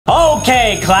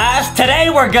Okay, class, today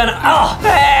we're gonna... Oh,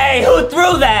 hey, who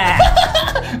threw that?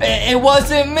 It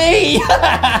wasn't me.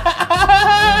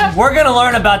 We're gonna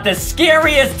learn about the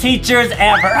scariest teachers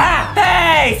ever. Ah,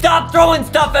 hey, stop throwing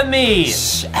stuff at me.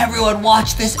 Shh, everyone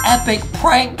watch this epic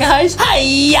prank, guys.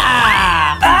 Hiya!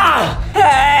 Ah,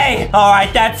 hey. All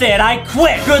right, that's it. I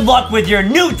quit. Good luck with your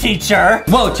new teacher.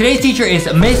 Whoa, today's teacher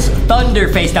is Miss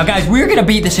Thunderface. Now, guys, we're gonna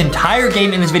beat this entire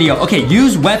game in this video. Okay,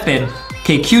 use weapon.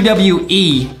 Okay,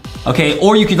 QWE. Okay,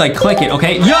 or you could like click it,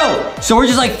 okay? Yo! So we're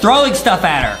just like throwing stuff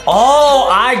at her. Oh,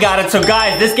 I got it. So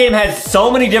guys, this game has so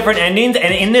many different endings,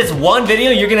 and in this one video,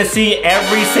 you're gonna see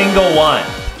every single one.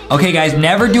 Okay, guys,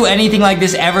 never do anything like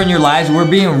this ever in your lives. We're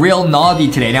being real naughty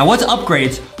today. Now, what's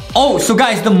upgrades? Oh, so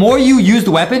guys, the more you use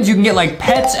the weapons, you can get like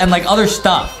pets and like other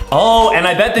stuff. Oh, and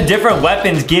I bet the different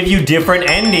weapons give you different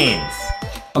endings.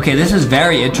 Okay, this is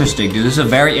very interesting, dude. This is a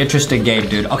very interesting game,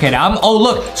 dude. Okay, now oh,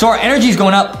 look, so our energy's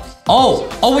going up. Oh,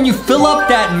 when you fill up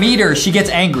that meter, she gets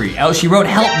angry. Oh, she wrote,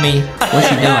 help me. What's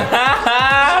she doing?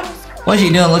 What's she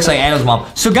doing? Looks like Adam's mom.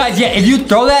 So guys, yeah, if you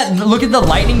throw that, look at the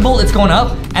lightning bolt, it's going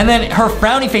up. And then her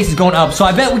frowny face is going up. So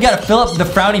I bet we gotta fill up the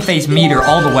frowny face meter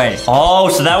all the way. Oh,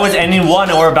 so that was ending one,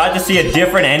 and we're about to see a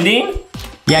different ending?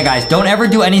 Yeah, guys, don't ever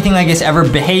do anything like this ever.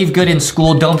 Behave good in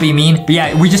school, don't be mean. But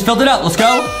yeah, we just filled it up, let's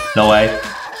go. No way.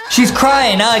 She's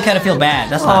crying, now I kind of feel bad.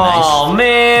 That's not nice. Oh,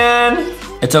 man.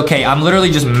 It's okay, I'm literally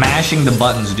just mashing the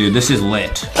buttons, dude. This is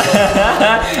lit.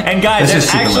 And guys, there's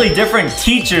actually different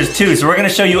teachers too. So we're gonna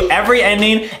show you every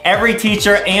ending, every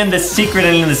teacher, and the secret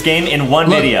ending of this game in one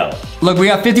video. Look, we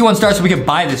got 51 stars, so we could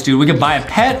buy this, dude. We could buy a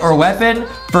pet or weapon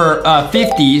for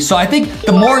 50. So I think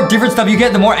the more different stuff you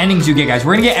get, the more endings you get, guys.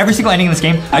 We're gonna get every single ending in this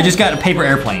game. I just got a paper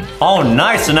airplane. Oh,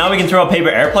 nice. So now we can throw a paper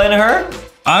airplane at her?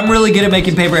 I'm really good at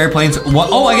making paper airplanes.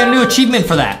 Oh, I got a new achievement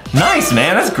for that. Nice,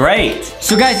 man, that's great.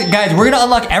 So guys, we're gonna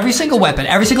unlock every single weapon,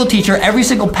 every single teacher, every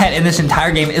single pet in this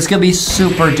entire game. It's gonna be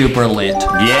super duper lit.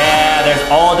 Yeah, there's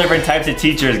all different types of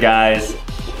teachers, guys.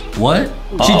 What?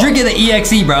 She's drinking the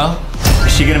EXE, bro.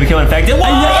 Is she gonna become infected?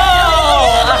 Whoa!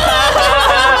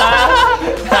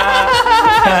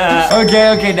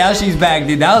 Okay, now she's back,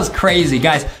 dude. That was crazy.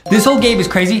 Guys, this whole game is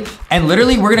crazy, and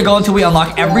literally, we're gonna go until we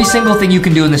unlock every single thing you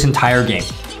can do in this entire game.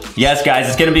 Yes, guys,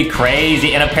 it's gonna be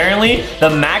crazy, and apparently, the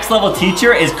max level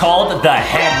teacher is called the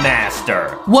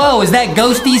Headmaster. Whoa, is that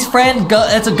Ghosty's friend?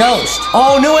 That's a ghost.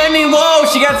 Oh, new ending, whoa,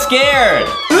 she got scared.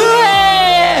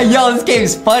 Yo, this game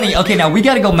is funny. Okay, now we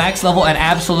gotta go max level and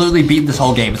absolutely beat this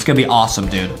whole game. It's gonna be awesome,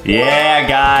 dude. Yeah,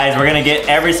 guys, we're gonna get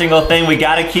every single thing. We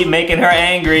gotta keep making her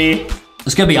angry.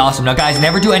 It's gonna be awesome. Now, guys,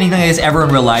 never do anything like this ever in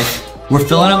real life. We're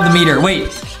filling up the meter.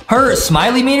 Wait, her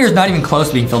smiley meter is not even close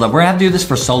to being filled up. We're gonna have to do this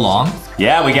for so long.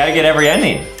 Yeah, we gotta get every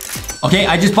ending. Okay,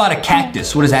 I just bought a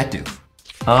cactus. What does that do?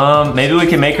 Maybe we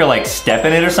can make her like step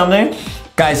in it or something?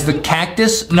 Guys, the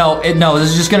cactus, no,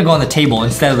 this is just gonna go on the table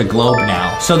instead of the globe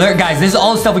now. So there, guys, this is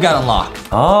all the stuff we gotta unlock.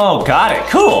 Oh, got it,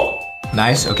 cool.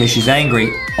 Nice, okay, she's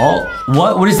angry. Oh,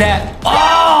 what is that?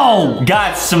 Oh!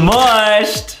 Got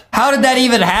smushed. How did that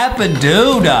even happen,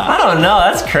 dude? I don't know,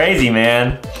 that's crazy,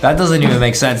 man. That doesn't even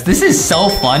make sense. This is so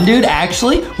fun, dude,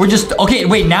 actually. We're just, okay,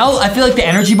 wait, now I feel like the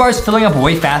energy bar is filling up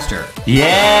way faster.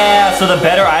 Yeah, so the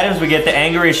better items we get, the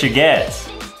angrier she gets.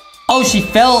 Oh, she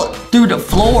fell through the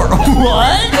floor.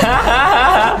 What?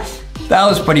 That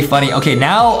was pretty funny. Okay,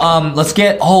 now let's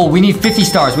get, we need 50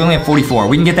 stars. We only have 44.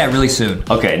 We can get that really soon.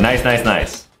 Okay,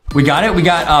 nice. We got it. We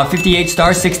got 58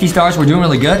 stars, 60 stars. We're doing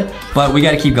really good, but we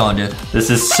got to keep going, dude. This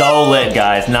is so lit,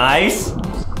 guys. Nice.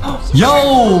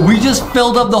 Yo, we just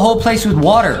filled up the whole place with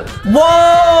water.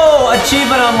 Whoa,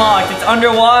 achievement unlocked. It's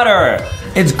underwater.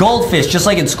 It's goldfish. Just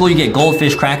like in school, you get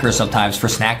goldfish crackers sometimes for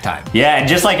snack time. Yeah, and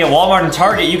just like at Walmart and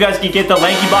Target, you guys can get the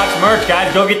LankyBox merch,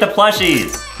 guys. Go get the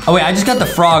plushies. Oh, wait, I just got the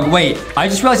frog. Wait, I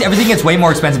just realized everything gets way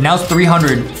more expensive. Now it's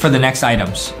 300 for the next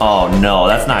items. Oh, no,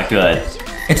 that's not good.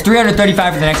 It's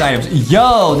 335 for the next items.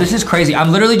 Yo, this is crazy.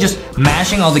 I'm literally just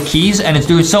mashing all the keys and it's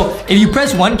doing, so if you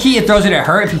press one key, it throws it at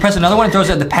her. If you press another one, it throws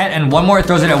it at the pet, and one more, it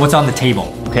throws it at what's on the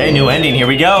table. Okay, new ending, here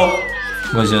we go.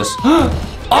 What is this?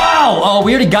 Oh,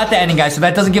 we already got the ending, guys, so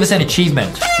that doesn't give us an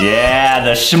achievement. Yeah,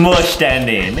 the shmushed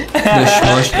ending. The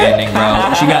shmushed ending,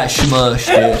 bro. She got shmushed,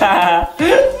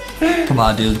 dude. Come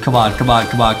on, dude. Come on.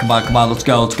 Let's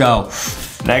go.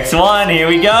 Next one, here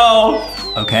we go.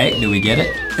 Okay, do we get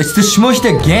it? It's the shmushed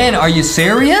again. Are you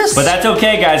serious? But that's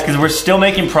okay, guys, because we're still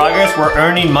making progress. We're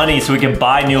earning money so we can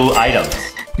buy new items.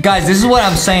 Guys, this is what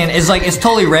I'm saying. It's like, it's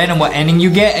totally random what ending you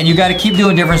get, and you gotta keep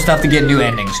doing different stuff to get new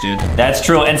endings, dude. That's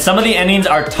true, and some of the endings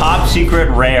are top secret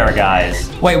rare, guys.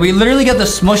 Wait, we literally got the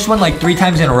smushed one like 3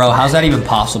 times in a row. How's that even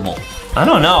possible? I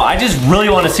don't know. I just really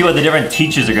want to see what the different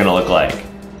teachers are gonna look like.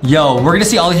 Yo, we're gonna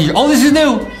see all the teachers. Oh, this is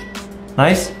new.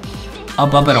 Nice.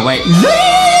 Up, and away.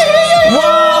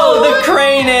 Whoa, the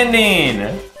crane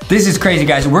ending. This is crazy,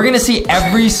 guys. We're gonna see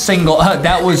every single,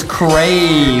 that was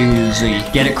crazy.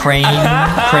 Get it, crane,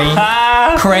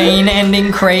 crane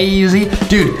ending crazy.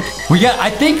 Dude,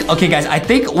 okay guys, I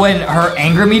think when her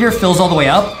anger meter fills all the way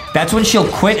up, that's when she'll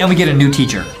quit and we get a new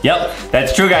teacher. Yep,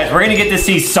 that's true, guys. We're gonna get to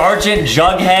see Sergeant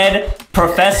Jughead,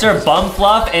 Professor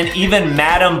Bumfluff, and even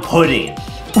Madam Pudding.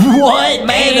 What?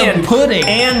 Madam Pudding?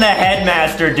 And the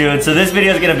headmaster, dude. So this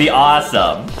video is gonna be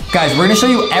awesome. Guys, we're gonna show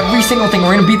you every single thing.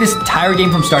 We're gonna beat this entire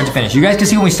game from start to finish. You guys can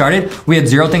see when we started, we had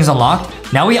 0 things unlocked.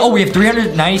 Now we have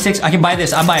 396. I can buy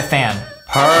this. I buy a fan.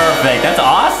 Perfect, that's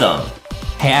awesome.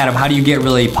 Hey, Adam, how do you get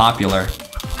really popular?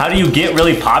 How do you get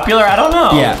really popular? I don't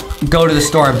know. Yeah, go to the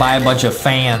store and buy a bunch of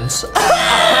fans. Oh,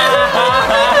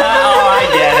 I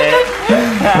get it.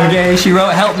 Okay, she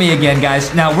wrote, help me again,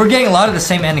 guys. Now, we're getting a lot of the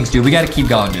same endings, dude. We gotta keep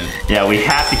going, dude. Yeah, we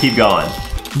have to keep going.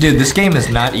 Dude, this game is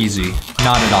not easy.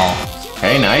 Not at all.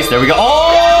 Hey, nice. There we go.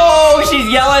 Oh,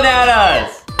 she's yelling at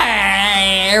us.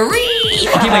 Okay,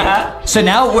 wait. So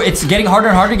now it's getting harder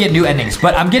and harder to get new endings,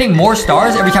 but I'm getting more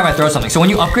stars every time I throw something. So when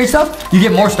you upgrade stuff, you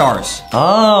get more stars.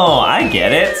 Oh, I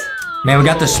get it. Man, we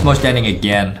got the smushed ending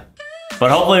again.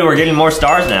 But hopefully we're getting more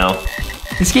stars now.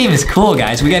 This game is cool,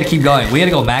 guys. We gotta keep going. We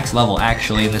gotta go max level,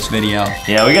 actually, in this video.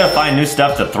 Yeah, we gotta find new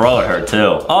stuff to throw at her,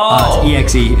 too. Oh,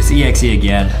 it's EXE. It's EXE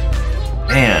again.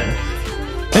 Man.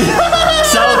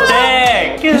 So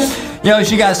thick. Yo,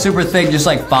 she got super thick, just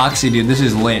like Foxy, dude. This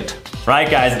is lit. Right,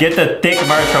 guys, get the thick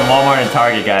merch from Walmart and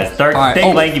Target, guys. Thick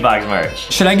LankyBox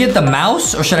merch. Should I get the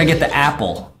mouse or should I get the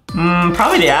apple?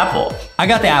 Probably the apple. I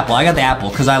got the apple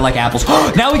because I like apples.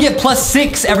 Now we get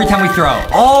 +6 every time we throw.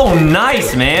 Oh,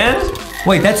 nice, man.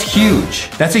 Wait, that's huge.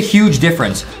 That's a huge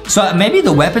difference. So maybe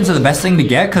the weapons are the best thing to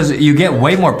get because you get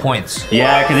way more points.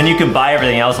 Yeah, because then you can buy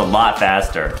everything else a lot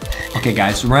faster. Okay,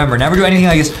 guys, remember, never do anything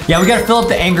like this. Yeah, we gotta fill up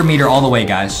the anger meter all the way,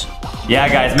 guys. Yeah,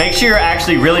 guys, make sure you're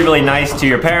actually really, really nice to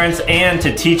your parents and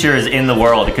to teachers in the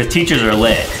world because teachers are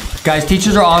lit. Guys,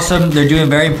 teachers are awesome. They're doing a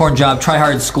very important job. Try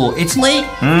hard at school. It's late.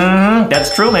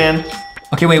 That's true, man.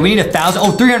 Okay, wait, we need 1,000.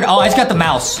 Oh, 300. Oh, I just got the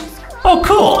mouse. Oh,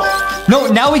 cool. No,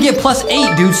 now we get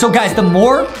 +8, dude. So, guys, the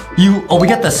more you... Oh, we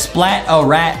got the Splat a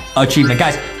Rat achievement.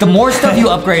 Guys, the more stuff you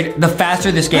upgrade, the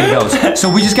faster this game goes. So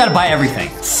we just got to buy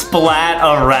everything. Splat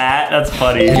a Rat? That's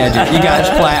funny. Yeah, dude. You got to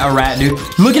splat a rat, dude.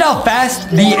 Look at how fast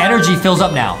the energy fills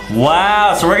up now.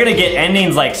 Wow, so we're going to get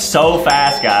endings like so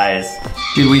fast, guys.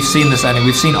 Dude, we've seen this ending.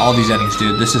 We've seen all these endings,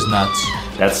 dude. This is nuts.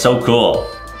 That's so cool.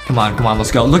 Come on,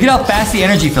 let's go. Look at how fast the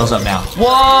energy fills up now.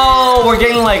 Whoa, we're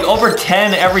getting like over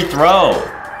 10 every throw.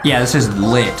 Yeah, this is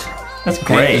lit. That's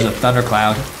great. There's a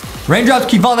thundercloud. Raindrops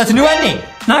keep falling. That's a new ending.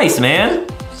 Nice, man.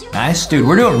 Nice, dude.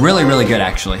 We're doing really, really good,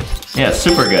 actually. Yeah,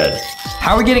 super good.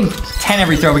 How are we getting 10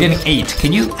 every throw? We're getting 8.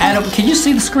 Can you add up? Can you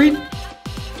see the screen?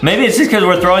 Maybe it's just because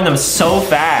we're throwing them so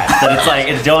fast that it's like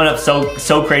it's going up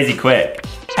so crazy quick.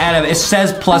 Adam, it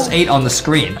says +8 on the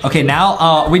screen. Okay,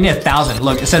 now we need 1,000.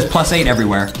 Look, it says +8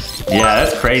 everywhere. Yeah,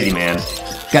 that's crazy, man.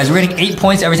 Guys, we're getting 8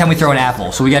 points every time we throw an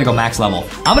apple, so we gotta go max level.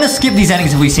 I'm gonna skip these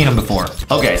endings if we've seen them before.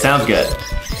 Okay, sounds good.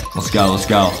 Let's go.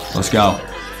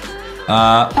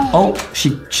 Oh,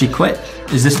 she quit.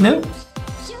 Is this new?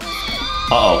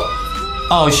 Uh-oh.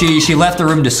 Oh, she left the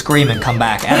room to scream and come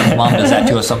back. Adam's mom does that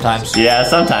to us sometimes. Yeah,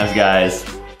 sometimes, guys.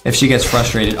 If she gets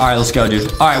frustrated. All right, let's go,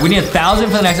 dude. All right, we need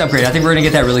 1,000 for the next upgrade. I think we're gonna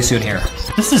get that really soon here.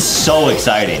 This is so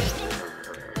exciting.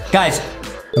 Guys,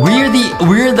 we're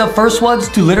the first ones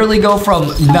to literally go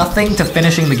from nothing to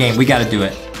finishing the game. We gotta do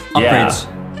it. Upgrades.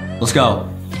 Yeah. Let's go.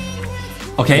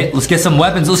 Okay, let's get some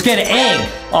weapons. Let's get an egg.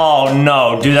 Oh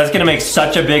no, dude, that's gonna make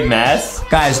such a big mess.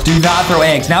 Guys, do not throw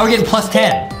eggs. Now we're getting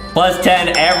 +10.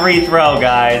 +10 every throw,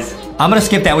 guys. I'm gonna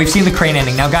skip that. We've seen the crane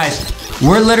ending. Now, guys,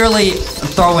 we're literally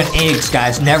throwing eggs,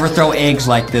 guys. Never throw eggs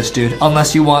like this, dude.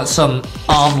 Unless you want some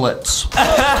omelets.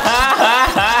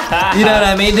 You know what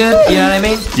I mean, dude? You know what I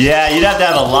mean? Yeah, you'd have to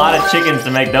have a lot of chickens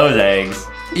to make those eggs.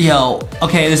 Yo,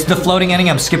 okay, this is the floating ending.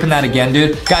 I'm skipping that again,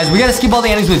 dude. Guys, we gotta skip all the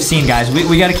endings we've seen, guys.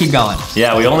 We gotta keep going.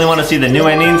 Yeah, we only want to see the new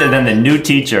endings and then the new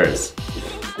teachers.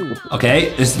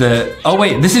 Okay, oh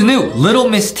wait, this is new. Little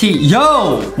Miss T.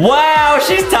 Yo! Wow,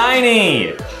 she's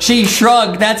tiny. She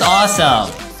shrugged, that's awesome.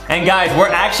 And guys, we're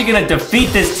actually gonna defeat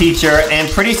this teacher and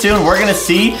pretty soon we're gonna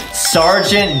see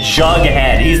Sergeant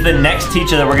Jughead. He's the next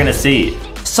teacher that we're gonna see.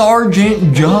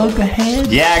 Sergeant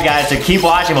Jughead? Yeah, guys, so keep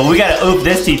watching, but we gotta oop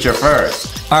this teacher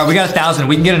first. All right, we got 1,000.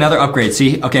 We can get another upgrade,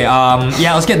 see? Okay,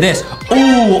 yeah, let's get this.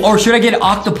 Ooh, or should I get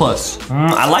octopus?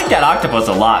 I like that octopus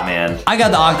a lot, man. I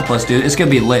got the octopus, dude. It's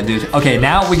gonna be lit, dude. Okay,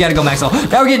 now we gotta go max level.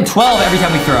 Now we're getting 12 every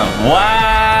time we throw.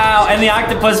 Wow, and the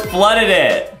octopus flooded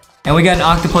it. And we got an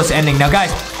octopus ending. Now,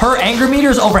 guys, her anger meter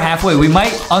is over halfway. We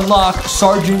might unlock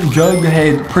Sergeant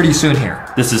Jughead pretty soon here.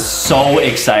 This is so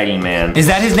exciting, man. Is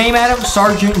that his name, Adam?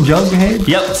 Sergeant Jughead?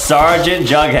 Yep, Sergeant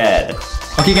Jughead.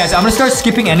 Okay, guys, I'm gonna start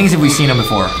skipping endings if we've seen them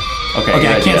before.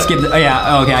 Okay, I can't skip. Okay,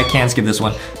 I can skip this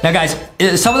one. Now, guys,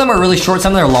 some of them are really short,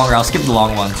 some of them are longer. I'll skip the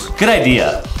long ones. Good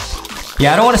idea.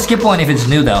 Yeah, I don't want to skip one if it's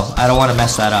new, though. I don't want to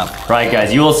mess that up. Right,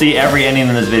 guys, you will see every ending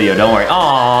in this video. Don't worry.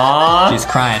 Aww. She's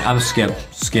crying. I'm skip,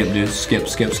 dude. Skip.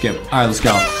 All right, let's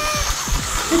go.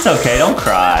 It's okay. Don't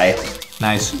cry.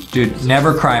 Nice, dude.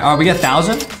 Never cry. All right, we got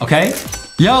 1,000. Okay.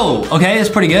 Yo. Okay, that's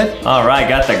pretty good. All right,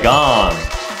 got the gong.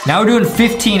 Now we're doing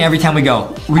 15 every time we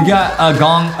go. We got a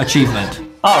gong achievement.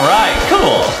 All right,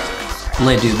 cool.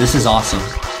 Lit, dude. This is awesome.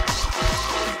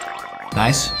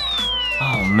 Nice.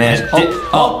 Oh man.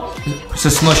 It's a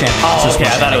smush ending. Oh, okay.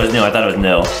 I thought it was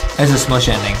new. It's a smush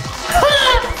ending.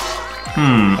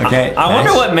 Okay. I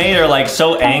wonder what made her like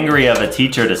so angry of a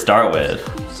teacher to start with.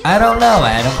 I don't know,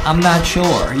 Adam. I'm not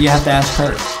sure. You have to ask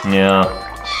her. Yeah.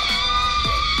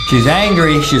 She's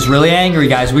angry. She's really angry,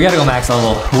 guys. We gotta go max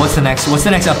level. What's the next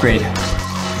upgrade?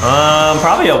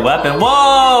 Probably a weapon.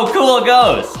 Whoa, cool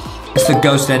ghost. It's the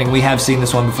ghost ending. We have seen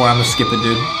this one before. I'm gonna skip it,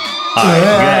 dude. All right,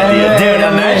 good idea. Dude,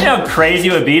 imagine how crazy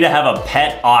it would be to have a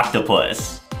pet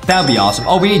octopus. That would be awesome.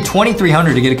 Oh, we need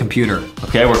 2,300 to get a computer.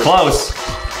 Okay, we're close.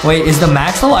 Wait, is the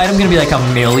max level item gonna be like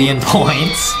 1,000,000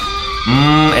 points?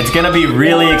 It's gonna be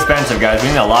really expensive, guys. We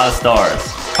need a lot of stars.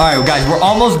 All right, guys, we're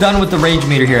almost done with the rage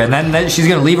meter here, and then she's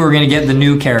gonna leave. We're gonna get the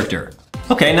new character.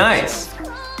 Okay, nice.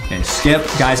 Okay, skip,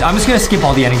 guys. I'm just gonna skip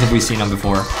all the endings if we've seen them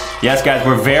before. Yes, guys,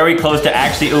 we're very close to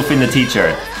actually oofing the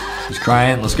teacher. She's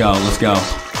crying. Let's go.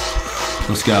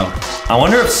 I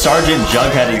wonder if Sergeant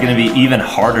Jughead is gonna be even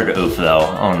harder to oof,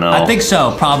 though. Oh no. I think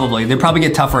so. Probably. They probably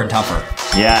get tougher and tougher.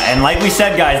 Yeah, and like we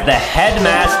said, guys, the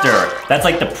headmaster, that's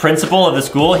like the principal of the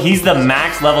school, he's the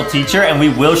max level teacher, and we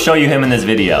will show you him in this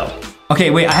video.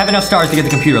 Okay, wait, I have enough stars to get the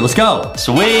computer. Let's go.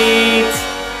 Sweet.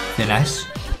 Okay, nice.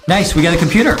 Nice, we got a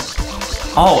computer.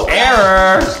 Oh,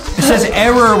 error. It says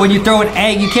error when you throw an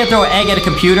egg. You can't throw an egg at a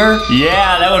computer.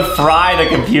 Yeah, that would fry the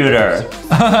computer.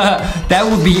 That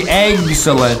would be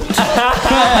excellent.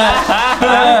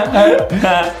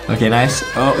 Okay, nice.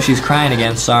 Oh, she's crying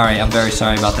again. Sorry, I'm very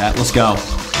sorry about that. Let's go.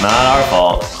 Not our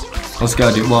fault. Let's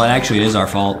go, dude. Well, actually, it is our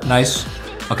fault. Nice.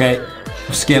 Okay,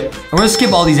 skip. We're gonna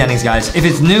skip all these endings, guys. If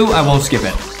it's new, I won't skip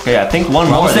it. Okay, I think one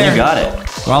more, then you got it.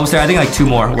 We're almost there. I think like 2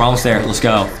 more. We're almost there. Let's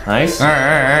go. Nice.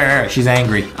 She's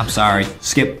angry. I'm sorry.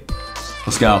 Skip.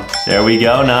 Let's go. There we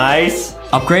go. Nice.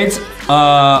 Upgrades.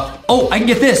 Oh, I can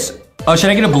get this. Should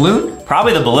I get a balloon?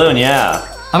 Probably the balloon, yeah.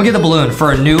 I'm gonna get the balloon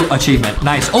for a new achievement.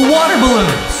 Nice. Oh, water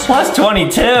balloons. Plus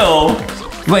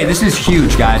 22. Wait, this is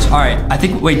huge, guys. All right. I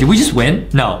think, wait, did we just win?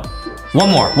 No. One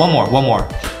more.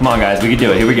 Come on, guys. We can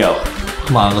do it. Here we go.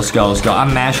 Come on, let's go.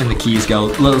 I'm mashing the keys.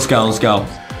 Let's go.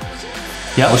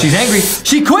 Yep. Oh, she's angry.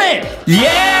 She quit.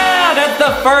 Yeah, that's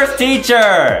the first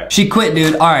teacher. She quit,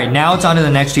 dude. All right, now it's on to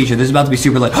the next teacher. This is about to be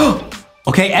super late.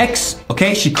 Okay, X.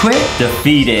 Okay, she quit.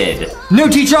 Defeated. New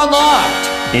teacher unlocked.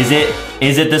 Is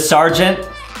it the sergeant?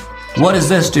 What is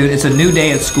this, dude? It's a new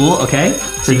day at school, okay?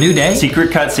 It's a new day. Secret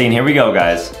cutscene. Here we go,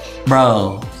 guys.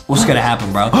 Bro, what's gonna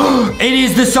happen, bro? It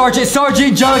is the sergeant.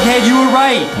 Sergeant Jughead, you were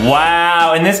right.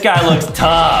 Wow, and this guy looks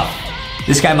tough.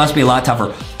 This guy must be a lot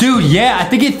tougher. Dude, yeah, I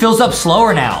think it fills up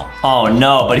slower now. Oh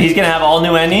no, but he's gonna have all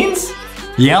new endings?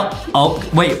 Yep. Oh,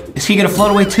 wait, is he gonna float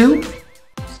away too?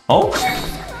 Oh.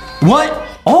 What?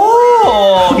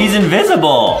 Oh, he's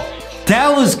invisible.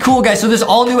 That was cool, guys. So there's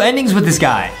all new endings with this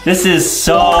guy. This is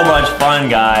so much fun,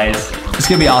 guys. It's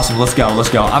gonna be awesome. Let's go.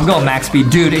 I'm going max speed.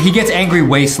 Dude, he gets angry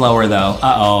way slower though.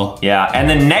 Uh-oh. Yeah, and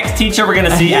the next teacher we're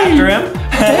gonna see after him.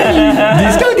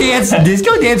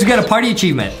 Disco dance. We got a party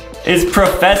achievement. Is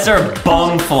Professor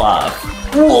Bumfluff.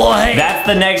 What? That's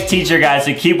the next teacher, guys,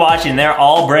 so keep watching. They're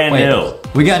all brand new.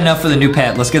 We got enough for the new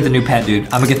pet. Let's get the new pet, dude.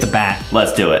 I'm gonna get the bat.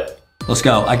 Let's do it. Let's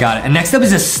go. I got it. And next up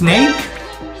is a snake.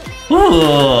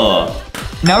 Ooh.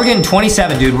 Now we're getting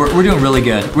 27, dude. We're doing really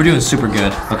good. We're doing super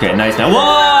good. Okay, nice. Now,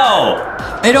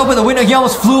 whoa! It opened the window. He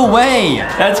almost flew away.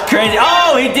 That's crazy.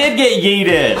 Oh, he did get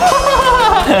yeeted.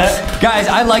 Guys,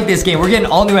 I like this game. We're getting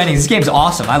all new endings. This game's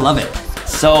awesome. I love it.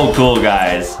 So cool,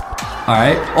 guys. All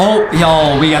right. Oh,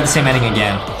 yo, we got the same ending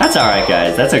again. That's all right,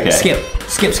 guys. That's okay. Skip.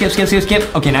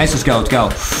 Okay, nice. Let's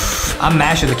go. I'm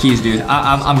mashing the keys, dude.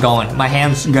 I'm going. My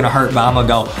hand's gonna hurt, but I'm gonna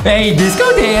go. Hey,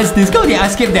 disco dance. I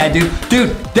skipped that, dude.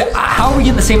 Dude, how are we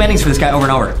getting the same endings for this guy over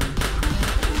and over?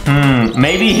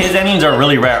 Maybe his endings are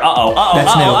really rare.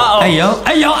 That's new. Hey, yo.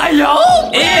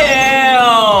 Ew!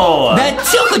 That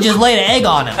Tilka just laid an egg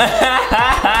on him.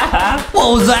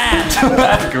 What was that?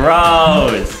 That's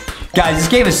gross. Guys, this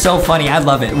game is so funny. I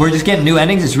love it. We're just getting new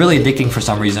endings. It's really addicting for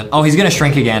some reason. Oh, he's gonna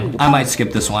shrink again. I might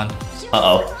skip this one.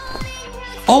 Uh-oh.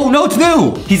 Oh, no, it's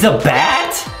new. He's a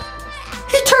bat?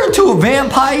 He turned to a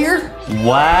vampire.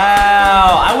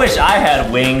 Wow. I wish I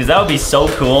had wings. That would be so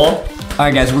cool. All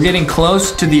right, guys, we're getting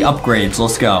close to the upgrades.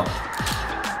 Let's go.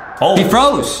 Oh. He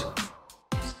froze.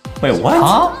 Wait, what?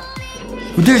 Huh?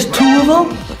 There's 2 of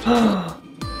them?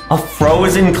 A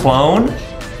frozen clone?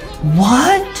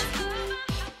 What?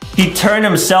 He turned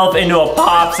himself into a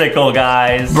popsicle,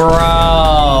 guys.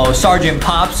 Bro, Sergeant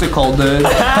Popsicle, dude.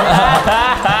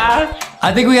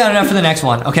 I think we got enough for the next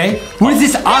one, okay? What is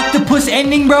this octopus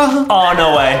ending, bro? Oh,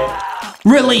 no way.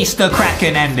 Release the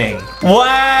Kraken ending.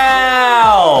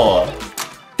 Wow.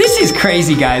 This is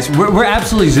crazy, guys. We're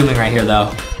absolutely zooming right here,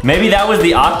 though. Maybe that was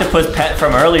the octopus pet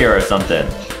from earlier or something.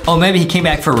 Oh, maybe he came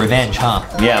back for revenge, huh?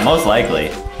 Yeah, most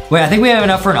likely. Wait, I think we have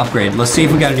enough for an upgrade. Let's see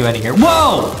if we got a new ending here.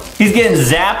 Whoa! He's getting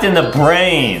zapped in the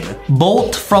brain.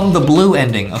 Bolt from the blue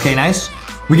ending. Okay, nice.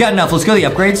 We got enough. Let's go to the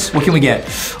upgrades. What can we get?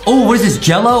 Oh, what is this?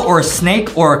 Jello or a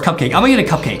snake or a cupcake? I'm gonna get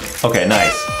a cupcake. Okay,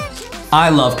 nice. I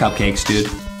love cupcakes, dude.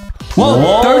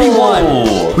 Whoa,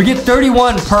 31. We get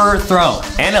 31 per throw.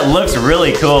 And it looks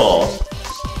really cool.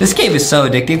 This game is so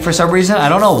addicting for some reason. I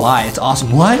don't know why. It's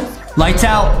awesome. What? Lights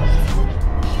out.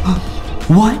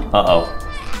 What? Uh-oh.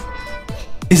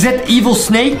 Is that evil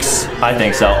snakes? I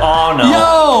think so. Oh, no.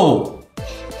 Yo!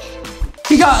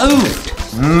 He got oofed.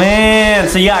 Man,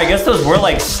 so yeah, I guess those were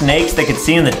like snakes that could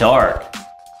see in the dark.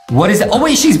 What is that? Oh,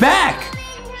 wait, she's back.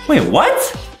 Wait,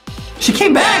 what? She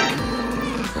came back.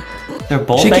 They're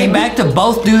both She came back to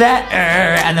both do that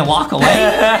and then walk away.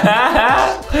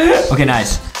 Okay,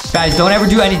 nice. Guys, don't ever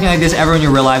do anything like this ever in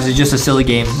your real lives. It's just a silly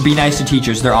game. Be nice to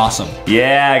teachers. They're awesome.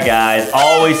 Yeah, guys.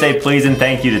 Always say please and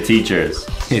thank you to teachers.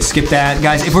 Okay, skip that.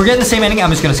 Guys, if we're getting the same ending, I'm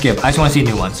just going to skip. I just want to see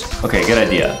new ones. Okay, good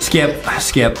idea. Skip.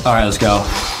 Skip. All right, let's go.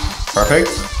 Perfect.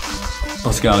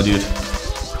 Let's go, dude.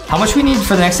 How much we need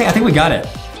for the next thing? I think we got it.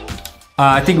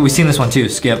 I think we've seen this one too.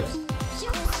 Skip.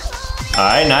 All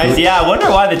right, nice. Yeah, I wonder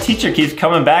why the teacher keeps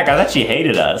coming back. I thought she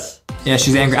hated us. Yeah,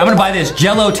 she's angry. I'm gonna buy this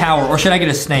Jello tower, or should I get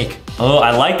a snake? Oh,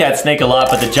 I like that snake a lot,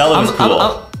 but the Jello is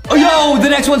cool. Oh, yo, the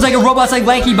next one's like a robot's like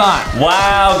LankyBot.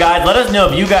 Wow, guys, let us know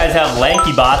if you guys have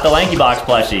LankyBot, the LankyBox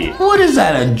plushie. What is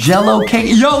that, a Jello cake?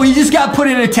 Yo, he just got put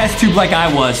in a test tube like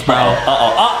I was, bro.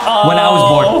 When I was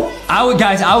born. I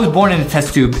was born in a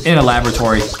test tube in a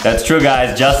laboratory. That's true,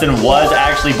 guys. Justin was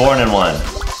actually born in one.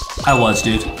 I was,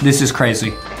 dude. This is crazy.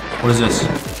 What is this?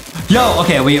 Yo,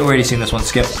 okay, we already seen this one.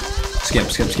 Skip. Skip.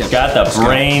 Got the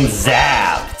brain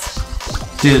zapped.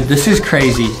 Dude, this is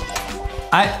crazy.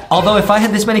 Although if I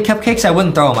had this many cupcakes, I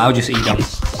wouldn't throw them. I would just eat them.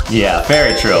 Yeah,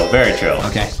 very true, very true.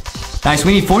 Okay. Nice,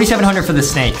 we need 4,700 for the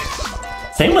snake.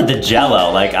 Same with the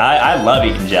Jello. Like, I love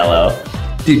eating Jello.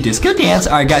 Dude, disco dance?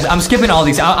 All right, guys, I'm skipping all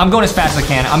these. I'm going as fast as I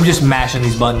can. I'm just mashing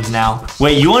these buttons now.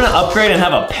 Wait, you want to upgrade and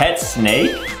have a pet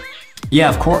snake? Yeah,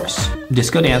 of course.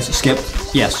 Disco dance, skip,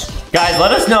 yes. Guys,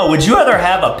 let us know. Would you rather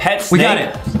have a pet snake? We got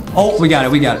it. Oh, we got it.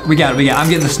 I'm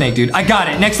getting the snake, dude. I got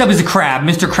it. Next up is a crab.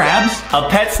 Mr. Krabs? A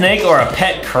pet snake or a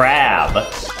pet crab?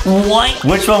 What?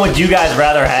 Which one would you guys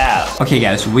rather have? Okay,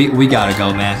 guys, we gotta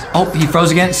go, man. Oh, he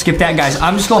froze again. Skip that, guys.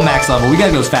 I'm just going max level. We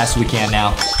gotta go as fast as we can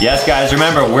now. Yes, guys,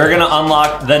 remember, we're gonna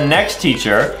unlock the next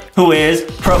teacher, who is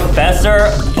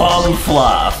Professor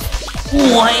Bumfluff.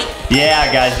 What?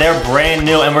 Yeah, guys, they're brand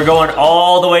new, and we're going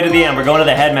all the way to the end. We're going to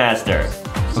the headmaster.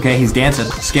 Okay, he's dancing.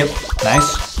 Skip.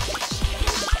 Nice.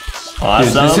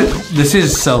 Awesome. Dude, this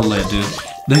is so lit, dude.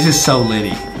 This is so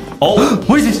litty. Oh.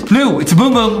 What is this? New. It's a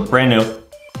boom boom. Brand new.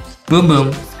 Boom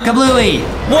boom. Kablooey.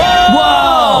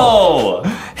 Whoa!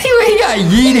 He got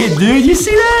yeeted, dude. You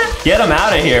see that? Get him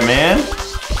out of here, man.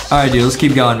 All right, dude. Let's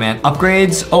keep going, man.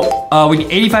 Upgrades. Oh, we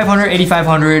need 8,500,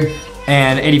 8,500,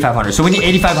 and 8,500. So we need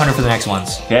 8,500 for the next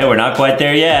ones. Okay, we're not quite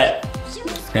there yet.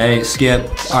 Okay, skip.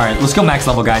 All right, let's go max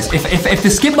level, guys. If the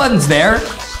skip button's there,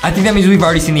 I think that means we've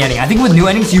already seen the ending. I think with new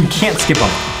endings, you can't skip them.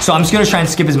 So I'm just gonna try and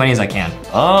skip as many as I can.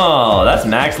 Oh, that's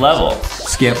max level.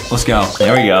 Skip, let's go.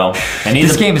 There we go. And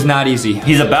this game is not easy.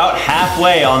 He's about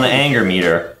halfway on the anger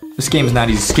meter. This game is not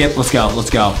easy. Skip, let's go, let's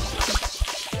go.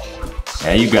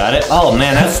 Yeah, you got it. Oh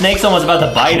man, that snake's almost about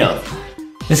to bite him.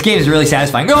 This game is really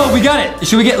satisfying. Oh, we got it.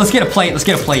 Let's get a plate, let's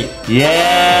get a plate.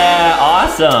 Yeah,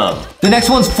 awesome. The next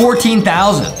one's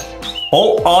 14,000.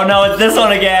 Oh no, it's this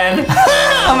one again.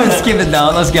 I'm gonna skip it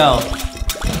though, let's go.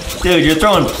 Dude, you're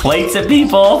throwing plates at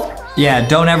people? Yeah,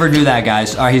 don't ever do that,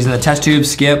 guys. All right, he's in the test tube,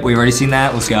 skip. We've already seen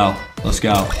that, let's go. Let's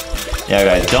go. Yeah,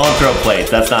 guys, don't throw plates.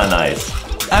 That's not nice.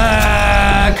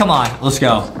 Come on, let's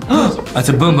go. That's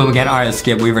a boom boom again. All right, let's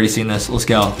skip. We've already seen this. Let's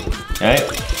go. Okay.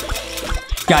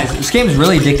 Guys, this game is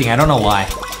really addicting. I don't know why.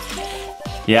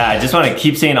 Yeah, I just want to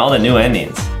keep seeing all the new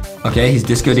endings. Okay, he's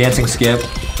disco dancing skip.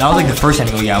 That was like the first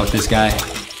ending we got with this guy.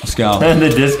 Let's go. The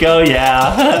disco,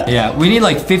 yeah. Yeah, we need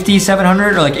like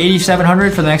 5,700 or like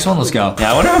 8,700 for the next one. Let's go.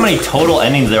 Yeah, I wonder how many total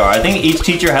endings there are. I think each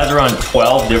teacher has around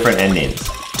 12 different endings.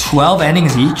 12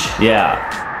 endings each?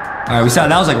 Yeah. All right, we saw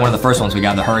that was like one of the first ones we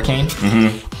got, the hurricane.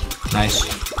 Mm-hmm. Nice.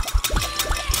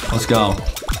 Let's go.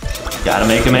 Gotta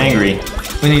make him angry.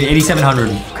 We need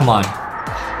 8,700. Come on.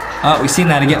 Oh, we seen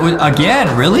that again.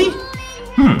 Again, really?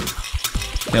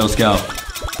 Okay, let's go.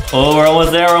 Oh, we're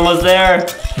almost there, we're almost there.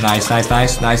 Nice, nice,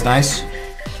 nice, nice, nice.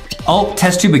 Oh,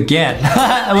 test tube again.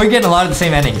 We're getting a lot of the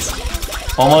same endings.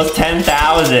 Almost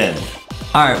 10,000.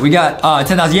 All right, we got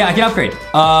 10,000. Yeah, I can upgrade.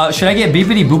 Should I get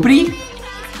beepity boopity?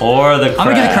 Or the crab. I'm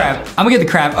gonna get the crab. I'm gonna get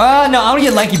the crab. No, I'm gonna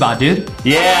get LankyBot, dude.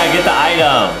 Yeah, get the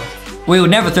item. We would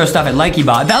never throw stuff at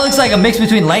LankyBot. That looks like a mix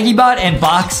between LankyBot and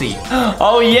Boxy.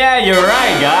 Oh yeah, you're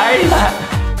right, guys.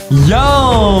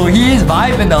 Yo, he is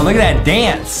vibing though. Look at that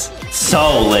dance.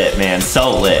 So lit, man,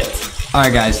 so lit. All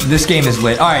right, guys, this game is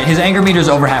lit. All right, his anger meter's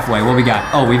over halfway. What we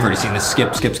got? Oh, we've already seen this.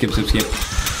 Skip, skip, skip, skip, skip.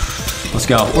 Let's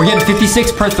go. We're getting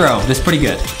 56 per throw. That's pretty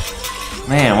good.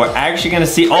 Man, we're actually gonna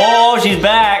see. Oh, she's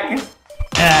back.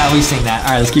 Ah, we seen that.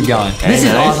 All right, let's keep going. Okay, this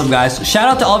is nice. awesome, guys. Shout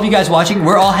out to all of you guys watching.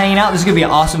 We're all hanging out. This is gonna be an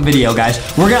awesome video, guys.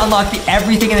 We're gonna unlock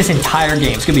everything in this entire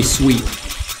game. It's gonna be sweet.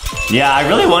 Yeah, I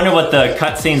really wonder what the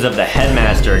cutscenes of the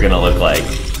headmaster are gonna look like.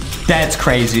 That's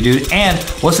crazy, dude. And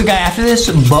what's the guy after this?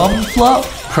 Bumfluff?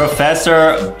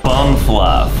 Professor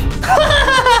Bumfluff.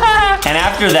 And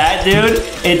after that, dude,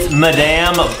 it's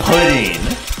Madame Pudding.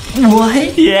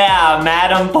 What? Yeah,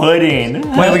 Madam Pudding.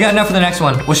 Wait, we got enough for the next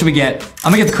one. What should we get?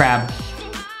 I'm gonna get the crab.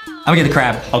 I'm gonna get the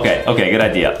crab. Okay, good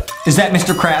idea. Is that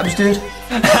Mr. Krabs, dude?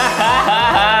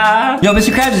 Yo,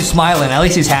 Mr. Krabs is smiling. At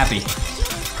least he's happy.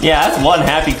 Yeah, that's one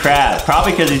happy crab.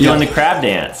 Probably because he's doing the crab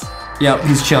dance. Yep,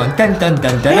 he's chilling. Dun, dun,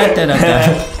 dun, dun, dun, dun,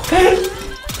 dun.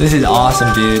 This is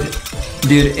awesome, dude.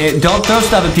 Dude, don't throw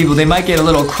stuff at people. They might get a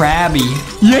little crabby.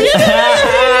 You know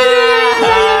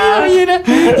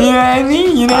what I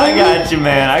mean? You know I got you,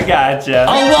 man. I got you. Oh,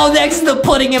 well, next the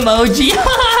pudding emoji.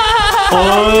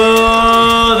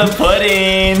 Oh, the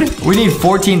pudding. We need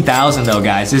 14,000 though,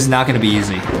 guys. This is not gonna be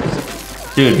easy.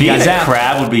 Dude, being a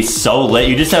crab would be so lit.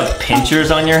 You just have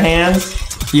pinchers on your hands.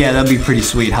 Yeah, that'd be pretty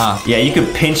sweet, huh? Yeah, you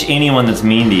could pinch anyone that's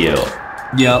mean to you.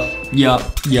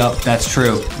 Yep. That's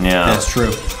true. Yeah. That's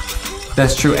true.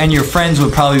 That's true. And your friends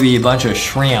would probably be a bunch of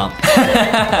shrimp.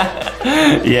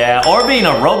 Yeah, or being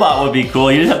a robot would be cool.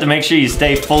 You just have to make sure you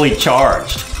stay fully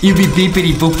charged. You'd be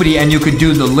beepity boopity and you could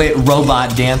do the lit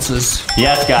robot dances.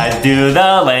 Yes, guys, do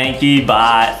the lanky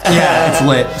bot. Yeah, it's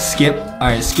lit. Skip. All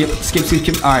right, skip.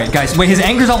 All right, guys. Wait, his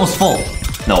anger's almost full.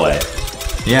 No way.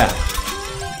 Yeah.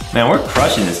 Man, we're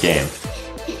crushing this game.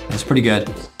 That's pretty good.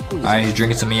 All right, he's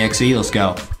drinking some EXE. Let's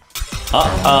go.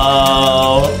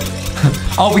 Uh-oh.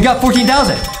 Oh, we got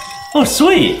 14,000. Oh,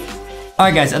 sweet. All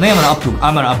right, guys. I think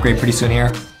I'm gonna upgrade pretty soon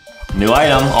here. New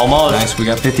item, almost. Nice. We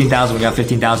got 15,000. We got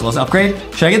 15,000. Let's upgrade.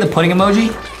 Should I get the pudding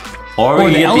emoji? Or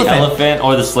we can get the elephant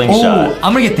or the slingshot. Oh,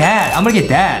 I'm gonna get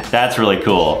that. That's really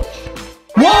cool.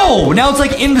 Whoa! Now it's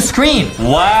like in the screen.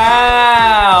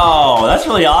 Wow, that's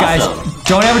really awesome. Guys,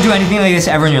 don't ever do anything like this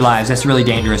ever in your lives. That's really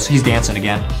dangerous. He's dancing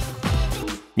again.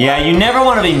 Yeah, you never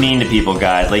want to be mean to people,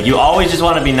 guys. Like, you always just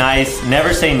want to be nice.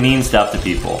 Never say mean stuff to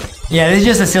people. Yeah, this is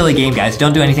just a silly game, guys.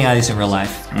 Don't do anything like this in real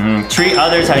life. Treat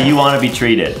others how you want to be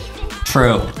treated.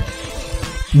 True.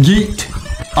 Yeet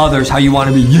others how you want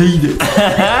to be yeeted.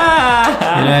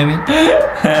 You know what I mean?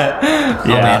 Yeah. Oh,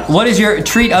 man. What is your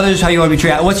treat others how you want to be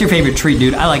treated? What's your favorite treat,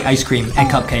 dude? I like ice cream and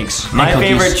cupcakes. My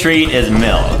favorite treat is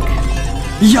milk.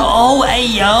 Yo, hey,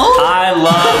 yo. I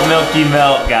love milky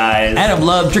milk, guys. Adam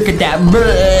love drinking that milk.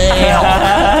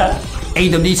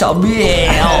 Adam needs some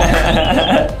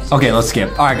milk. Okay, let's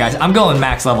skip. All right, guys, I'm going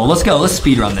max level. Let's go. Let's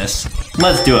speed run this.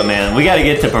 Let's do it, man. We got to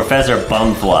get to Professor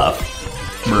Bumfluff.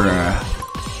 Bruh.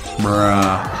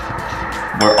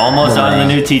 We're almost on to the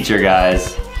new teacher,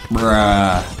 guys.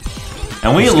 Bruh.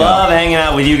 And we love hanging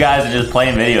out with you guys and just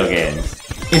playing video games.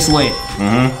 It's lit.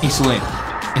 It's lit.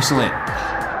 It's lit.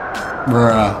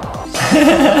 Bruh.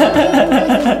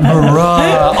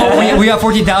 Bruh. Oh, we got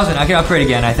 14,000. I can upgrade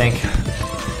again, I think.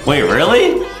 Wait,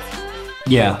 really?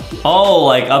 Yeah. Oh,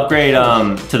 like upgrade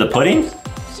to the pudding?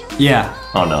 Yeah.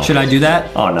 Oh no. Should I do that?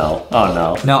 Oh no. Oh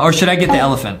no. No, or should I get the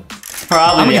elephant?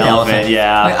 Probably the elephant,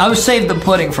 yeah. I would save the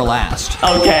pudding for last.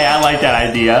 Okay, I like that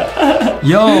idea.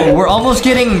 Yo, we're almost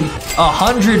getting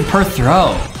 100 per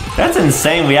throw. That's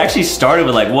insane. We actually started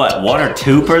with like, what, 1 or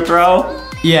 2 per throw?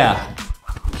 Yeah.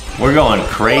 We're going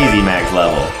crazy max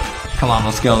level. Come on,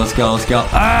 let's go.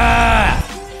 Ah!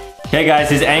 Okay, guys,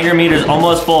 his anger meter's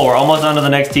almost full. We're almost on to the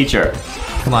next teacher.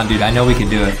 Come on, dude. I know we can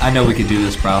do it. I know we can do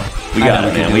this, bro. We got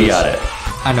it, man. We got it.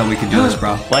 I know we can do this,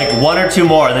 bro. Like 1 or 2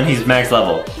 more, and then he's max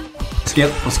level. Skip.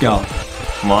 Let's go.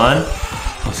 Come on.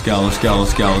 Let's go. Let's go.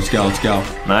 Let's go. Let's go. Let's go.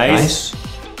 Nice.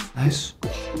 Nice.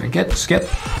 Get skip.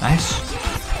 Nice.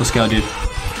 Let's go, dude.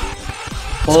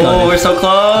 Oh, we're so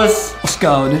close. Let's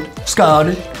go, dude. Let's go,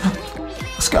 dude.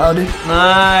 Let's go, dude.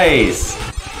 Nice.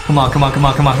 Come on, come on, come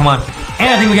on, come on, come on. And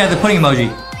I think we got the pudding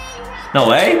emoji. No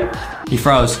way. He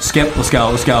froze. Skip. Let's go.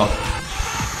 Let's go.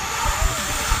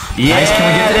 Yeah, nice. Can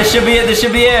we get this should be it. This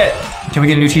should be it. Can we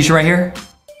get a new t-shirt right here?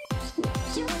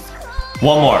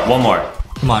 One more. One more.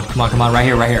 Come on, come on, come on. Right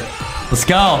here, right here. Let's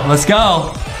go. Let's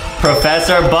go.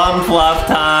 Professor Bum Fluff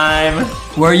time.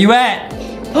 Where are you at?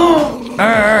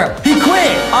 He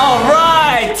quit. All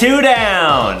right, 2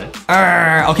 down.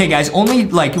 Okay, guys. Only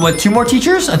like what 2 more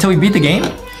teachers until we beat the game?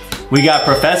 We got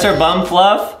Professor Bum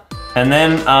Fluff, and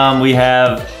then we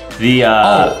have the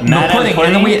Madam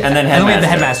Pudding, and then we have the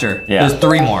headmaster. Yeah. There's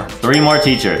 3 more. 3 more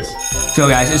teachers. So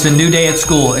guys, it's a new day at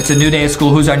school. It's a new day at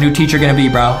school. Who's our new teacher gonna be,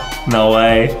 bro? No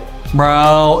way.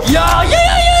 Bro. Yeah.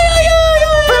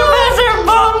 Professor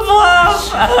Bum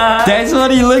Fluff. That's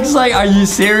what he looks like. Are you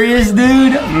serious,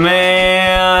 dude?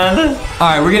 Man. All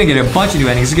right, we're gonna get a bunch of new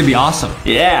endings. It's gonna be awesome.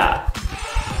 Yeah.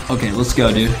 Okay, let's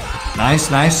go, dude.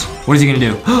 Nice, nice. What is he gonna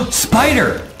do?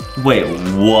 Spider. Wait,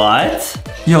 what?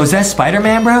 Yo, is that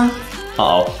Spider-Man, bro?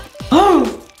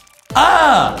 Uh-oh.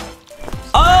 Ah!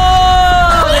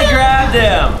 Oh, they grabbed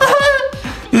him.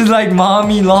 He's like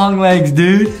mommy long legs,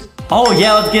 dude. Oh,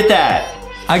 yeah, let's get that.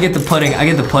 I get the pudding. I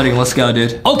get the pudding. Let's go,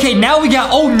 dude. Okay, now we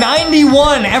got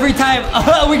 91 every time.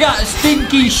 We got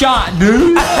stinky shot,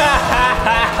 dude.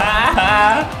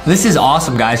 This is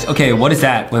awesome, guys. Okay, what is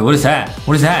that? Wait, what is that?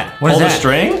 What is that? What is that? Hold a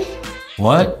string?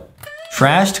 What?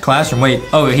 Trashed classroom. Wait.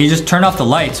 Oh, he just turned off the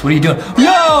lights. What are you doing?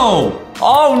 Yo!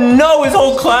 Oh no, his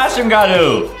whole classroom got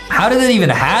oofed. How did that even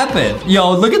happen?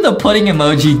 Yo, look at the pudding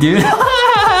emoji, dude.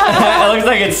 It looks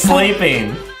like it's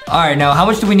sleeping. All right, now how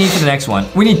much do we need for the next one?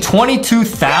 We need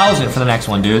 22,000 for the next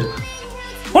one, dude.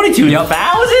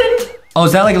 22,000? Oh,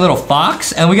 is that like a little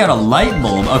fox? And we got a light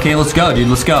bulb. Okay, let's go, dude.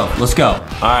 Let's go. Let's go.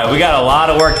 All right, we got a lot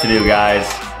of work to do, guys.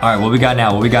 All right, what we got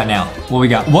now? What we got now? What we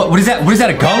got? What is that? What is that,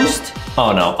 a ghost?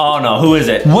 Oh no, oh no, who is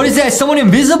it? What is that? Someone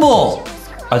invisible.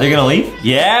 Are they gonna leave?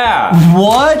 Yeah.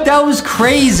 What? That was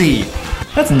crazy.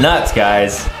 That's nuts,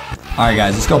 guys. All right,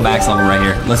 guys, let's go max level right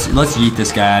here. Let's yeet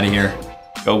this guy out of here.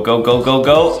 Go, go, go, go,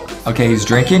 go. Okay, he's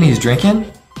drinking. He's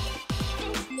drinking.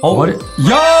 Oh, what?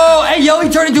 Yo, hey, yo, he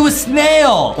turned into a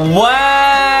snail.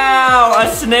 Wow, a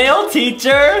snail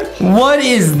teacher? What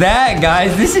is that,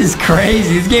 guys? This is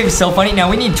crazy. This game is so funny. Now,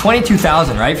 we need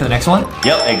 22,000, right, for the next one?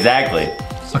 Yep, exactly.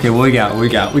 Okay, what we got? What we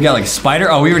got? We got like spider.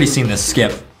 Oh, we already seen this.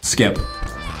 Skip. Skip.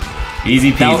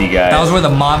 Easy peasy, guys. That was where the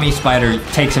mommy spider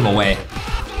takes him away.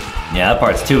 Yeah, that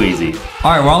part's too easy.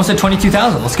 All right, we're almost at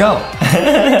 22,000. Let's go. All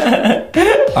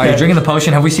right, you're drinking the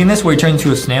potion. Have we seen this where he turned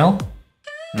into a snail?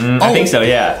 I think so,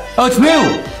 yeah. Oh, it's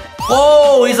new.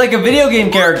 Whoa, he's like a video game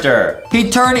character. He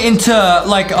turned into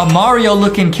like a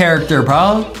Mario-looking character,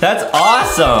 bro. That's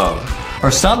awesome. Or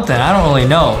something. I don't really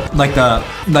know. Like the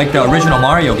original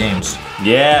Mario games.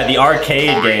 Yeah, the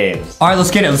arcade games. All right, let's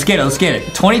get it. Let's get it. Let's get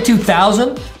it.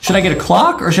 22,000. Should I get a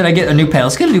clock or should I get a new pet?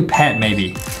 Let's get a new pet,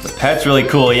 maybe. The pet's really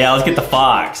cool. Yeah, let's get the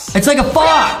fox. It's like a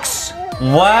fox.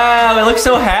 Wow, it looks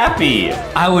so happy.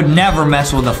 I would never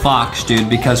mess with a fox, dude,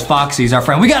 because Foxy's our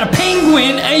friend. We got a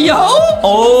penguin. Hey, yo.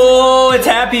 Oh, it's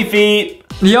Happy Feet.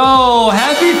 Yo,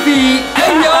 Happy Feet.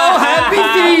 Hey, yo, Happy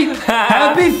Feet.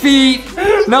 Happy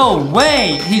Feet. No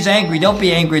way. He's angry. Don't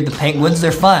be angry at the penguins.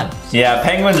 They're fun. Yeah,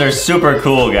 penguins are super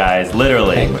cool, guys.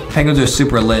 Literally. Penguins are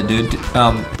super lit, dude. Do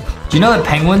you know that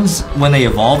penguins, when they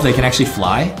evolve, they can actually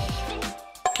fly?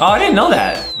 Oh, I didn't know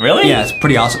that. Really? Yeah, it's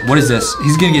pretty awesome. What is this?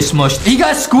 He's gonna get smushed. He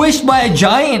got squished by a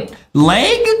giant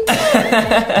leg?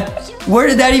 Where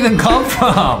did that even come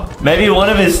from? Maybe one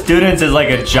of his students is like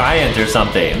a giant or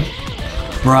something.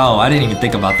 Bro, I didn't even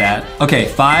think about that. Okay,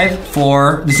 5,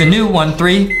 4. This is a new one.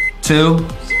 3, 2,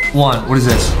 1. What is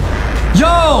this?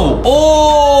 Yo!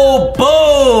 Oh,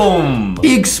 boom!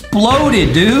 He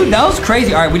exploded, dude. That was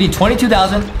crazy. All right, we need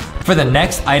 22,000 for the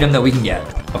next item that we can get.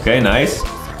 Okay, nice.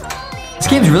 This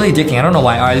game's really addicting. I don't know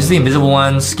why. All right, this is the invisible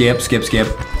one. Skip, skip, skip.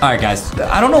 All right, guys.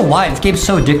 I don't know why. This game's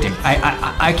so addicting.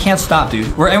 I can't stop, dude.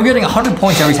 And we're getting 100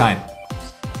 points every time.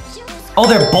 Oh,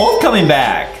 they're both coming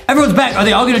back. Everyone's back. Are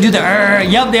they all gonna do the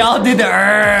Yep, they all did the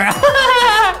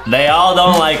They all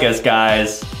don't like us,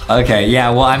 guys. Okay, yeah,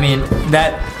 well, I mean,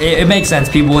 it makes sense.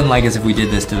 People wouldn't like us if we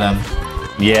did this to them.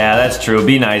 Yeah, that's true.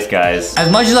 Be nice, guys. As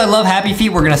much as I love Happy Feet,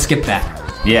 we're gonna skip that.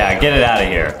 Yeah, get it out of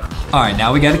here. All right,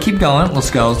 now we got to keep going. Let's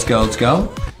go, let's go, let's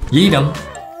go. Yeet him.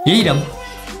 Yeet him.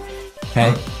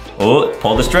 Okay. Oh,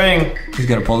 pull the string. He's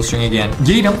gonna pull the string again.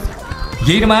 Yeet him.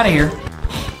 Yeet him out of here.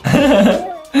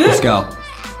 Let's go.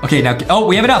 Okay, now, oh,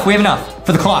 we have enough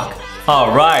for the clock.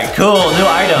 All right, cool, new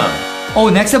item. Oh,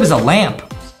 next up is a lamp.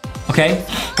 Okay,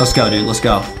 let's go, dude, let's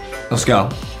go. Let's go.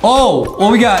 Oh,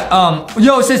 well, we got,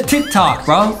 yo, it says TikTok,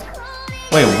 bro.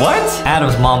 Wait, what?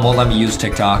 Adam's mom won't let me use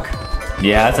TikTok.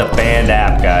 Yeah, it's a banned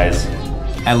app, guys.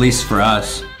 At least for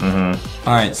us. All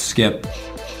right, skip.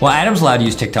 Well, Adam's allowed to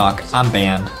use TikTok. I'm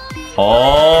banned.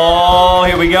 Oh,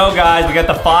 here we go, guys. We got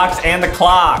the fox and the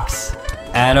clocks.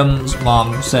 Adam's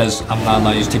mom says I'm not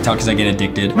allowed to use TikTok because I get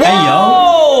addicted. No! Hey,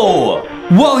 yo.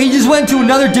 Whoa, he just went to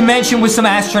another dimension with some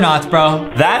astronauts,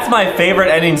 bro. That's my favorite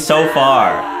ending so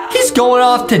far. He's going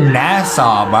off to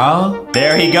NASA, bro.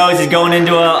 There he goes. He's going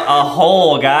into a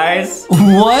hole, guys.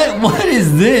 What? What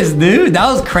is this, dude?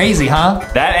 That was crazy, huh?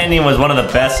 That ending was one of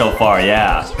the best so far,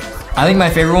 yeah. I think my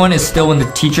favorite one is still when the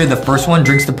teacher, the first one,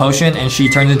 drinks the potion and she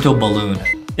turns into a balloon.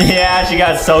 Yeah, she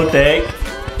got so thick.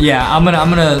 Yeah, I'm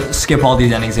gonna skip all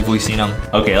these endings if we've seen them.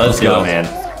 Okay, let's do it, man.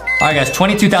 All right, guys,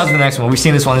 22,000 for the next one. We've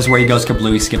seen this one. This is where he goes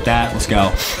kablooey. Skip that. Let's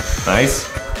go. Nice.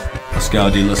 Let's go,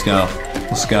 dude. Let's go.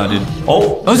 Let's go, dude.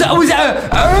 Oh. Was that?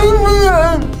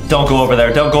 Don't go over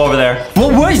there. Don't go over there.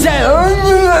 What was that?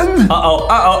 Uh-oh.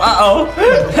 Uh-oh.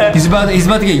 Uh-oh. He's about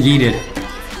to get yeeted.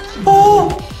 Oh.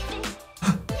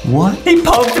 What? He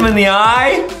poked him in the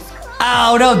eye?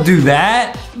 Ow, don't do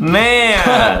that.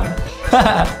 Man.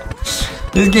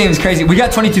 This game is crazy. We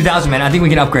got 22,000, man. I think we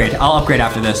can upgrade. I'll upgrade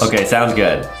after this. Okay, sounds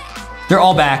good. They're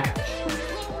all back.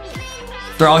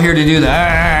 They're all here to do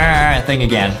the thing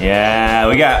again. Yeah,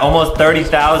 we got almost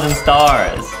 30,000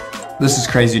 stars. This is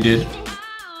crazy, dude.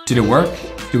 Did it work?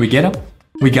 Did we get him?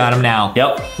 We got him now.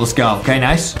 Yep. Let's go. Okay,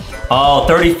 nice. Oh,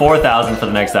 34,000 for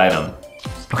the next item.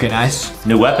 Okay, nice.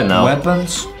 New weapon, though.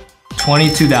 Weapons.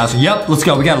 22,000. Yep, let's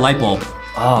go. We got a light bulb.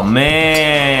 Oh,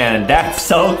 man. That's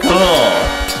so cool.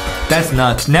 That's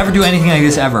nuts. Never do anything like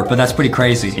this ever, but that's pretty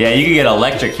crazy. Yeah, you could get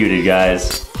electrocuted,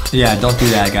 guys. Yeah, don't do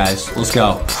that, guys. Let's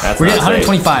go. That's We're getting not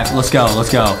 125. safe. Let's go.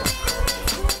 Let's go.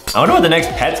 I wonder what the next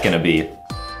pet's gonna be.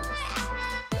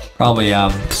 Probably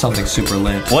something super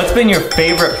lit. What's been your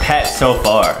favorite pet so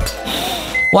far?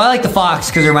 Well, I like the fox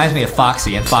because it reminds me of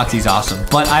Foxy, and Foxy's awesome.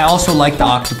 But I also like the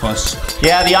octopus.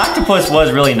 Yeah, the octopus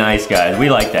was really nice, guys. We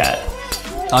like that.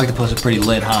 Octopus is pretty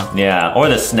lit, huh? Yeah, or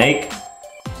the snake.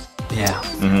 Yeah.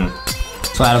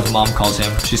 So Adam's mom calls him.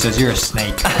 She says, "You're a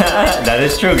snake." That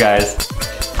is true, guys.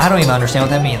 I don't even understand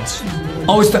what that means.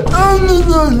 Oh, it's the...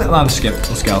 I'm skipped.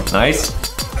 Let's go. Nice.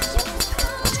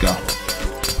 Let's go.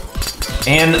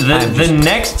 And the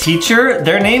next teacher,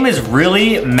 their name is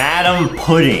really Madam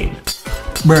Pudding.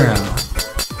 Bruh.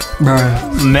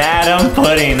 Bruh. Madam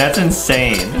Pudding, that's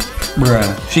insane.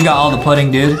 Bruh. She got all the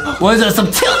pudding, dude. What is that, some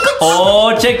chickens?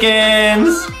 Oh,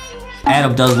 chickens.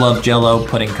 Adam does love Jell-O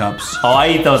pudding cups. Oh, I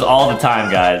eat those all the time,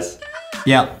 guys.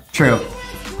 Yeah, true.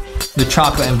 The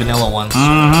chocolate and vanilla ones.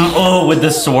 Oh, with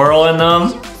the swirl in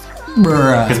them.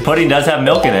 Bruh. Because pudding does have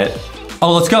milk in it.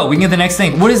 Oh, let's go. We can get the next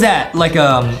thing. What is that? Like,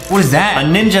 what is that? A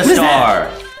ninja What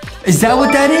star. Is that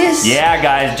what that is? Yeah,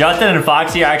 guys. Justin and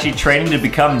Foxy are actually training to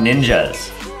become ninjas.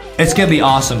 It's gonna be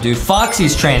awesome, dude.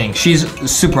 Foxy's training. She's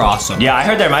super awesome. Yeah, I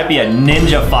heard there might be a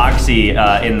Ninja Foxy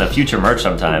in the future merch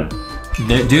sometime.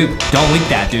 Dude, don't leak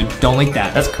that, dude. Don't leak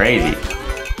that. That's crazy.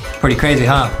 Pretty crazy,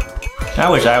 huh? I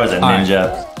wish I was a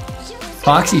ninja.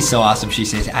 Foxy's so awesome, she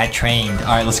says. I trained.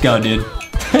 All right, let's go, dude.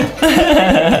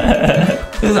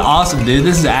 This is awesome, dude.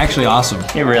 This is actually awesome.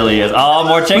 It really is. Oh,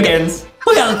 more chickens.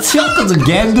 We got the chickens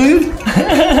again, dude.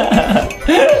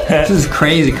 This is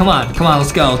crazy. Come on,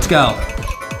 let's go, let's go.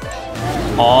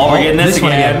 Oh, we're getting this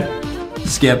one again.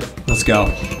 Skip, let's go.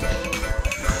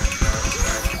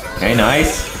 Okay,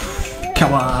 nice.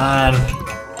 Come on.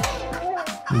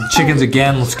 Chickens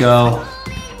again, let's go.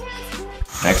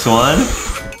 Next one.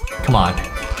 Come on.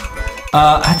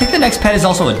 I think the next pet is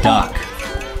also a duck.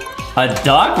 A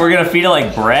duck? We're gonna feed it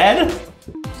like bread?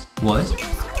 What?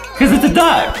 Because it's a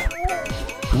duck.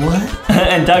 What?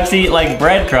 And ducks eat like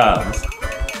breadcrumbs.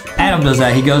 Adam does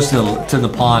that. He goes to the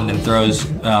pond and throws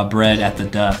bread at the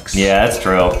ducks. Yeah, that's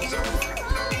true.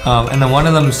 And then one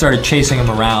of them started chasing him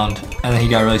around, and then he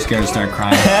got really scared and started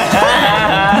crying.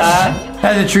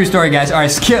 That's a true story, guys. All right,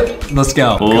 skip. Let's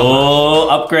go. Ooh,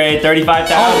 upgrade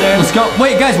 35,000. Oh, let's go.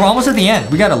 Wait, guys, we're almost at the end.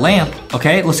 We got a lamp.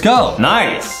 Okay, let's go.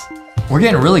 Nice. We're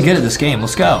getting really good at this game.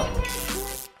 Let's go.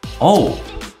 Oh.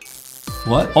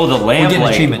 What? Oh, the lamp,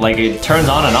 achievement. like it turns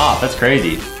on and off. That's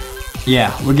crazy.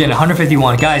 Yeah, we're getting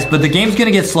 151. Guys, but the game's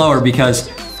gonna get slower because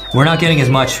we're not getting as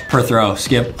much per throw.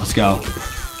 Skip, let's go.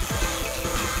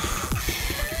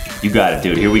 You got it,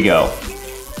 dude. Here we go.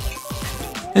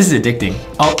 This is addicting.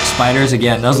 Oh, spiders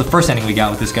again. That was the first ending we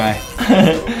got with this guy.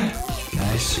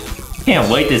 Nice. Can't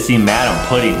wait to see Madam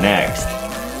Pudding next.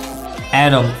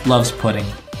 Adam loves pudding.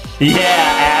 Yeah,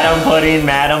 Adam Pudding,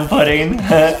 Madam Pudding.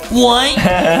 What?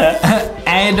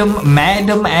 Adam.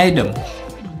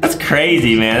 That's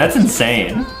crazy, man. That's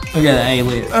insane. Look at that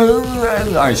alien. All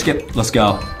right, skip. Let's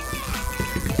go.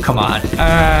 Come on.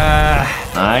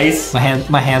 Nice.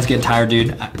 My hand's getting tired,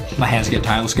 dude. My hand's getting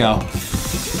tired. Let's go.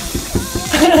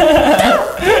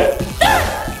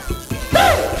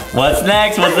 What's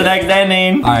next? What's the next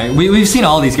ending? All right, we've seen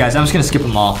all these guys. I'm just gonna skip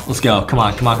them all. Let's go. Come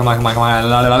on. You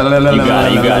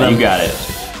got it.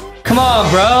 Come on,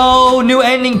 bro. New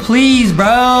ending, please,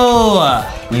 bro.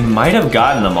 We might have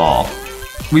gotten them all.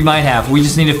 We might have. We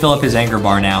just need to fill up his anger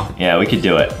bar now. Yeah, we could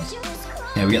do it.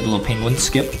 Yeah, we got the little penguin.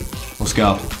 Skip. Let's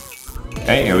go.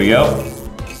 Okay, here we go.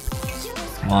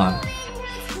 Come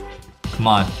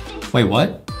on. Wait,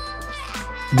 what?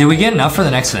 Did we get enough for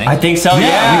the next thing? I think so,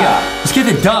 yeah. Let's get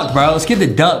the duck,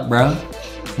 bro.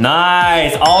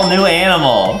 Nice, all new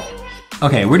animal.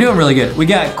 Okay, we're doing really good. We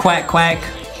got quack. quack.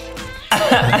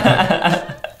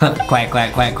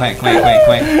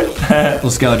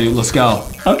 Let's go, dude. Let's go.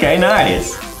 Okay,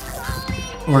 nice.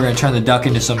 We're gonna turn the duck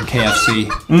into some KFC.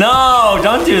 No,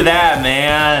 don't do that,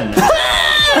 man.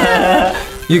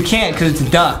 You can't because it's a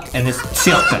duck and it's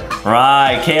chicken.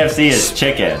 Right, KFC is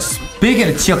chicken. Speaking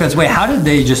of chickens, wait, how did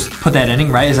they just put that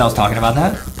ending right as I was talking about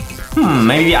that?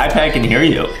 Maybe the iPad can hear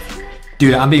you.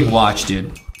 Dude, I'm being watched,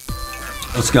 dude.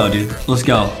 Let's go, dude. Let's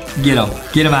go. Get him.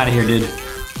 Get him out of here, dude.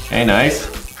 Hey, nice.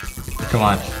 Come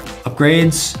on.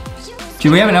 Upgrades.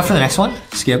 Do we have enough for the next one?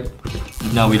 Skip.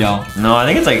 No, we don't. No, I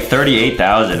think it's like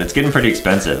 38,000. It's getting pretty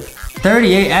expensive.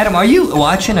 38. Adam, are you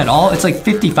watching at all? It's like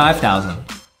 55,000.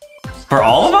 For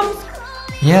all of them?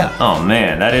 Yeah. Oh,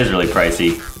 man, that is really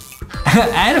pricey.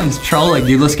 Adam's trolling,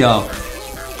 dude. Let's go.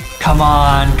 Come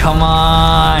on.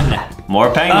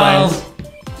 More penguins. Oh.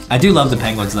 I do love the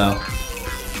penguins, though.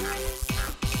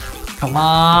 Come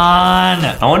on.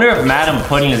 I wonder if Madam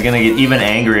Pudding is going to get even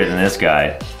angrier than this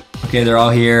guy. Okay, they're all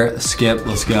here. Skip.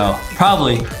 Let's go.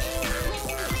 Probably.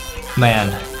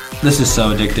 Man, this is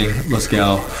so addicting. Let's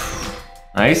go.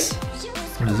 Nice.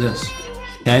 What is this?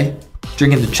 Okay.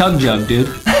 Drinking the chug jug, dude.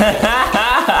 Think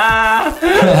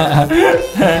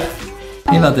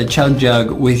about the chug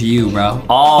jug with you, bro. Always.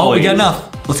 Oh, we got enough.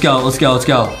 Let's go. Let's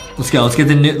get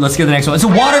the next one. It's a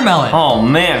watermelon. Oh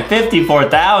man,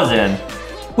 54,000.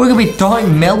 We're gonna be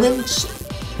throwing melons.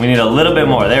 We need a little bit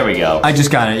more. There we go. I just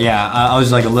got it. Yeah, I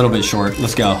was like a little bit short.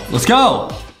 Let's go.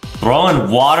 Throwing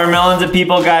watermelons at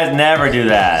people, guys, never do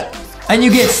that. And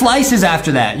you get slices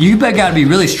after that. You gotta be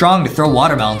really strong to throw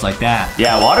watermelons like that.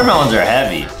 Yeah, watermelons are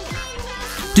heavy.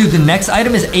 Dude, the next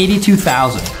item is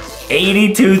 82,000.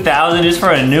 82,000 just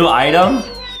for a new item?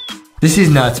 This is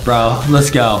nuts, bro. Let's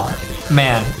go.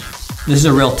 Man, this is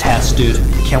a real test, dude.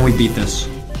 Can we beat this?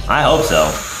 I hope so.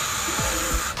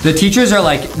 The teachers are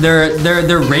like,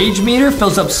 their rage meter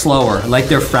fills up slower. Like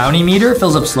their frowny meter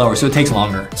fills up slower, so it takes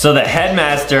longer. So the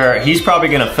headmaster, he's probably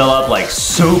gonna fill up like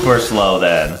super slow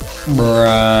then.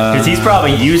 Bruh. Because he's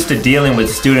probably used to dealing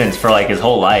with students for like his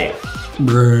whole life.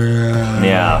 Bruh.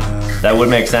 Yeah, that would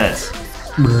make sense.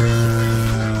 Bruh.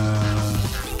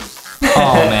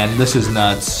 Oh man, this is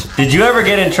nuts. Did you ever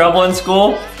get in trouble in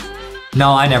school?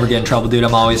 No, I never get in trouble, dude.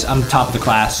 I'm top of the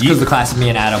class. Because the class is me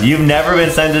and Adam. You've never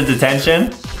been sent to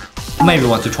detention? Maybe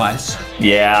once or twice.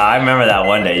 Yeah, I remember that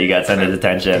one day you got sent to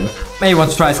detention. Maybe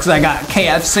once or twice because I got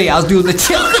KFC. I was doing the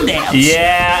chicken dance.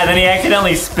 Yeah, and then he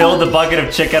accidentally spilled the bucket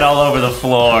of chicken all over the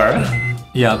floor.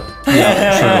 Yep,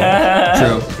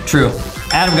 true.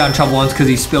 Adam got in trouble once because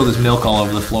he spilled his milk all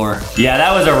over the floor. Yeah,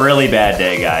 that was a really bad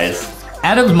day, guys.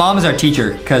 Adam's mom is our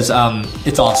teacher because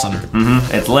it's awesome.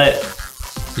 It's lit.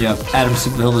 Yep, Adam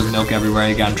spilled his milk everywhere.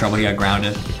 He got in trouble. He got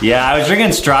grounded. Yeah, I was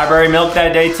drinking strawberry milk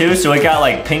that day too, so it got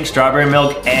like pink strawberry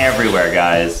milk everywhere,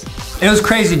 guys. It was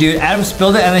crazy, dude. Adam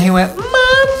spilled it and then he went,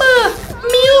 "Mama,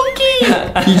 milky."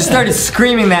 He just started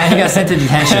screaming that and he got sent to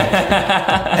detention.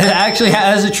 Actually,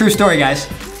 that's a true story, guys.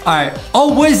 All right.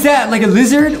 Oh, what is that? Like a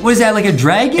lizard? What is that? Like a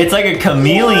dragon? It's like a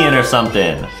chameleon or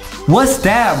something. What's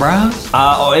that, bro?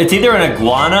 It's either an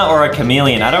iguana or a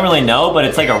chameleon. I don't really know, but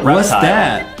it's like a reptile. What's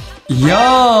that?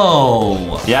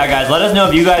 Yo! Yeah, guys, let us know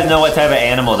if you guys know what type of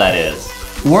animal that is.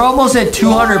 We're almost at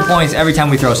 200 points every time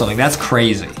we throw something. That's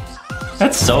crazy.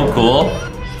 That's so cool.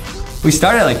 We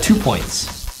started at like 2 points.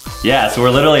 Yeah, so we're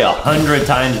literally 100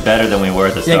 times better than we were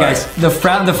at the start. Yeah, guys, the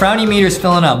frowny meter's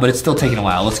filling up, but it's still taking a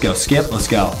while. Let's go, Skip, let's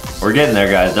go. We're getting there,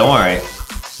 guys, don't worry.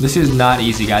 This is not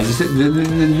easy, guys. This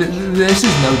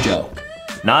is no joke.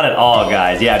 Not at all,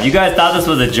 guys. Yeah, if you guys thought this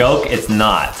was a joke, it's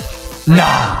not.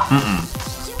 Nah.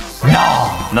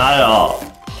 No. Not at all.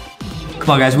 Come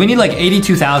on, guys. We need like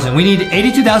 82,000. We need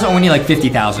 82,000 or we need like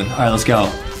 50,000. All right, let's go.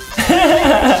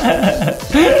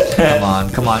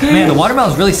 Come on. Man, the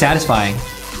watermelon's really satisfying.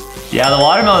 Yeah, the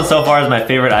watermelon so far is my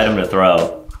favorite item to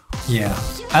throw. Yeah.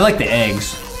 I like the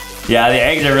eggs. Yeah, the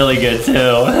eggs are really good too.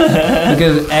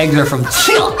 Because eggs are from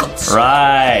chocolates.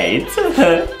 Right.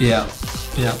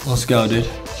 Yeah, let's go, dude.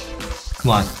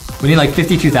 Come on. We need like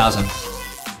 52,000.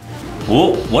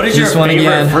 Ooh, what is your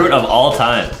favorite fruit of all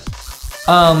time?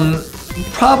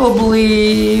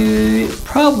 Probably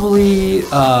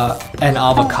an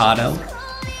avocado.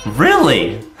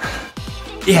 Really?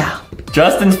 Yeah.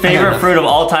 Justin's favorite fruit of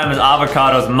all time is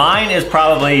avocados. Mine is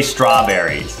probably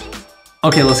strawberries.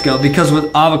 Okay, let's go. Because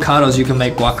with avocados, you can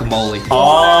make guacamole.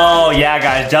 Oh, yeah,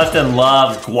 guys. Justin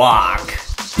loves guac.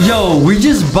 Yo, we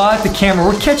just bought the camera.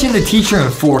 We're catching the teacher in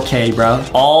 4K, bro.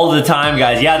 All the time,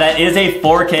 guys. Yeah, that is a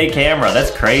 4K camera.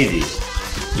 That's crazy.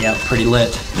 Yeah, pretty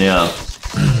lit. Yeah.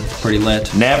 Pretty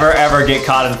lit. Never, ever get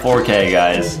caught in 4K,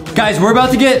 guys. Guys, we're about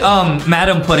to get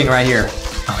Madam Pudding right here.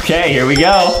 Okay, here we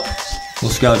go.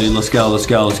 Let's go, dude. Let's go.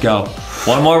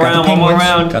 One more round.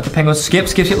 Got the penguins. Skip.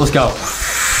 Let's go.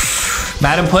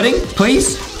 Madam Pudding,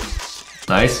 please.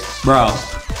 Nice. Bro,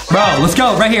 let's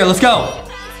go. Right here, let's go.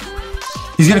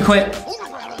 He's gonna quit.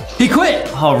 He quit.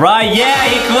 All right, yeah,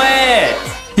 he quit.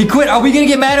 He quit. Are we gonna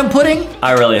get Madam Pudding?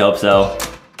 I really hope so.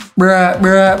 Bruh.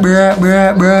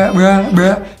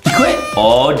 He quit.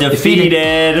 Oh, defeated.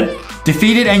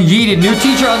 Defeated and yeeted. New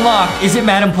teacher unlocked. Is it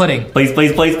Madam Pudding? Please.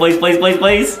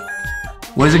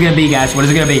 What is it gonna be, guys? What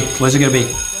is it gonna be?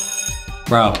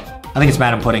 Bro, I think it's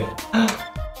Madam Pudding.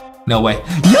 No way.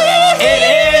 It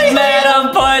is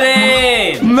Madam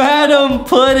Pudding! Madam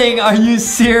Pudding, are you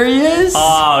serious?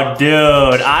 Oh,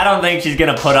 dude, I don't think she's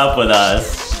gonna put up with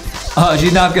us. Oh,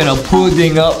 she's not gonna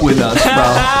pudding up with us, bro.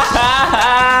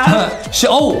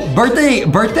 Oh, birthday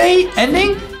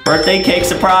ending? Birthday cake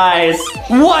surprise.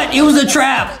 What? It was a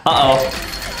trap. Uh-oh.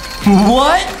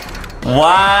 What?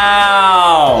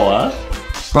 Wow.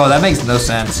 Bro, that makes no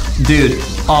sense. Dude,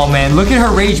 oh man, look at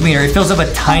her rage meter. It fills up a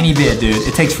tiny bit, dude.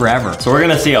 It takes forever. So we're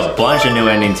gonna see a bunch of new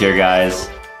endings here, guys.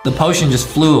 The potion just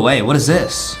flew away. What is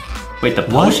this? Wait, the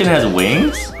potion has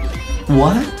wings?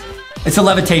 What? It's a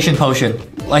levitation potion,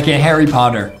 like in Harry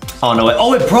Potter. Oh, no way.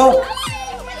 Oh, it broke.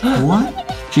 What?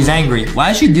 She's angry.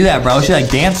 Why did she do that, bro? She like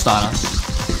danced on us.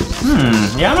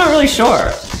 Yeah, I'm not really sure.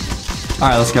 All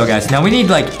right, let's go, guys. Now we need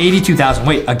like 82,000.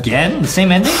 Wait, again? The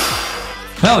same ending?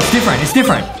 No, it's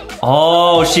different.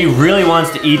 Oh, she really wants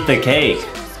to eat the cake.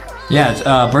 Yeah, it's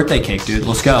birthday cake, dude.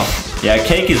 Let's go. Yeah,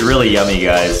 cake is really yummy,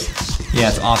 guys. Yeah,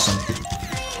 it's awesome.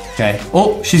 Okay.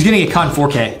 Oh, she's gonna get caught in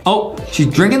 4K. Oh, she's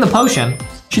drinking the potion.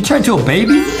 She turned into a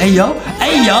baby? Hey, yo.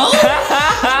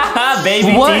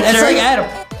 Baby what? teacher. That's like Adam.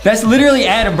 That's literally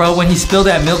Adam, bro, when he spilled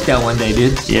that milk that one day,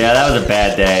 dude. Yeah, that was a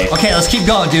bad day. Okay, let's keep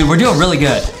going, dude. We're doing really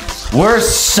good. We're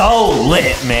so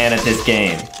lit, man, at this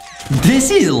game. This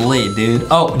is lit, dude.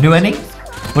 Oh, new ending?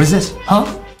 What is this? Huh?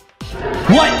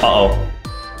 What? Uh-oh.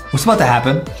 What's about to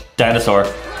happen? Dinosaur.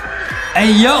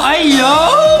 Hey, yo.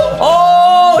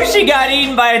 Oh, she got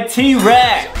eaten by a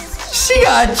T-Rex. She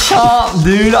got chopped,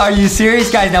 dude. Are you serious,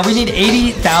 guys? Now we need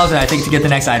 80,000, I think, to get the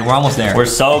next item. We're almost there. We're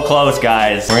so close,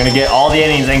 guys. We're gonna get all the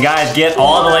endings. And guys, get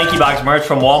all the LankyBox merch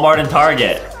from Walmart and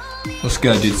Target. Let's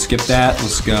go, dude. Skip that.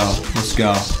 Let's go.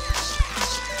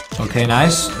 Okay,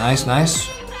 nice.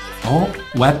 Oh,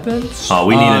 weapons. Oh,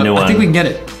 we need a new one. I think we can get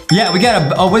it. Yeah, we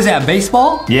got what is that, a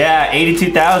baseball? Yeah,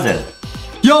 82,000.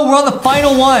 Yo, we're on the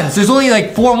final ones. There's only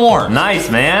like 4 more. Nice,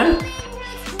 man.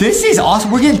 This is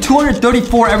awesome. We're getting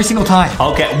 234 every single time.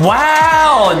 Okay,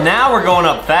 wow, now we're going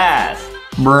up fast.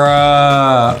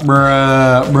 Bruh.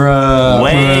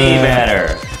 Way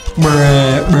better.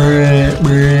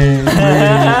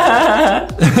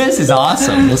 This is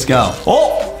awesome. Let's go.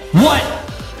 Oh, what?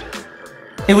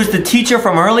 It was the teacher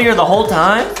from earlier the whole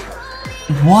time?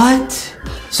 What?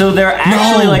 So they're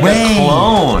actually a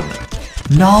clone.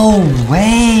 No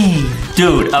way.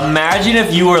 Dude, imagine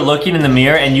if you were looking in the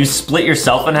mirror and you split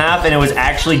yourself in half and it was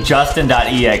actually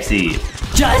Justin.exe.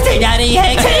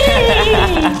 Justin.exe.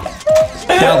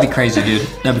 That would be crazy, dude.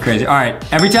 That'd be crazy. All right,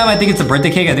 every time I think it's a birthday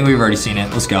cake, I think we've already seen it.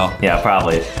 Let's go. Yeah,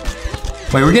 probably.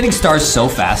 Wait, we're getting stars so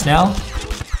fast now?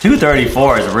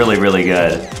 234 is really, really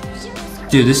good.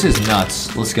 Dude, this is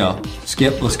nuts. Let's go.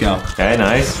 Skip, let's go. Okay,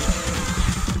 nice.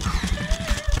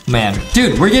 Man,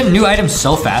 dude, we're getting new items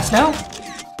so fast now?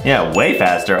 Yeah, way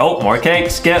faster. Oh, more cake.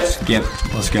 Skip.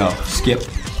 Let's go. Skip.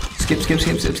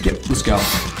 Let's go.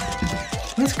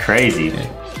 That's crazy. Okay.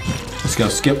 Let's go.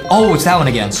 Skip. Oh, it's that one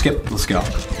again. Skip. Let's go.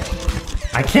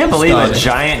 I I can't believe a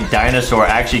giant dinosaur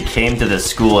actually came to the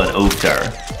school and oofed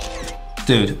her.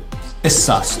 Dude, it's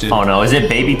sus, dude. Oh no, is it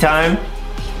baby time?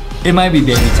 It might be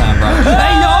baby time, bro.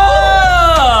 Hey, no!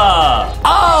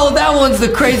 Oh, that one's the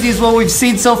craziest one we've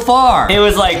seen so far. It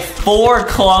was like 4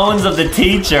 clones of the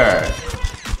teacher.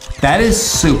 That is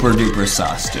super duper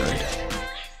sus, dude.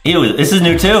 Ew, this is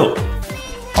new too.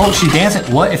 Oh, she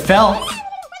dancing. What? It fell.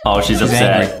 Oh, she's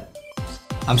upset. Angry.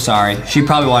 I'm sorry. She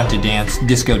probably wanted to dance.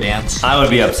 Disco dance. I would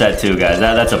be upset too, guys.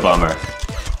 That's a bummer.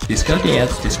 Disco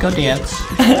dance. Disco dance.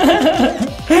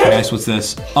 Nice. What's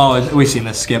this? Oh, we've seen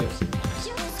this. Skip.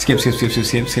 Skip, skip, skip, skip,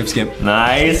 skip, skip, skip.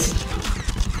 Nice.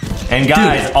 And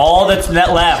guys, dude, all that's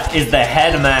left is the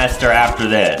headmaster after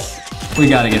this. We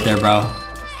gotta get there, bro.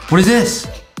 What is this?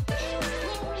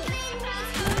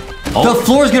 Oh. The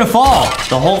floor's gonna fall.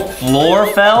 The whole floor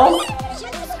fell?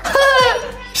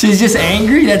 She's just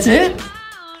angry, that's it?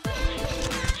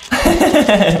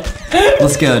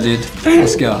 Let's go, dude.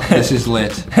 Let's go. This is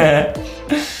lit.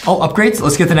 Oh, upgrades?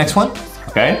 Let's get the next one.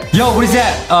 Okay. Yo, what is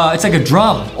that? It's like a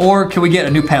drum. Or can we get a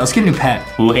new pet? Let's get a new pet.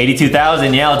 Ooh,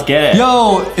 82,000. Yeah, let's get it.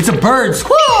 Yo, it's a bird.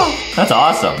 Squaw! That's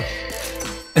awesome.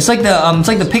 It's like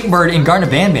the pink bird in Garden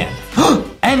of Banban.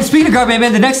 And speaking of Garden of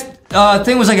Banban, the next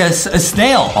thing was like a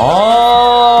snail.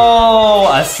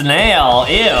 Oh, a snail.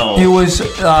 Ew. It was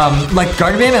like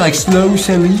Garden of Banban, like slow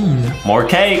saline. More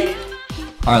cake.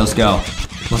 All right, let's go.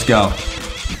 Let's go.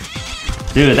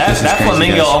 Dude, that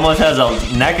flamingo almost has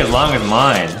a neck as long as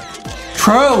mine.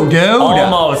 True, dude.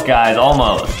 Almost, guys,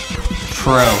 almost.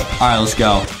 True. All right, let's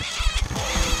go.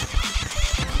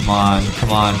 Come on,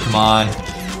 come on, come on.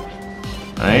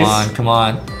 Nice. Come on, come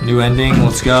on. New ending,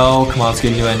 let's go. Come on, let's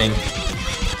get a new ending.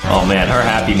 Oh man, her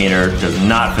happy meter does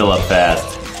not fill up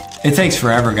fast. It takes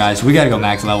forever, guys. We gotta go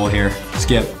max level here.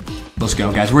 Skip. Let's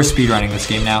go, guys. We're speedrunning this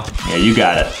game now. Yeah, you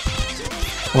got it.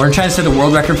 We're trying to set the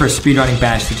world record for speedrunning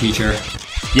Bash the Teacher.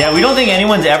 Yeah, we don't think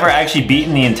anyone's ever actually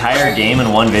beaten the entire game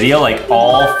in one video, like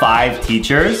all 5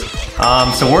 teachers.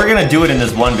 So we're gonna do it in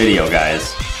this one video,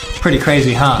 guys. Pretty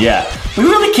crazy, huh? Yeah. We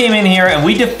really came in here and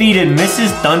we defeated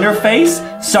Mrs.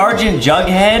 Thunderface, Sergeant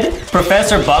Jughead,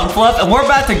 Professor Bumfluff, and we're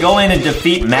about to go in and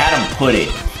defeat Madam Pudding.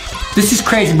 This is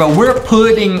crazy, bro. We're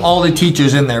putting all the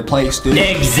teachers in their place, dude.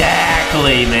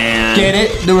 Exactly, man. Get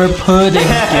it? We're putting.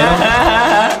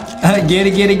 Get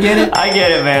it, get it, get it? I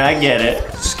get it, man. I get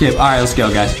it. Skip. All right, let's go,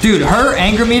 guys. Dude, her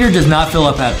anger meter does not fill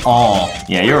up at all.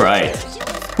 Yeah, you're right.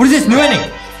 What is this? New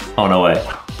ending. Oh, no way.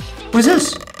 What is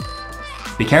this?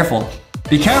 Be careful.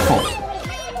 Be careful.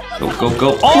 Go, go,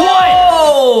 go.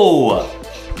 Oh!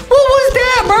 What was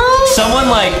that, bro? Someone,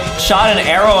 like, shot an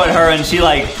arrow at her and she,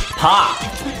 like, popped.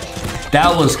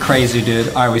 That was crazy, dude.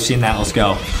 All right, we've seen that. Let's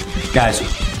go. Guys.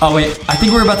 Oh, wait. I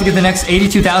think we're about to get the next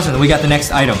 82,000. We got the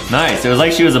next item. Nice. It was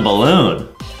like she was a balloon.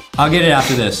 I'll get it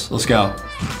after this. Let's go.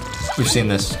 We've seen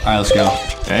this. All right, let's go.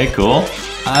 Okay, cool.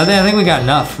 I think we got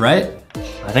enough, right?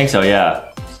 I think so,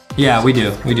 yeah. Yeah, we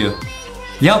do. We do.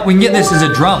 Yep, we can get this as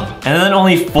a drum. And then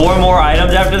only 4 more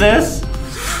items after this?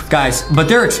 Guys, but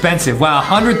they're expensive. Wow,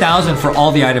 100,000 for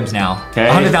all the items now. Okay.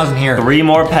 100,000 here. 3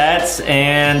 more pets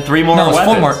and 3 more weapons. No,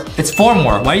 it's 4 more. It's 4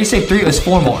 more. Why do you say 3? It's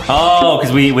 4 more. Oh,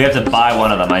 because we have to buy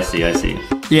one of them. I see, I see.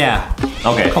 Yeah.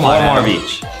 Okay, Come 4 on, more of Adam.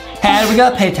 each. Hey, we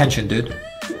gotta pay attention, dude.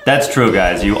 That's true,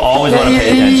 guys. You always want to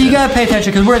pay attention. You gotta pay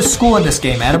attention because we're in school in this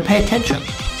game, Adam. Pay attention.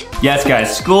 Yes,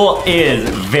 guys. School is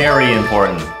very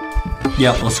important.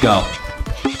 Yep, let's go.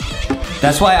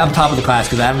 That's why I'm top of the class,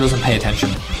 because Adam doesn't pay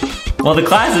attention. Well, the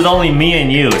class is only me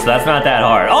and you, so that's not that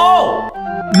hard. Oh!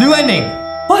 New ending.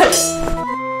 What?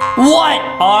 What?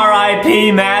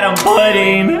 R.I.P. Madam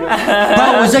Pudding.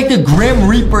 Bro, it was like the Grim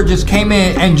Reaper just came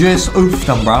in and just oofed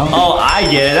them, bro. Oh, I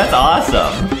get it. That's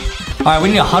awesome. All right, we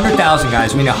need 100,000,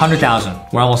 guys. We need 100,000.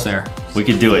 We're almost there. We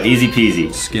could do it. Easy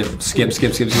peasy. Skip, skip,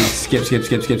 skip, skip, skip, skip, skip,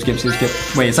 skip, skip, skip, skip, skip.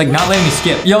 Wait, it's like not letting me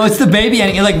skip. Yo, it's the baby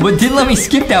ending. Like, what didn't let me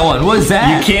skip that one? What is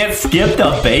that? You can't skip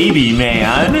the baby,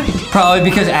 man. Probably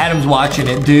because Adam's watching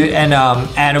it, dude. And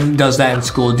Adam does that in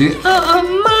school, dude. Mama.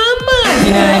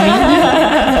 You know what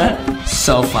I mean?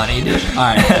 So funny, dude.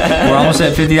 All right, we're almost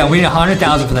at 50,000. We need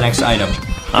 100,000 for the next item.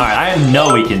 All right, I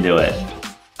know we can do it.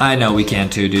 I know we can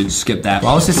too, dude. Skip that. We're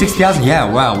almost at 60,000. Yeah,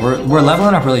 wow. We're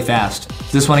leveling up really fast.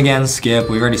 This one again, skip.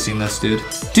 We've already seen this, dude.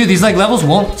 Dude, these like levels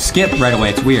won't skip right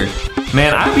away. It's weird.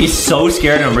 Man, I'd be so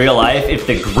scared in real life if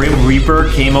the Grim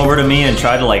Reaper came over to me and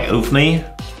tried to like oof me.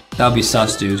 That would be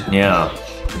sus, dude. Yeah.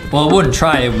 Well, it wouldn't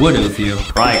try. It would oof you.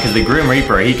 Right, because the Grim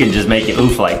Reaper, he can just make you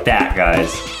oof like that,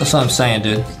 guys. That's what I'm saying,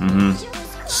 dude. Mm-hmm.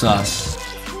 Sus.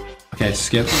 Okay,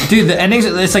 skip. Dude, the endings,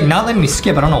 it's like not letting me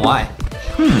skip. I don't know why.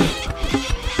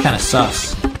 Kind of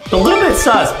sus. It's a little bit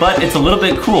sus, but it's a little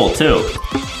bit cool too.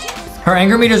 Her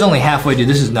anger meter is only halfway, dude.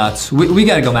 This is nuts. We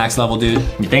gotta go max level, dude.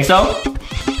 You think so?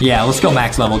 Yeah, let's go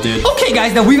max level, dude. Okay,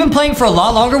 guys, now we've been playing for a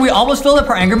lot longer. We almost filled up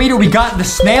her anger meter. We got the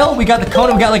snail, we got the cone,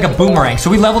 and we got like a boomerang. So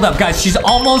we leveled up, guys. She's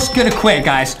almost gonna quit,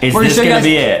 guys. Is this gonna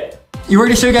be it? We're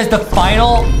gonna show you guys the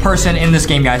final person in this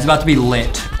game, guys. It's about to be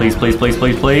lit. Please, please, please,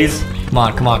 please, please. Come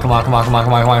on, come on, come on, come on, come on,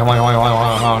 come on, come on, come on, come on,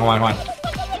 come on, come on, come on.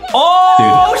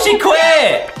 Oh, dude. She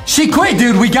quit. She quit,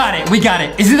 dude. We got it. We got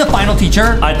it. Is it the final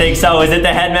teacher? I think so. Is it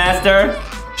the headmaster?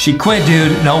 She quit,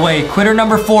 dude. No way. Quitter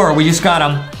number 4. We just got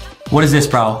him. What is this,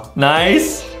 bro?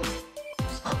 Nice.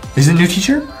 Is it a new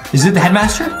teacher? Is it the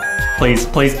headmaster? Please,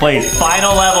 please, please.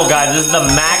 Final level, guys. This is the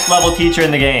max level teacher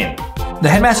in the game. The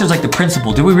headmaster's like the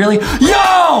principal. Did we really?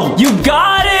 Yo! You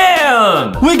got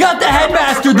him! We got the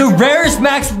headmaster, the rarest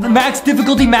max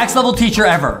difficulty, max level teacher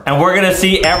ever. And we're gonna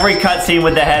see every cutscene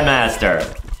with the headmaster.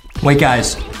 Wait,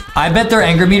 guys. I bet their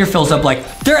anger meter fills up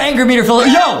like... Their anger meter fills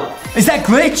up... Yo! Is that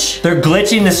glitch? They're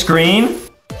glitching the screen?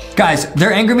 Guys,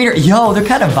 their anger meter... Yo, they're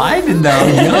kind of vibing, though.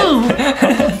 Yo!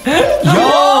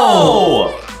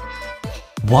 Yo!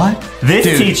 What?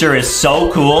 This teacher is so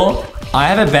cool. I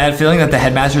have a bad feeling that the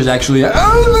headmaster is actually...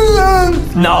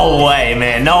 No way,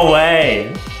 man. No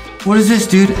way. What is this,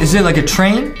 dude? Is it like a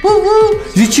train? Woo woo.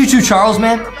 Is it Choo Choo Charles,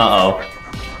 man? Uh-oh.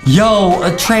 Yo,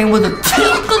 a train with a...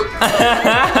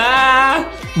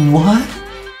 What?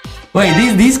 Wait,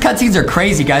 these cutscenes are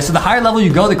crazy, guys. So the higher level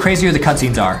you go, the crazier the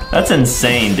cutscenes are. That's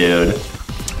insane, dude.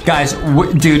 Guys,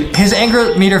 dude, his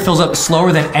anger meter fills up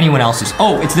slower than anyone else's.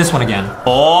 Oh, it's this one again.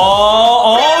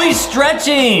 Oh, he's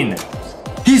stretching.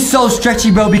 He's so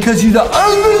stretchy, bro, because he's the...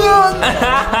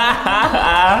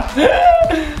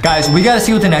 Guys, we gotta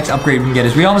see what the next upgrade we can get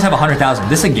is. We almost have 100,000.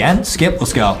 This again? Skip,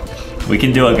 let's go. We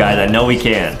can do it, guys. I know we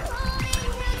can.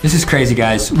 This is crazy,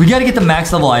 guys. We gotta get the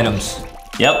max level items.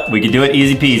 Yep, we can do it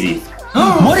easy peasy.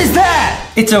 What is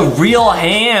that? It's a real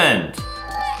hand.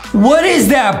 What is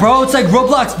that, bro? It's like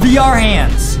Roblox VR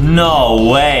hands. No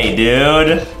way,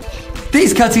 dude.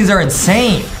 These cutscenes are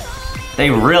insane. They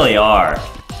really are.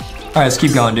 All right, let's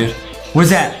keep going, dude. What is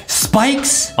that?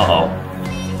 Spikes? Uh-oh.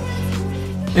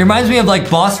 It reminds me of like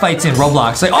boss fights in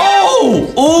Roblox. Like,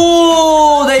 oh!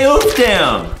 Oh, they oofed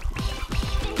him.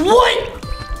 What?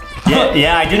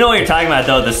 Yeah, I do know what you're talking about,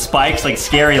 though. The spikes, like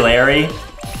Scary Larry.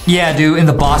 Yeah, dude, in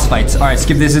the boss fights. All right,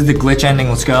 Skip, this is the glitch ending.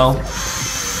 Let's go.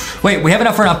 Wait, we have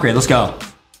enough for an upgrade. Let's go.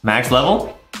 Max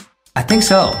level? I think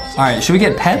so. All right, should we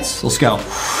get pets? Let's go.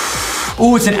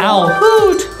 Ooh, it's an owl.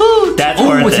 Hoot, hoot. That's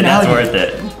worth it. That's worth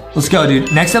it. Let's go,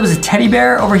 dude. Next up is a teddy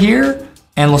bear over here.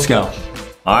 And let's go.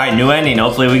 All right, new ending.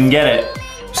 Hopefully we can get it.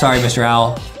 Sorry, Mr.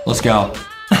 Owl. Let's go.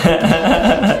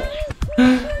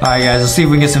 All right, guys, let's see if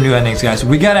we can get some new endings, guys.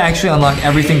 We gotta actually unlock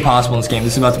everything possible in this game.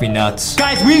 This is about to be nuts.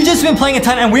 Guys, we've just been playing a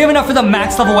ton, and we have enough for the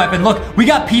max level weapon. Look, we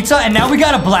got pizza, and now we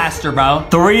got a blaster, bro.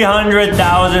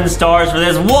 300,000 stars for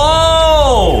this.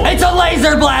 Whoa! It's a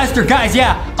laser blaster, guys,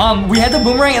 yeah. We had the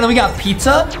boomerang, and then we got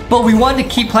pizza, but we wanted to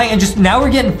keep playing, and just now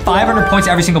we're getting 500 points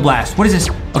every single blast. What is this?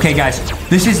 Okay, guys,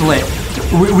 this is lit.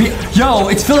 Yo,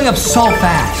 it's filling up so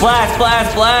fast. Blast,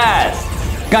 blast,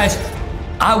 blast. Guys,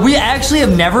 we actually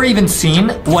have never even seen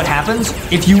what happens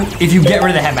if you get rid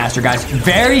of the headmaster, guys.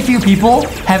 Very few people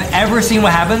have ever seen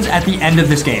what happens at the end of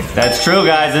this game. That's true,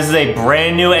 guys. This is a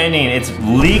brand new ending. It's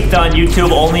leaked on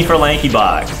YouTube only for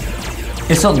LankyBox.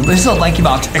 This is a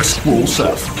LankyBox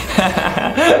exclusive.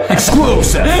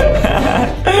 Exclusive.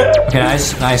 Okay,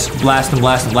 nice. Blast them.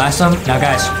 Now,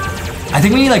 guys, I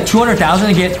think we need like 200,000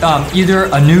 to get either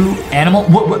a new animal.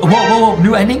 Whoa,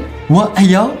 new ending? What? Hey,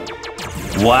 yo.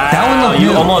 Wow, that one looked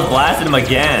new. Almost blasted him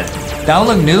again. That one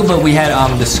looked new, but we had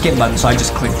the skip button, so I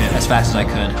just clicked it as fast as I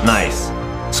could. Nice.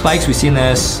 Spikes, we've seen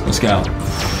this. Let's go.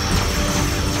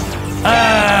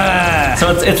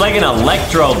 So it's like an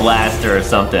electro blaster or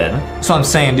something. That's what I'm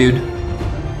saying, dude.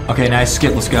 Okay, nice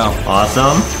skip. Let's go.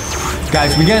 Awesome.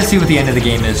 Guys, we gotta see what the end of the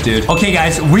game is, dude. Okay,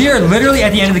 guys, we are literally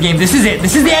at the end of the game. This is it.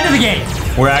 This is the end of the game.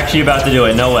 We're actually about to do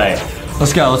it. No way.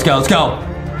 Let's go.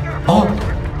 Oh,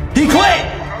 he quit.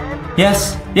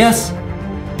 Yes.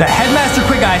 The headmaster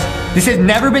quit, guys. This has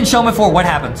never been shown before. What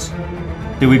happens?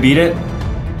 Did we beat it?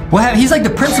 He's like the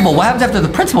principal. What happens after the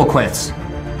principal quits?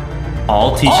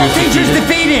 All teachers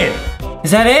defeated.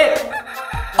 Is that it?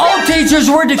 All teachers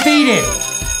were defeated.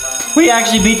 We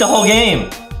actually beat the whole game.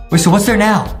 Wait, so what's there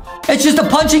now? It's just a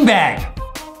punching bag.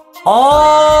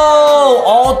 Oh,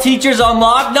 all teachers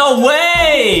unlocked? No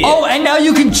way! Oh, and now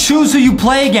you can choose who you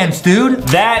play against, dude.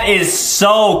 That is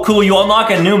so cool. You unlock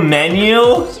a new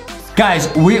menu? Guys,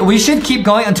 we should keep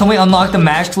going until we unlock the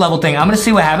max level thing. I'm gonna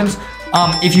see what happens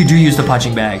if you do use the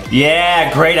punching bag.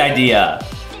 Yeah, great idea.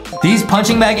 These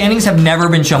punching bag endings have never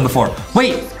been shown before.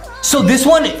 Wait, So this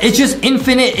one, it's just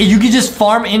infinite. You can just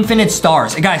farm infinite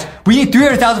stars. And guys, we need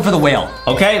 300,000 for the whale.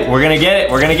 Okay, we're gonna get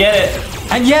it. We're gonna get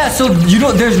it. And yeah, so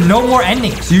there's no more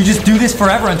endings. You just do this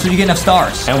forever until you get enough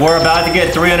stars. And we're about to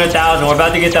get 300,000. We're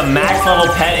about to get the max level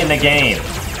pet in the game.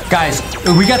 Guys,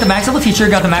 we got the max level teacher,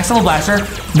 got the max level blaster.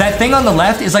 That thing on the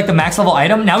left is like the max level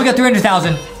item. Now we got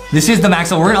 300,000. This is the max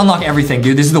level. We're gonna unlock everything,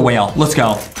 dude. This is the whale. Let's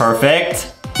go.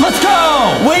 Perfect. Let's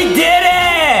go! We did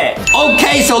it!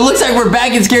 Okay, so it looks like we're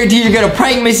back in Scary Teacher. Gonna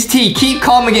prank Mrs. T. Keep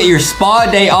calm and get your spa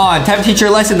day on. Time to teach her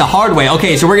lesson the hard way.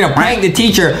 Okay, so we're gonna prank the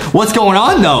teacher. What's going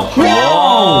on though?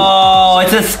 Whoa!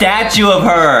 It's a statue of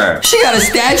her. She got a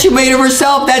statue made of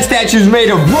herself. That statue's made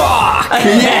of rock.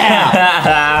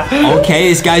 Yeah. Okay,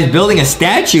 this guy's building a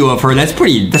statue of her. That's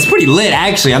pretty lit,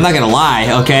 actually. I'm not gonna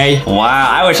lie. Okay. Wow,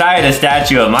 I wish I had a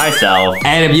statue of myself.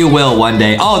 Adam, you will one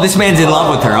day. Oh, this man's in love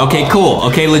with her. Okay, cool.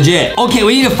 Okay, legit. Okay,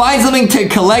 we need to find something to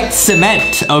collect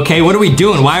cement. Okay, what are we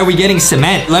doing? Why are we getting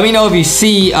cement? Let me know if you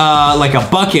see like a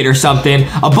bucket or something.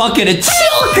 A bucket of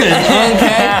children.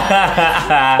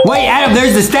 Okay. Wait, Adam,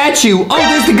 there's the statue. Oh,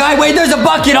 there's the guy. Wait, there's a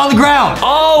bucket on the ground.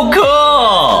 Oh,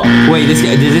 cool. Wait,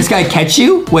 did this guy catch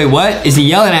you? Wait, what? Is he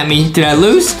yelling at me? Did I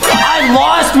lose? I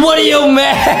lost? What do you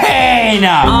mean?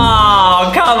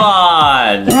 Oh, come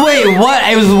on. Wait, what?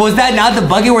 Was that not the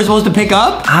bucket we're supposed to pick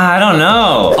up? I don't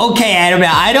know. Okay, Adam,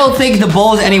 I don't think the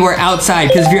bowl's anywhere outside,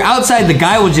 because if you're outside, the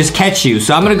guy will just catch you.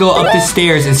 So I'm gonna go up the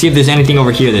stairs and see if there's anything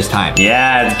over here this time.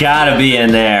 Yeah, it's gotta be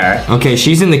in there. Okay,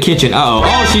 she's in the kitchen. Uh-oh.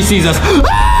 Oh, she sees us.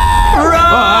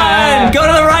 Run! Go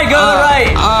to the right, go to the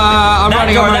right. I'm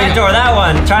running. That door, that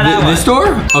one. Try that one. This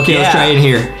door? Okay, let's try it in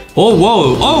here. Oh,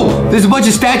 whoa. Oh, there's a bunch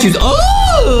of statues. Oh!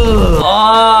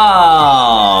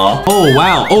 Oh,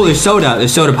 wow. Oh, there's soda.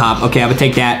 There's soda pop. Okay, I'm gonna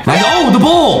take that. Oh, the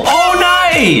bowl. Oh,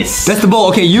 nice. That's the bowl.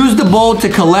 Okay, use the bowl to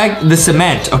collect the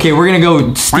cement. Okay, we're gonna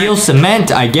go steal cement,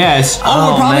 I guess.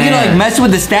 Oh, we're probably gonna like mess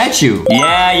with the statue.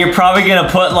 Yeah, you're probably gonna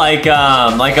put like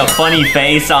a funny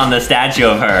face on the statue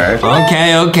of her.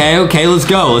 Okay. Let's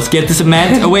go. Let's get the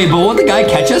cement. Oh, wait, but won't the guy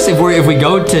catch us if we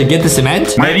go to get the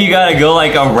cement? Maybe you gotta go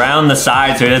like around the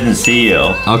side so he doesn't see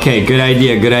you. Okay, good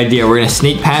idea. We're gonna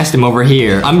sneak past him over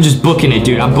here. I'm just booking it,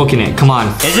 dude. I'm booking it. Come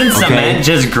on. Isn't cement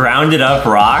just grounded up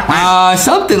rock?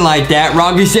 Something like that.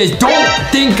 Rocky says, don't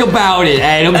think about it,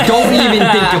 Adam. Don't even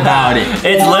think about it.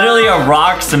 It's literally a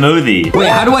rock smoothie. Wait,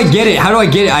 how do I get it?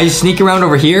 I just sneak around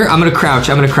over here? I'm gonna crouch.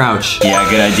 Yeah,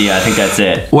 good idea. I think that's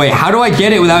it. Wait, how do I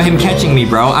get it without him catching me,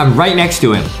 bro? I'm right next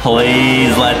to him.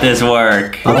 Please let this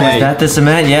work. Okay. Oh, is that the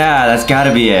cement? Yeah, that's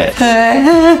gotta be it.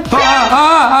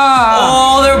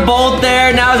 Oh, they're both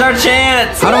there. Now's our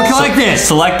chance. How do I collect this?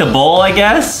 Select the bowl, I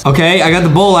guess. Okay, I got the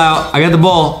bowl out. Oh,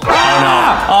 no.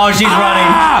 Oh, she's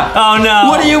running. Oh, no.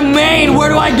 What do you mean? Where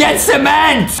do I get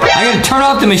cement? I gotta turn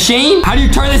off the machine? How do you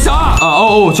turn this off?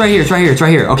 Oh, it's right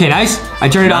here. Okay, nice. I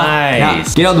turned it off. Now,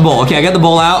 get out the bowl. Okay, I got the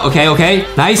bowl out. Okay.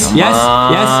 Nice. Come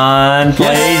on, please.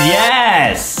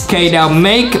 Yes. Okay, now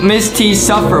make Miss T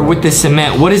suffer with the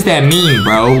cement. What does that mean,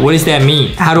 bro? What does that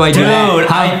mean? How do I do that? Dude,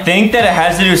 I think that it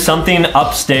has to do something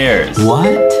upstairs. What?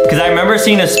 Because I remember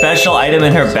seeing a special item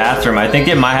in her bathroom. I think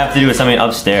it might have to do with something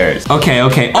upstairs.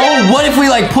 Okay. Oh, what if we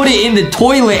like put it in the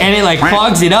toilet and it like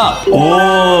clogs it up?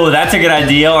 Oh, that's a good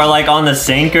idea. Or like on the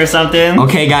sink or something.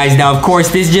 Okay, guys. Now, of course,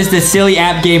 this is just a silly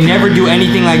app game. Never do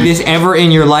anything like this ever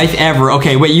in your life, ever.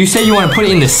 Okay, wait, you say you want to put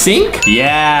it in the sink?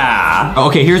 Yeah.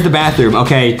 Okay, here's the bathroom.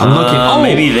 Okay, I'm looking. Oh,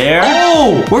 maybe there?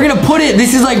 Oh, we're gonna put it.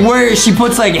 This is like where she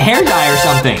puts like hair dye or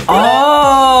something.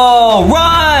 Oh,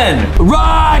 run!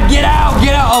 Get out.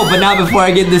 Oh, but not before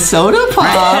I get the soda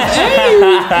pop. Hey.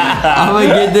 I'm gonna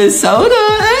get this soda.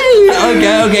 Hey.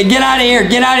 Okay, get out of here.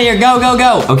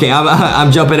 Go. Okay,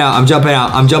 I'm jumping out.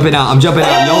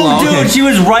 YOLO. Dude, okay. she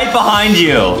was right behind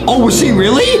you. Oh, was she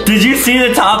really? Did you see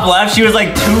the top left? She was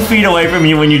like 2 feet away from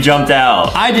you when you jumped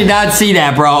out. I did not see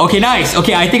that, bro. Okay, nice.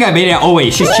 Okay, I think I made it out. Oh,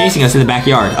 wait, she's chasing us in the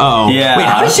backyard. Uh-oh. Yeah. Wait,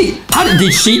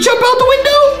 did she jump out the window?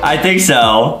 I think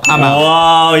so. I'm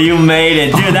out. Whoa, you made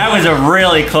it. Dude, that was a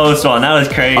really close one. That was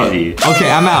crazy. Okay,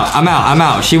 I'm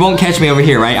out. She won't catch me over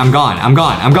here, right? I'm gone.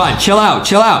 Chill out.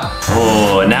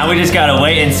 Oh, now we just gotta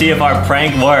wait and see if our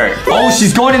prank worked. Oh,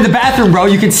 she's going in the bathroom, bro.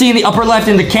 You can see in the upper left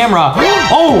in the camera.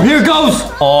 Oh, here it goes.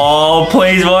 Oh,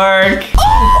 please work.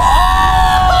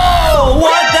 Oh,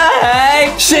 what the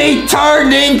heck? She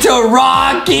turned into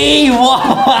Rocky.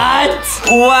 What?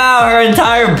 Wow, her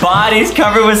entire body's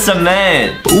covered with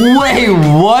cement. Wait,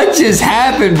 what just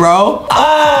happened, bro?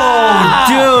 Oh,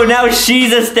 dude, now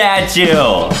she's a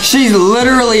statue. She's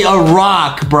literally a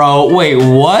rock, bro. Wait,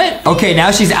 what? Okay,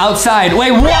 now she's outside.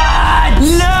 Wait, what?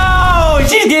 No,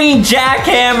 she's getting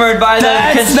jackhammered by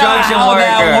the construction worker. That's not how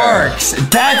that works.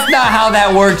 That's not how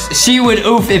that works. She would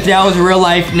oof if that was real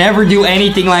life. Never do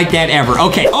anything like that ever.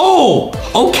 Okay. Oh,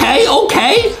 okay.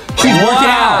 She's working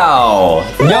out.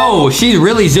 Yo, she's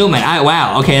really zooming.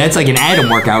 Wow. Okay, that's like an Adam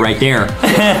workout right there.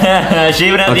 She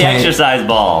even had the exercise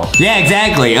ball. Yeah,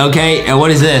 exactly. Okay, and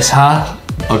what is this, huh?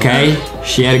 Okay,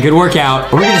 she had a good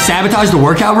workout. We're gonna sabotage the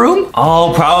workout room?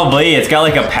 Oh, probably. It's got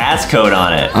like a passcode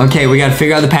on it. Okay, we gotta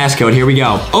figure out the passcode. Here we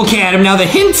go. Okay, Adam, now the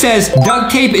hint says duct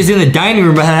tape is in the dining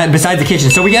room besides the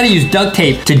kitchen. So we gotta use duct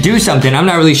tape to do something. I'm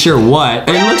not really sure what.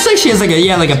 It looks like she has like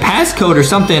a passcode or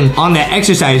something on that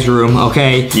exercise room,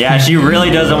 okay? Yeah, she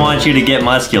really doesn't want you to get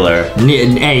muscular.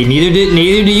 Hey, neither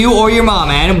do you or your mom,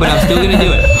 Adam, but I'm still gonna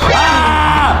do it.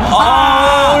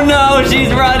 Oh no, she's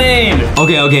running.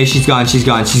 Okay, she's gone.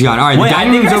 All right, wait, the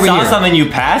dining room's over here. I saw something you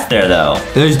passed there, though.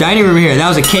 There's dining room here. That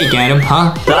was a cake, Adam,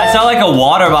 huh? But I saw like a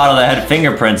water bottle that had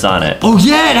fingerprints on it. Oh,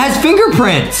 yeah, it has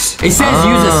fingerprints. It says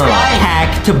use a spy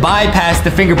hack to bypass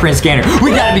the fingerprint scanner.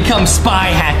 We gotta become spy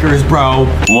hackers, bro.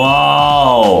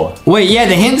 Whoa. Wait, yeah,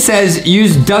 the hint says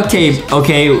use duct tape.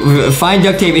 Okay, find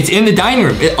duct tape. It's in the dining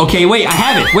room. Okay, wait, I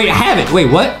have it. Wait,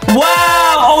 what?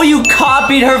 Wow. Oh, you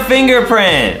copied her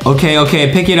fingerprint. Okay,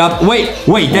 pick it up. Wait,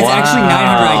 that's actually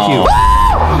 900 IQ.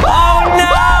 Oh,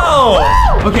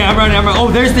 no. Okay, I'm running. Oh,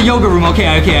 there's the yoga room. Okay,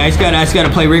 I just gotta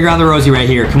play Ring Around the Rosie right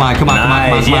here. Come on.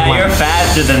 Nice. Yeah, you're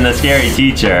faster than the scary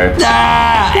teacher.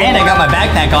 And I got my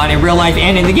backpack on in real life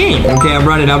and in the game. Okay, I'm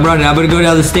running. I'm gonna go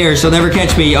down the stairs. She'll never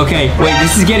catch me. Okay, wait,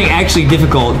 this is getting actually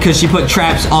difficult because she put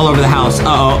traps all over the house.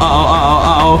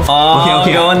 Uh-oh.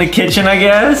 Okay. Go in the kitchen, I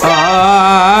guess.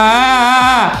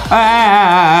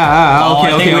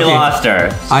 I think we lost her.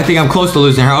 I think I'm close to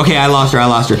losing her. Okay, I lost her.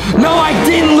 No, I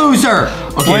didn't lose her.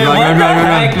 Okay, wait, what the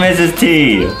heck, Mrs.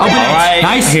 T? Open it. Right,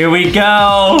 nice. Here we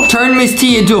go. Turn Miss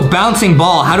T into a bouncing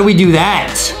ball. How do we do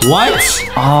that? What?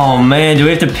 Oh, man. Do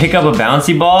we have to pick up a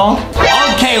bouncy ball?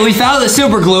 Okay, we found the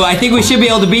super glue. I think we should be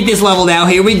able to beat this level now.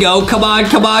 Here we go. Come on.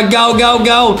 Go.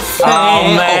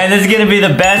 Oh, man. This is going to be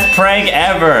the best prank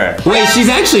ever. Wait, she's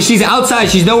outside.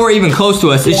 She's nowhere even close to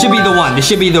us. This should be the one. This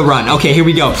should be the run. Okay, here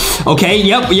we go. Okay,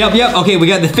 yep. Okay, we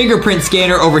got the fingerprint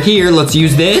scanner over here. Let's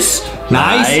use this.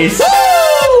 Nice.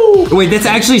 Woo! Wait, that's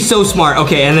actually so smart.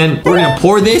 Okay, and then we're gonna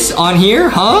pour this on here,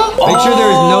 huh? Make sure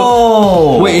there is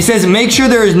no... Wait, it says make sure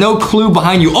there is no clue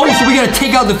behind you. Oh, so we gotta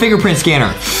take out the fingerprint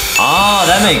scanner. Oh,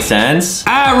 that makes sense.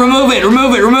 Remove it.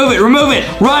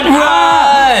 Run!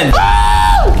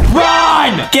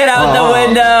 Run! Get out the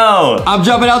window! I'm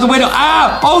jumping out the window.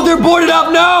 Oh, they're boarded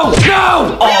up. No!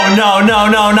 Oh, no,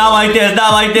 not like this.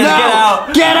 No.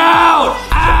 Get out!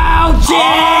 Ouchie!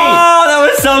 Oh, that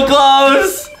was so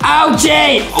close!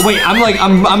 Ouchie! Oh, wait,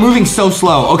 I'm moving so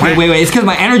slow. Okay, wait. It's because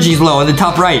my energy's low in the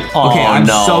top right. Okay, I'm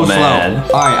so slow.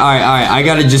 All right. I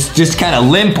gotta just kind of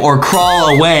limp or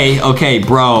crawl away. Okay,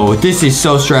 bro, this is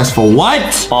so stressful.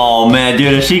 What? Oh, man,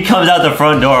 dude, if she comes out the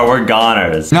front door, we're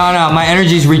goners. No, my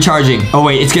energy's recharging. Oh,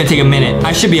 wait, it's gonna take a minute.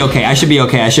 I should be okay.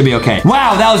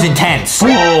 Wow, that was intense. Oh,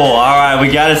 all right, we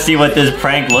gotta see what this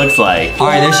prank looks like. All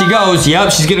right, there she goes.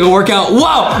 Yep, she's gonna go work out.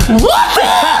 Whoa! What?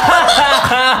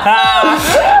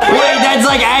 Wait, that's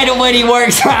like Adam when he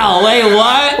works out. Wait,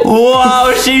 what?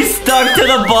 Whoa, she's stuck to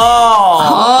the ball.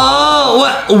 Oh,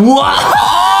 what?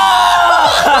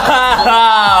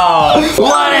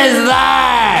 What is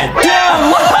that? Dude,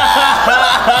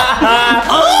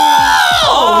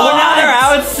 oh, now they're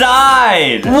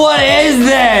outside. What is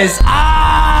this?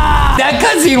 That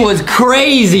cutscene was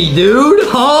crazy, dude.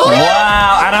 Huh?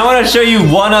 Wow, and I want to show you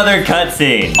one other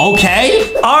cutscene.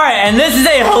 Okay. All right, and this is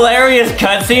a hilarious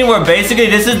cutscene where basically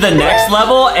this is the next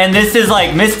level, and this is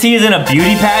like Miss T is in a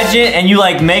beauty pageant, and you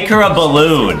like make her a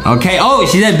balloon. Okay. Oh,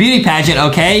 she's at a beauty pageant.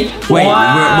 Okay. Wait.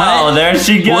 Wow. What? There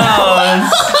she goes.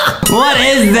 What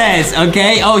is this?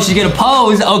 Okay. Oh, she's gonna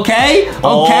pose. Okay.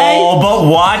 Oh, but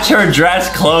watch her dress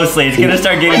closely. It's gonna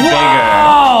start getting bigger.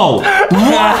 Oh.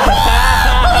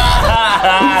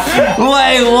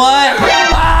 Wait, what?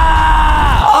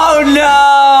 Oh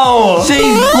no!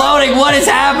 She's floating. What is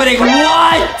happening?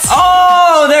 What?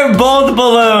 Oh, they're both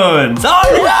balloons. Oh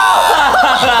no!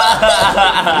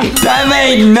 That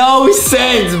made no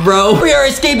sense, bro. We are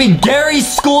escaping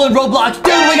Gary's school in Roblox.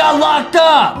 Dude, we got locked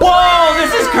up. Whoa,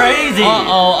 this is crazy.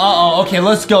 Uh-oh. Okay,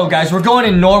 let's go, guys. We're going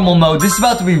in normal mode. This is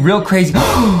about to be real crazy.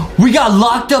 We got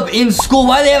locked up in school.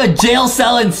 Why do they have a jail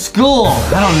cell in school?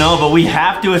 I don't know, but we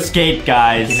have to escape,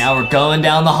 guys. Okay, now we're going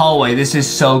down the hallway. This is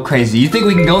so crazy. You think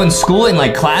we can go in school in,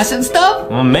 like, class and stuff?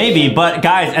 Well, maybe, but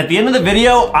guys, at the end of the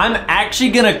video, I'm actually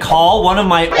gonna call one of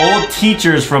my old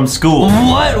teachers from school.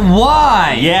 What?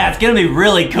 Why? Yeah, it's gonna be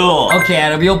really cool. Okay,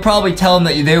 Adam, you'll probably tell them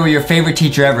that they were your favorite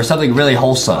teacher ever, something really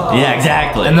wholesome. Yeah,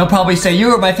 exactly. And they'll probably say, you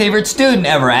were my favorite student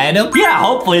ever, Adam. Yeah,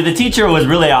 hopefully. The teacher was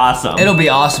really awesome. It'll be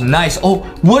awesome. Nice. Oh,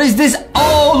 what is this?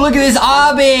 Oh, look at this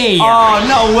obby. Oh,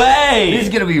 no way. This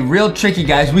is gonna be real tricky,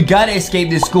 guys. We gotta escape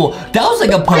this school. That was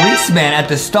like a policeman at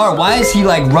the start. Why is he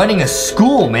like running a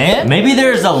school, man? Maybe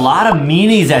there's a lot of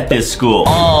meanies at this school.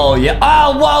 Oh, yeah.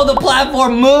 Oh, wow, the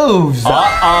platform moves.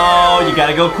 Uh-oh, you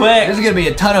gotta go quick. This is gonna be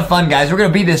a ton of fun, guys. We're gonna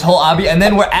beat this whole obby, and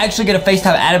then we're actually gonna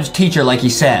FaceTime Adam's teacher, like he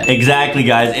said. Exactly,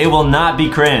 guys. It will not be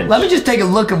cringe. Let me just take a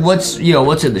look at what's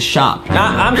in the shop.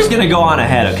 I'm just gonna go on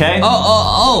ahead, okay?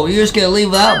 Oh, you're just gonna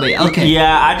leave without me. Okay.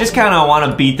 Yeah, I just kind of want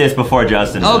to beat this before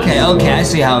Justin does. Okay, I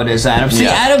see how it is, Adam. See,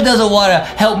 Yeah. Adam doesn't want to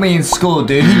help me in school,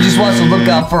 dude. He just wants to look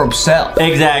out for himself.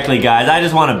 Exactly, guys. I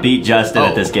just want to beat Justin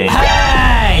at this game.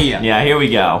 Hey! Yeah, here we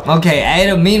go. Okay,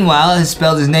 Adam, meanwhile, has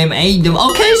spelled his name Adam.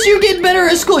 Okay, so you're getting better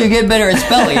at school. You're getting better at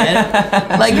spelling,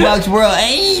 Adam. LankyBox World.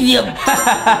 Adam.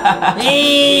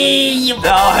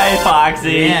 Oh, hey,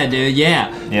 Foxy. Yeah, dude,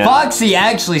 yeah. Yeah. Foxy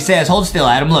actually says, hold still,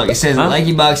 Adam, look, it says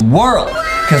LankyBox World.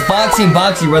 Because Foxy and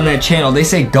Boxy run that channel. They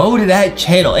say, go to that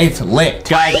channel. It's lit.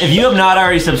 Guys, if you have not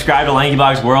already subscribed to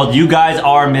LankyBox World, you guys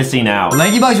are missing out.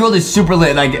 LankyBox World is super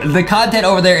lit. Like, the content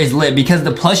over there is lit because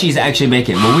the plushies actually make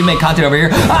it. When we make content over here,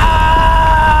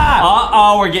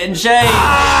 Uh-oh, we're getting shade.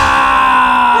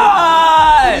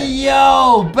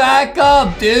 Yo, back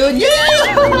up, dude.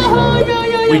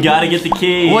 Yeah. We gotta get the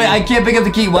key. Wait, I can't pick up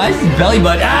the key. Why is his belly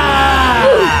button?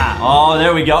 Oh,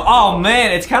 there we go. Oh,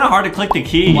 man, it's kind of hard to click the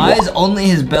key. Why is only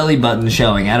his belly button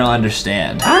showing? I don't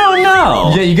understand. I don't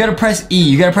know. Yeah, you gotta press E.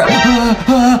 You gotta press.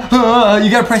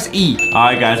 You gotta press E. All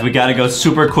right, guys, we gotta go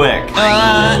super quick.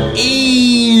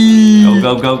 E.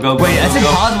 Go. Wait, that's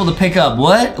impossible to pick up.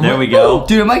 What? There we go.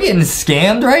 Dude, am I getting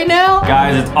scammed right now?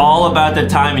 Guys, it's all about the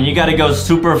timing. You gotta go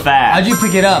super fast. How'd you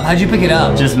pick it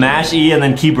up? Just mash E and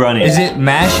then keep running. Is it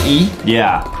mash E?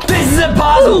 Yeah. This is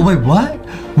impossible. Wait, what?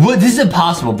 What? This is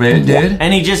impossible, dude.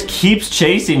 And he just keeps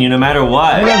chasing you no matter I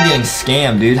what. think I'm getting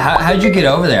scammed, dude. How'd you get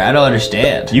over there? I don't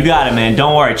understand. You got it, man.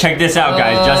 Don't worry. Check this out,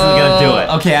 guys. Justin's gonna do it.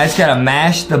 Okay, I just gotta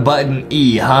mash the button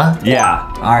E, huh?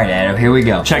 Yeah. All right, Adam, here we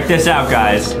go. Check this out,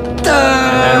 guys. And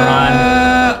then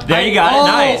run. There you got it.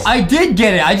 Nice. I did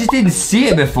get it. I just didn't see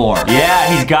it before. Yeah,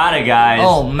 he's got it, guys.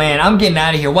 Oh, man, I'm getting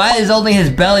out of here. Why is only his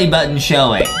belly button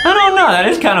showing? I don't know. That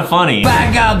is kind of funny.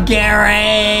 Back up, Gary!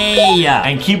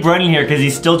 And keep running here because he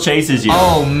still chases you.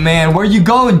 Oh, man, where you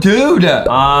going, dude?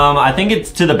 I think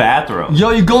it's to the bathroom. Yo,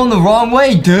 you're going the wrong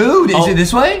way, dude. Is it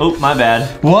this way? Oh, my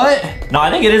bad. What? No, I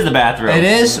think it is the bathroom. It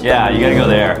is? Yeah, you gotta go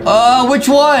there. Which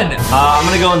one? I'm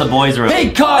gonna go in the boys' room.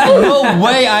 Hey, Carl, no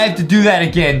way I have to do that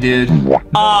again, dude.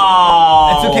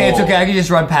 Oh. It's okay. I can just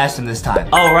run past him this time.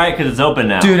 Oh, right, because it's open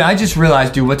now. Dude, I just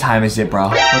realized, dude, what time is it, bro?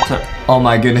 What's up? Oh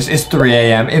my goodness, it's 3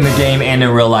 a.m. in the game and in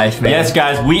real life, man. Yes,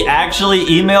 guys, we actually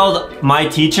emailed my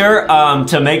teacher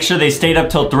to make sure they stayed up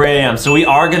till 3 a.m. So we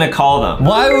are gonna call them.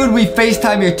 Why would we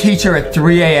FaceTime your teacher at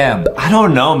 3 a.m.? I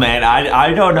don't know, man.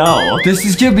 I don't know. This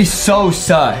is gonna be so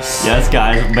sus. Yes,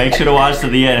 guys, make sure to watch to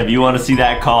the end if you want to see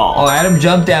that call. Oh, Adam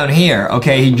jumped down here.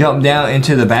 Okay, he jumped down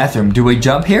into the bathroom. Do we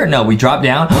jump here? No, we drop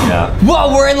down. Yeah.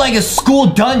 Whoa, we're in like a school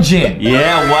dungeon.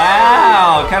 Yeah,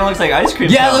 wow. Kind of looks like ice cream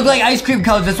Yeah, cones. it looked like ice cream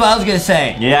cones. That's what I was gonna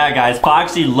say. Yeah, guys,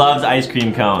 Foxy loves ice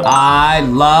cream cones. I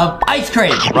love ice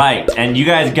cream. Right, and you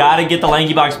guys gotta get the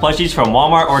LankyBox plushies from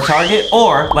Walmart or Target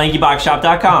or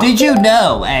LankyBoxShop.com. Did you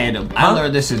know, Adam? I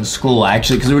learned this in school,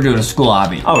 actually, because we were doing a school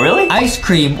hobby. Oh, really? Ice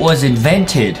cream was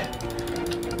invented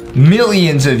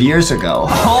millions of years ago.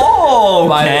 Oh,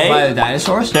 okay. By the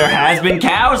dinosaurs? There has been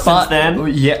cows since then.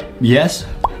 Yeah, yes,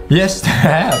 there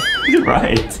have.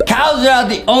 Right. Cows are not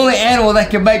the only animal that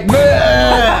can make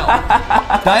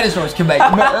dinosaurs can make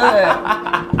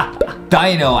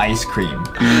dino ice cream.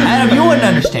 Adam, you wouldn't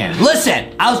understand.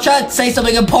 Listen, I was trying to say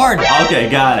something important. Okay,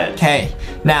 got it. Okay,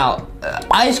 now,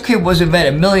 ice cream was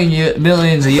invented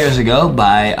millions of years ago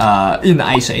by, in the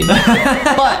Ice Age. But,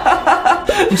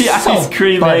 the ice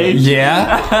cream age.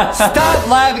 Yeah. Stop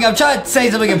laughing. I'm trying to say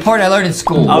something important I learned in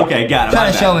school. Okay, got it. I'm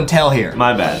trying to show and tell here.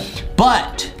 My bad.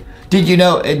 But, did you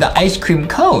know the ice cream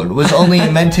cone was only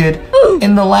invented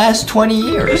in the last 20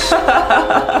 years?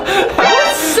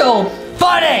 That's so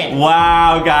funny!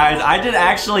 Wow, guys, I did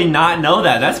actually not know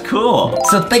that. That's cool.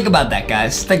 So think about that,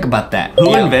 guys. Think about that.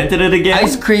 Who invented it again?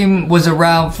 Ice cream was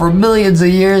around for millions of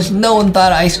years. No one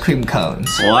thought ice cream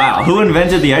cones. Wow, who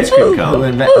invented the ice cream cone? Who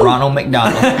invented Ronald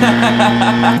McDonald?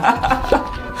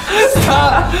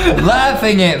 Stop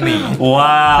laughing at me.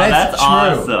 Wow, that's true.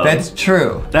 awesome. That's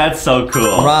true. That's so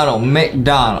cool. Ronald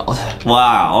McDonald.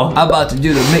 Wow. I'm about to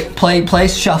do the McPlay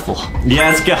shuffle.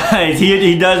 Yes, guys,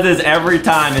 he does this every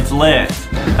time. It's lit.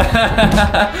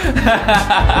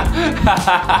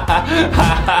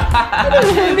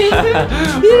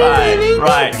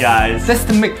 Right, guys. That's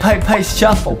the McPlay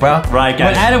shuffle, bro. Right,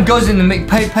 guys. When Adam goes in the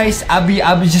McPlay,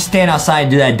 I'll be just stand outside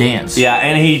and do that dance. Yeah,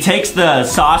 and he takes the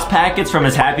sauce packets from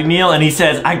his Happy Meal and he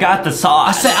says, I got the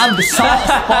sauce. I said, I'm the sauce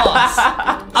boss.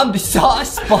 I'm the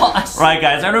sauce boss. Right,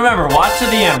 guys, and remember, watch to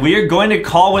the end. We are going to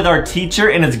call with our teacher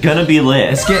and it's gonna be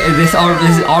lit. This is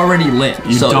already lit.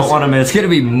 You don't want to miss It's gonna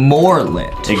be more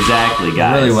lit. Exactly,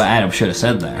 guys. Really what Adam should have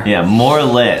said there. Yeah, more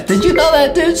lit. Did you know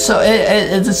that, dude? So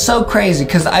it's so crazy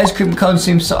because the ice cream cone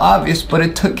seems so obvious, but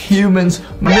it took humans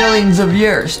millions of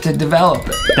years to develop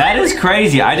it. That is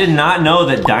crazy. I did not know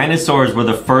that dinosaurs were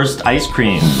the first ice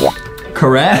cream.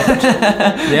 Correct?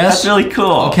 Yes. That's really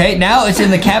cool. Okay, now it's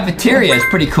in the cafeteria. It's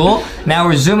pretty cool. Now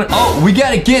we're zooming. Oh, we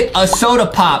gotta get a soda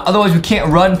pop. Otherwise, we can't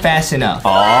run fast enough.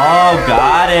 Oh,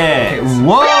 got it. Okay,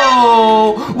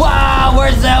 whoa! Wow,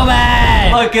 we're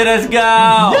zooming! Look at us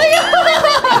go.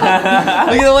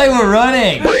 Look at the way we're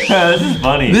running. This is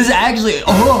funny. This is actually,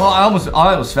 I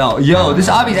almost fell. Yo, this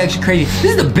obby's actually crazy.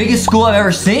 This is the biggest school I've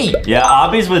ever seen. Yeah,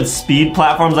 obbies with speed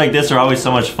platforms like this are always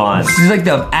so much fun. This is like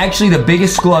actually the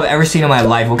biggest school I've ever seen in my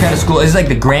life. What kind of school? This is like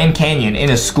the Grand Canyon in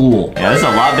a school. Yeah, this is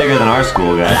a lot bigger than our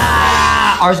school, guys.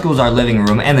 Our school's our living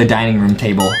room and the dining room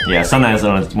table. Yeah, sometimes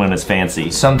when it's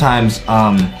fancy. Sometimes,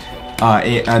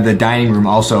 the dining room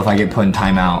also if I get put in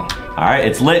timeout. All right,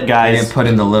 it's lit, I guys. get put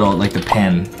in the little, like the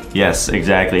pen. Yes,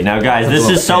 exactly. Now, guys, this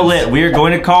is so lit. We are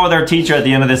going to call with our teacher at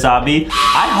the end of this obby.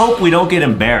 I hope we don't get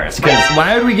embarrassed.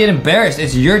 Why would we get embarrassed?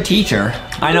 It's your teacher.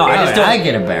 I know, I just don't. I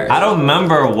get embarrassed. I don't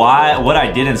remember what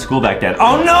I did in school back then.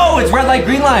 Oh no, it's red light,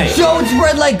 green light. So it's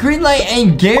red light, green light,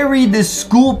 and Gary, the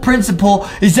school principal,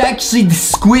 is actually the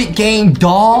Squid Game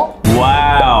doll?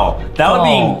 Wow. That would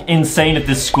be insane if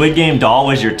the Squid Game doll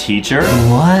was your teacher.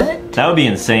 What? That would be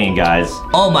insane, guys.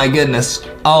 Oh my goodness.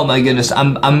 Oh my goodness.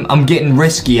 I'm getting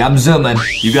risky. I'm zooming.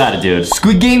 You got it, dude.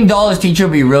 Squid Game doll's teacher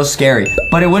would be real scary.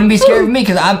 But it wouldn't be scary for me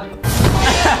because I'm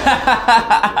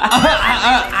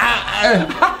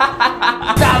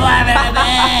Stop laughing at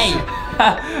me!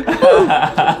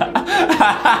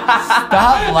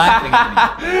 Stop laughing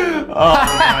at me.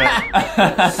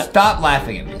 Oh, Stop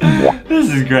laughing at me. This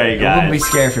is great, guys. It wouldn't be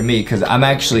scary for me because I'm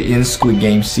actually in Squid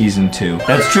Game season 2.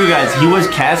 That's true, guys. He was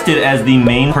casted as the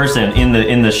main person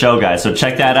in the show, guys. So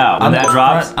check that out. When that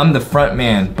drops, I'm the front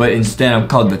man, but instead I'm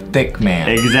called the thick man.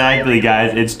 Exactly,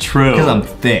 guys. It's true. Because I'm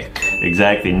thick.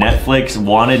 Exactly. Netflix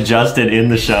wanted Justin in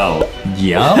the show.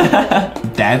 Yup.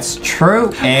 That's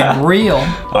true and real.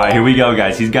 All right, here we go,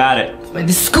 guys. He's got it.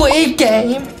 The Squid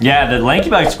Game. Yeah, the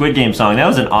LankyBox Squid Game song. That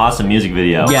was an awesome music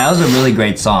video. Yeah, that was a really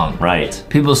great song. Right.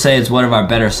 People say it's one of our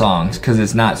better songs because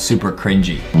it's not super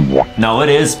cringy. No, it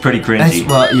is pretty cringy.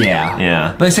 Well, yeah.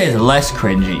 Yeah. But they say it's less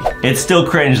cringy. It's still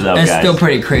cringe, though, It's guys. still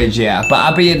pretty cringe, yeah. But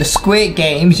I'll be at the Squid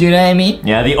Games, you know what I mean?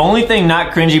 Yeah, the only thing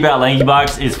not cringy about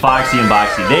LankyBox is Foxy and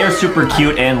Boxy. They are super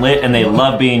cute and lit, and they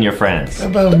love being your friends.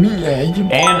 About me,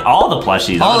 And all the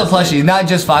plushies. All honestly. the plushies, not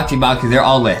just Foxy Boxy, they're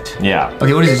all lit. Yeah.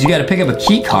 Okay, what is this? You gotta pick up a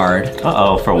key card.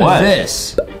 Uh-oh, for What what?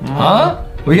 is this? Huh?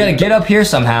 We gotta get up here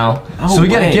somehow. Oh, so we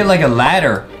gotta wait. get like a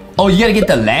ladder. Oh, you gotta get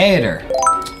the ladder.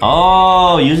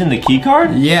 Oh, using the key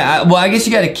card? Yeah, well, I guess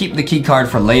you gotta keep the key card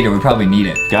for later. We probably need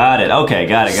it. Got it. Okay,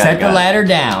 got it. Set the ladder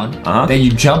down. Uh-huh. Then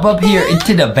you jump up here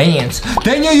into the vents.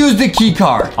 Then you use the key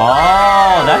card.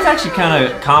 Oh, that's actually kind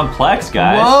of complex,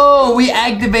 guys. Whoa, we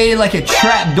activated like a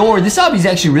trap door. This obby's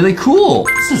actually really cool.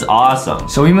 This is awesome.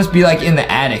 So we must be like in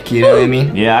the attic, you know what I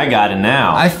mean? Yeah, I got it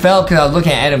now. I fell because I was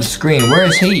looking at Adam's screen. Where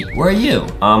is he? Where are you?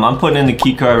 I'm putting in the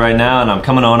key card right now, and I'm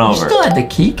coming on You over. still had the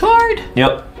key card?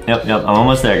 Yep. I'm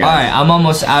almost there, guys. Alright, I'm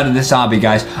almost out of this obby,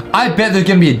 guys. I bet there's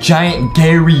gonna be a giant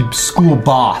Gary school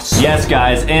boss. Yes,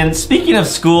 guys, and speaking of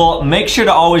school, make sure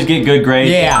to always get good grades.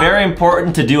 Yeah. It's very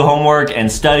important to do homework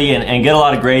and study and get a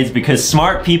lot of grades because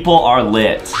smart people are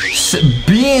lit.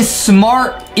 Being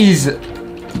smart is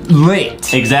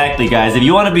lit. Exactly, guys. If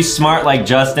you want to be smart like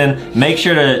Justin, make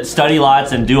sure to study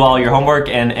lots and do all your homework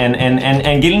and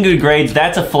getting good grades,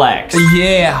 that's a flex.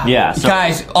 Yeah. Yeah, so-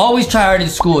 guys, always try hard in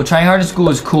school. Trying hard in school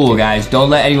is cool, guys. Don't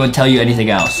let anyone tell you anything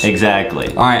else. Exactly.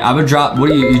 Alright, I'm gonna drop, what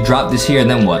do you drop this here and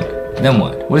then what? Then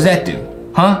what? What does that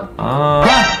do? Huh?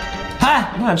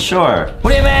 Huh? I'm not sure.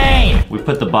 What do you mean? We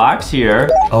put the box here,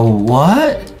 Oh,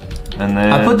 what? and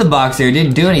then... I put the box there, it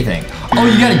didn't do anything. Oh,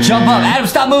 you gotta jump up. Adam,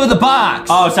 stop moving the box.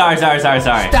 Oh, sorry. Stop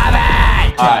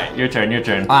it! All right, your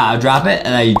turn. I'll drop it,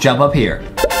 and then you jump up here.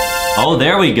 Oh,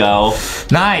 there we go.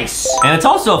 Nice. And it's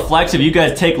also a flex if you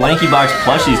guys take LankyBox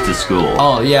plushies to school.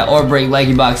 Oh, yeah, or bring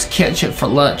LankyBox ketchup for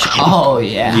lunch. Oh,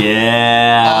 yeah.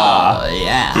 Yeah. Oh,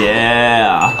 yeah.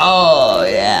 Yeah. Oh,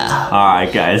 yeah. All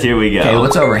right, guys, here we go. Okay,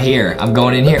 what's over here? I'm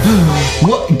going in here.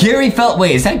 What? Gary fell.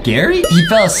 Wait, is that Gary? He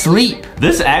fell asleep.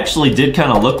 This actually did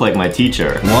kind of look like my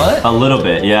teacher. What? A little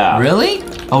bit, yeah. Really?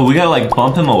 Oh, we gotta like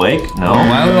bump him awake? No?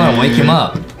 Why would we want to wake him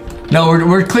up? No,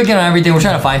 we're clicking on everything. We're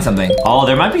trying to find something. Oh,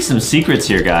 there might be some secrets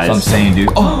here, guys. That's what I'm saying, dude.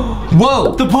 Oh,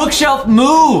 whoa. The bookshelf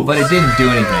moved. But it didn't do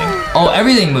anything. Oh,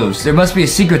 everything moves. There must be a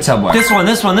secret somewhere. This one,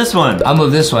 this one, this one. I'll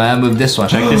move this one. I'll move this one.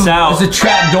 Check this out. There's a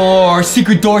trap door.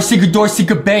 Secret door, secret door,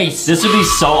 secret base. This would be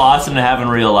so awesome to have in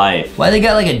real life. Why they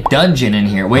got like a dungeon in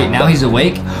here? Wait, now he's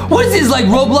awake? What is this, like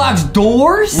Roblox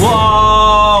doors?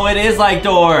 Whoa, it is like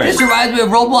doors. This reminds me of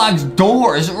Roblox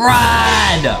doors.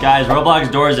 Rad! Guys,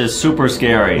 Roblox doors is super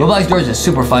scary. Roblox doors is a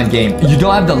super fun game. You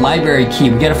don't have the library key.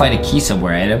 We gotta find a key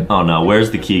somewhere, Adam. Oh no,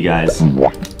 where's the key, guys?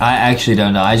 I actually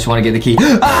don't know. I just want to get the key.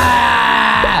 Ah!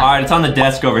 All right, it's on the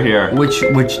desk over here.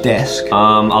 Which desk?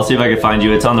 I'll see if I can find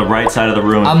you. It's on the right side of the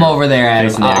room. I'm over there,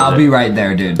 Adam. I'll be right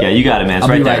there, dude. Yeah, you got it, man. It's I'll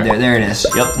right be there. right there. There it is.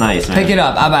 Yep, nice, man. Pick it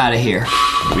up. I'm out of here.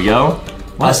 Here we go.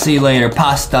 What? I'll see you later.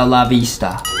 Pasta la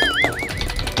vista.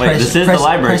 Wait, this is the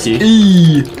library key.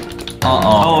 E.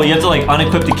 Oh, you have to like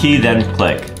unequip the key, then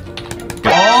click.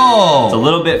 Oh! It's a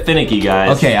little bit finicky,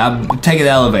 guys. Okay, I'm taking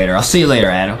the elevator. I'll see you later,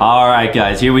 Adam. All right,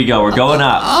 guys, here we go. We're going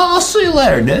up. I'll see you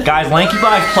later, dude. Guys,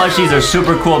 LankyBox plushies are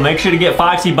super cool. Make sure to get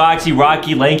Foxy, Boxy,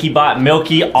 Rocky, LankyBot,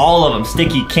 Milky, all of them.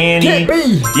 Sticky Candy. Get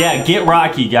me. Yeah, get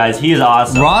Rocky, guys. He is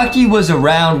awesome. Rocky was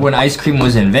around when ice cream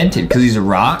was invented because he's a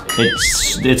rock.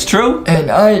 It's true.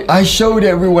 And I showed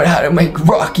everyone how to make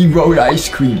Rocky Road ice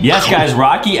cream. Yes, guys,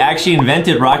 Rocky actually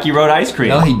invented Rocky Road ice cream.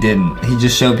 No, he didn't. He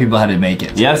just showed people how to make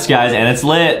it. Yes, guys, and it's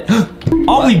lit.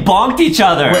 Oh, we bonked each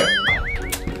other. Wait.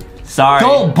 Sorry.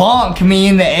 Don't bonk me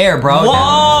in the air, bro.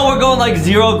 Whoa, we're going like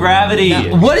zero gravity.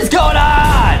 What is going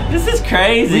on? This is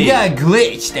crazy. We got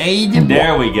glitched, Aiden.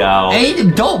 There we go.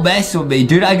 Aiden, don't mess with me,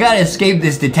 dude. I gotta escape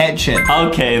this detention.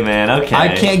 Okay, man, okay. I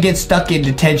can't get stuck in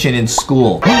detention in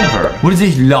school. Never. What is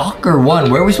this, locker one?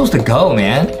 Where are we supposed to go,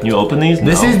 man? You open these?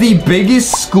 This No. is the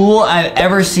biggest school I've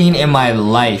ever seen in my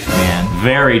life, man.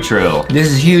 Very true. This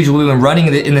is huge. We've been running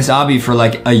in this obby for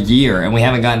like a year, and we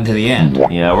haven't gotten to the end.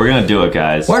 Yeah, we're gonna do it,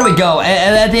 guys. Where do we go?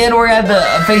 And at the end, we're at the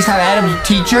FaceTime Adam's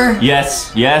teacher?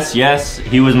 Yes, yes, yes.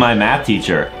 He was my math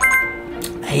teacher.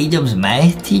 Adam's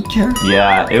math teacher?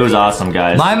 Yeah, it was awesome,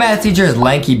 guys. My math teacher is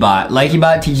LankyBot.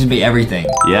 LankyBot teaches me everything.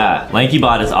 Yeah,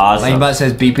 LankyBot is awesome. LankyBot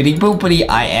says beepity boopity,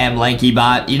 I am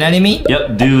LankyBot. You know what I mean?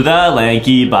 Yep, do the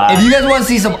LankyBot. If you guys want to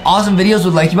see some awesome videos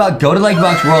with LankyBot, go to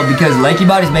LankyBox World because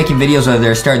LankyBot is making videos over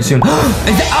there starting soon.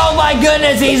 Oh my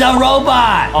goodness, he's a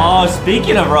robot! Oh,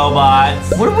 speaking of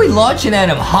robots. What are we launching at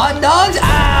him? Hot dogs?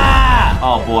 Ah!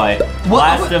 Oh boy,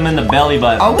 What- blast him in the belly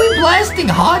button. Are we blasting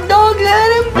hot dogs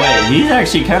at him? Wait, he's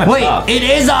actually kind of Wait, tough. it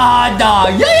is a hot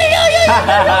dog. It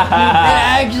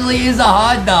actually is a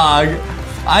hot dog.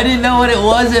 I didn't know what it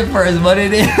was at first, but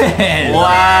it is.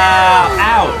 Wow,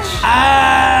 ouch.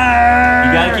 Ah!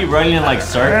 You gotta keep running in like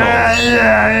circles,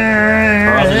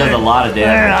 or else it does a lot of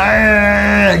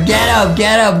damage. Get up,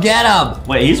 get up, get up.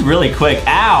 Wait, he's really quick.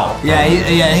 Ow. Yeah,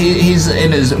 he's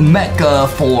in his mecha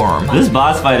form. This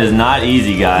boss fight is not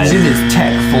easy, guys. He's in his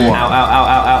tech form. Ow, ow, ow,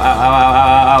 ow, ow, ow, ow,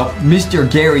 ow, ow. Mr.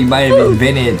 Gary might have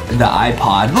invented the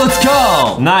iPod. Let's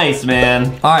go. Nice, man.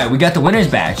 All right, we got the winner's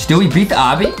badge. Did we beat the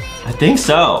obby? I think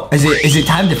so. Is it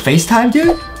time to FaceTime,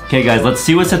 dude? Okay, guys, let's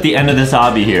see what's at the end of this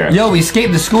obby here. Yo, we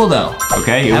escaped the school though.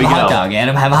 Okay, here Have we a go. hot dog,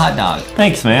 Adam. Have a hot dog.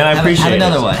 Thanks, man. I appreciate Have it.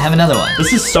 another one. Have another one.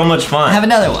 This is so much fun. Have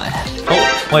another one.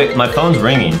 Oh, wait, my phone's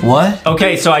ringing. What?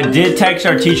 Okay, so I did text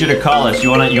our teacher to call us. You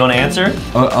wanna answer?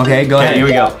 Oh, okay, go Okay, ahead. here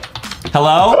we go.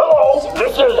 Hello? Hello,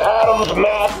 this is Adam's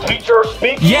math teacher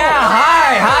speaking. Yeah,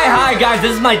 hi, guys.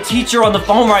 This is my teacher on the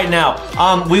phone right now.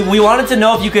 We wanted to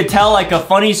know if you could tell like a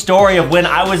funny story of when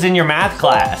I was in your math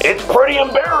class. It's pretty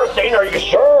embarrassing, are you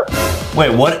sure?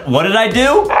 Wait, what did I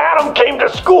do? Adam came to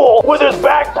school with his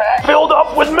backpack filled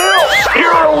up with milk.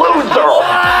 You're a loser.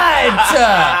 What?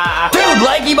 Dude,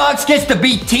 LankyBox gets to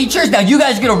beat teachers. Now you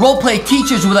guys are gonna roleplay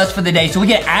teachers with us for the day. So we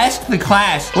get asked the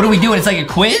class. What are we doing? It's like a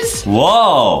quiz?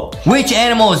 Whoa. Which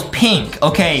animal is pink?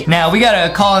 Okay, now we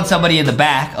gotta call on somebody in the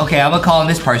back. Okay, I'm gonna call on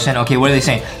this person. Okay, what are they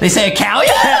saying? They say a cow?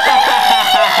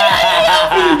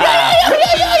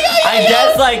 I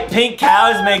guess like pink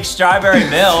cows make strawberry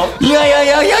milk. Yo,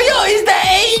 is that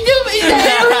Adam? Is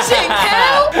that 100%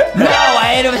 cow? No,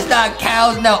 Adam, it's not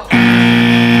cows, no.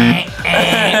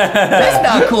 That's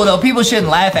not cool, though. People shouldn't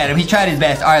laugh at him. He tried his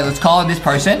best. All right, let's call on this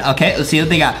person. Okay, let's see what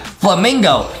they got.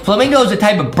 Flamingo. Flamingo is a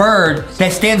type of bird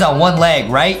that stands on one leg,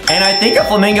 right? And I think a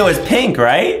flamingo is pink,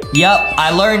 right? Yep,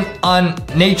 I learned on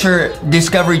Nature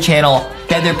Discovery Channel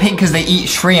that they're pink because they eat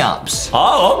shrimps.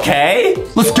 Oh, okay.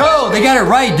 Let's go. They got it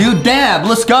right, dude. Dab.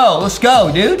 Let's go. Let's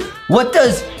go, dude. What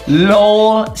does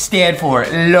LOL stand for?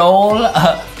 LOL.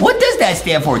 What does that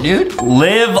stand for, dude?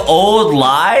 Live old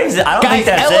lives? I don't think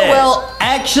that's LOL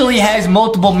actually has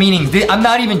multiple meanings. I'm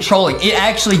not even trolling. It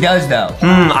actually does, though.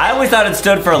 I always thought it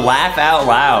stood for laugh out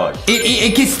loud.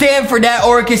 It can stand for that,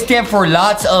 or it can stand for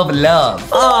lots of love.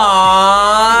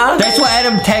 Aww. That's why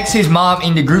Adam texts his mom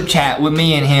in the group chat with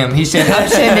me and him. He said, I'm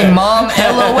sending mom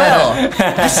LOL.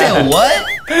 I said, what?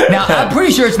 Now, I'm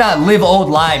pretty sure it's not live old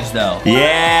lives, though.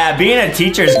 Yeah, being a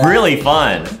teacher is really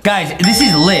fun. Guys, this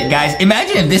is lit, guys.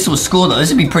 Imagine if this was school, though. This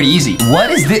would be pretty easy.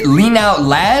 What is this? Lean out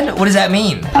lad? What does that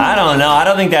mean? I don't know. I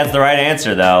don't think that's the right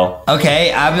answer, though.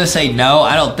 Okay, I'm gonna say no.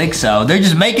 I don't think so. They're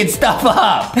just making stuff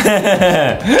up. All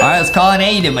right, let's call and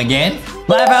aid him again.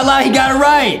 Laugh out loud, he got it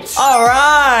right. All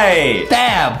right.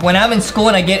 Dab. When I'm in school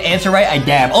and I get answer right, I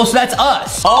dab. Oh, so that's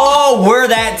us. Oh, we're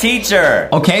that teacher.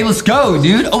 Okay, let's go,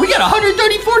 dude. Oh, we got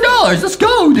 $134. Let's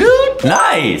go, dude.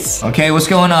 Nice. Okay, what's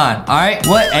going on? All right,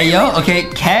 what? Hey, yo. Okay,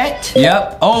 cat.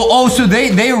 Yep. Oh, so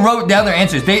they wrote down their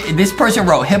answers. This person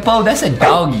wrote hippo. That's a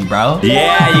doggy, bro.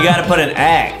 Yeah, you gotta put an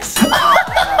X. They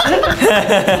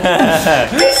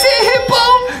said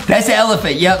hippo. That's an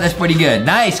elephant. Yep, that's pretty good.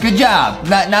 Nice, good job.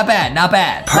 Not bad, not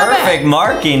bad. Perfect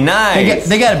marking, nice.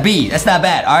 They got a B. That's not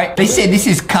bad. All right. They said this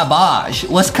is cabbage.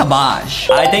 What's cabbage?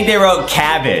 I think they wrote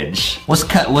cabbage. What's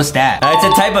that? It's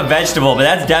a type of vegetable, but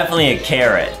that's definitely a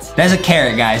carrot. That's a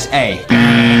carrot, guys. Hey.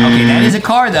 Okay, that is a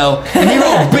car though. And they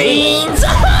wrote beans. Is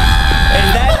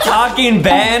that Talking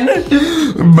Ben?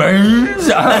 Beans?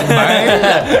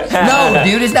 No,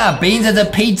 dude, it's not beans. It's a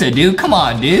pizza, dude. Come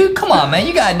on, dude. Come on, man.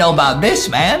 You gotta know about this,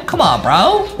 man. Come on,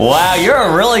 bro. Wow, you're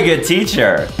a really good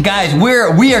teacher. Guys,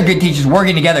 we are good teachers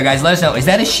working together, guys. Let us know. Is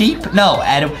that a sheep? No,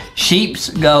 Adam. Sheeps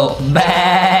go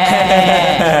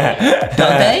baa.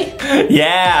 Don't they?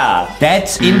 Yeah.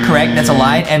 That's incorrect. That's a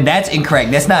line. And that's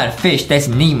incorrect. That's not a fish. That's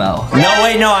Nemo. No,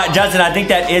 wait, no, Justin, I think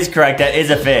that is correct. That is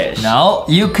a fish. No,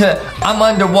 you could. I'm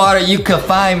underwater. You could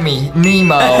find me,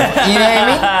 Nemo. You know what I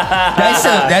mean?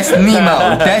 That's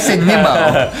Nemo. That's a Nemo.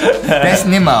 That's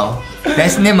Nemo.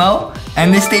 That's Nemo.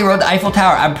 And this thing wrote the Eiffel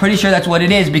Tower. I'm pretty sure that's what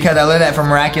it is because I learned that from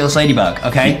Miraculous Ladybug.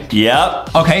 Okay.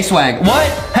 Yep. Okay, swag. What?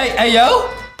 Hey, yo.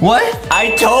 What?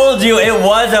 I told you it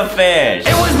was a fish.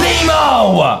 It was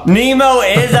Nemo. Nemo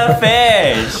is a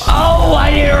fish. Oh,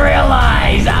 I didn't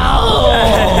realize. Oh.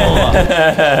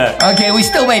 Okay, we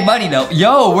still made money though.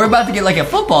 Yo, we're about to get like a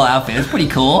football outfit. It's pretty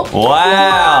cool.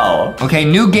 Wow. Okay,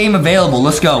 new game available.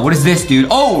 Let's go. What is this, dude?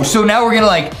 Oh, so now we're gonna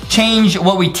like change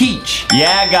what we teach.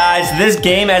 Yeah, guys, this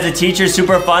game as a teacher is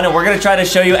super fun, and we're gonna try to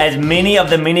show you as many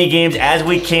of the mini games as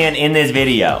we can in this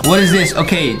video. What is this?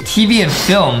 Okay, TV and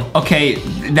film. Okay,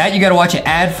 that you gotta watch an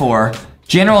ad for.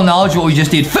 General knowledge, what we just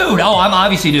did. Food. Oh, I'm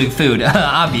obviously doing food.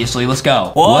 Obviously, let's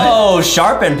go. Whoa, what?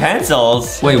 Sharpen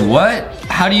pencils. Wait, what?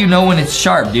 How do you know when it's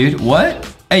sharp, dude? What?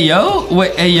 Hey, yo.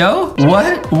 Wait, hey, yo.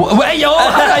 What? Wait, yo,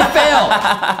 how did I fail?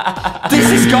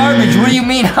 This is garbage. What do you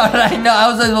mean? How did I know?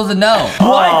 How was I supposed to know?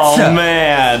 What? Oh,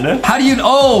 man. How do you...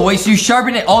 Oh, wait, so you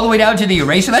sharpen it all the way down to the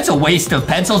eraser? That's a waste of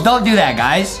pencils. Don't do that,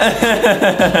 guys.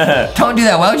 Don't do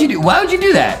that. Why would you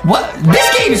do that? What?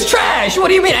 This game is trash. What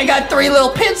do you mean? I got 3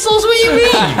 little pencils? What do you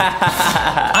mean?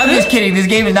 I'm just kidding. This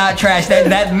game is not trash.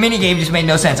 That mini game just made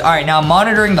no sense. All right, now I'm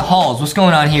monitoring the halls. What's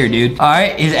going on here, dude? All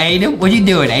right, is Adam? What are you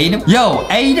doing, Adam? Yo,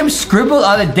 Adam scribbled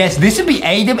on the desk. This would be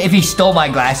Adam if he stole my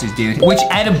glasses, dude. Which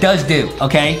Adam does do,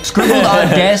 okay? Scribbled on a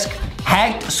desk,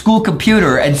 hacked school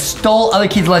computer, and stole other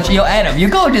kids' lunch. Yo, Adam,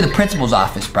 you're going to the principal's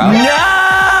office, bro. No!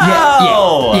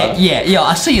 Yeah. Yo,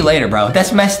 I'll see you later, bro.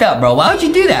 That's messed up, bro. Why would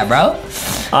you do that, bro?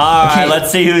 All right,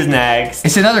 let's see who's next.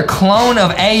 It's another clone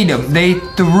of Adam. They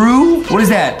threw, what is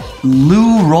that?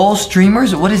 Lou roll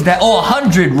streamers? What is that? Oh,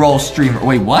 100 roll streamer.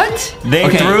 Wait, what? They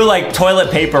threw like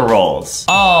toilet paper rolls.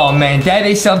 Oh man, that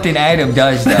is something Adam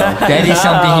does though. That is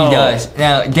something he does.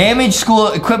 Now, damaged school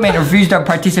equipment and refused to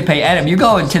participate. Adam, you're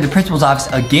going to the principal's office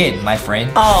again, my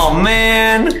friend. Oh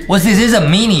man. What's this? This is a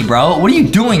meanie, bro. What are you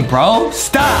doing, bro?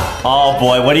 Stop. Oh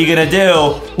boy, what are you gonna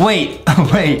do? Wait.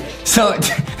 So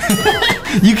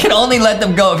You can only let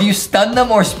them go if you stun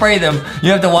them or spray them.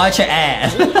 You have to watch an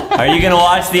ad. Are you gonna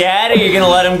watch the ad or are you gonna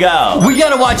let him go? We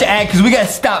gotta watch an ad because we gotta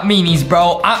stop meanies,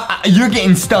 bro. You're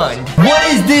getting stunned. What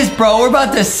is this, bro? We're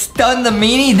about to stun the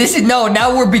meanie?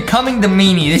 Now we're becoming the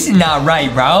meanie. This is not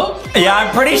right, bro. Yeah,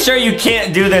 I'm pretty sure you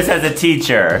can't do this as a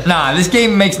teacher. Nah, this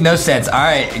game makes no sense. All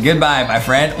right, goodbye, my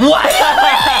friend. What?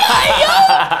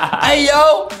 Hey,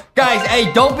 yo. Guys, hey,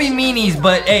 don't be meanies,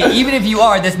 but hey, even if you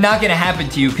are, that's not gonna happen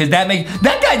to you, because that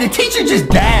guy, the teacher just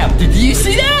dabbed. Did you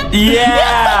see that?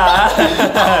 Yeah.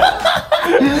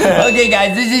 Okay,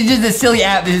 guys, this is just a silly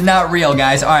app. This is not real,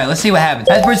 guys. All right, let's see what happens.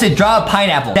 That person said, draw a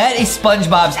pineapple. That is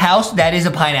SpongeBob's house. That is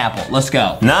a pineapple. Let's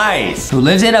go. Nice. Who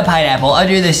lives in a pineapple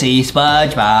under the sea?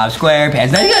 SpongeBob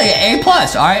SquarePants. That's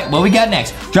A+. All right, what we got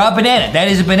next? Draw a banana. That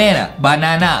is a banana.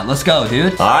 Banana. Let's go,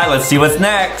 dude. All right, let's see what's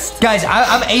next. Guys,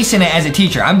 I'm acing it as a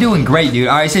teacher. I'm doing great, dude.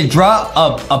 All right, it says draw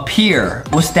a pear.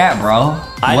 What's that, bro?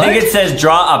 I think it says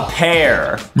draw a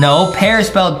pear. No, pear is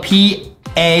spelled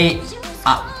P-A-I-R,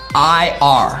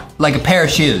 like a pair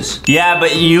of shoes. Yeah,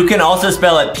 but you can also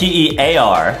spell it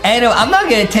P-E-A-R. And I'm not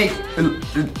gonna take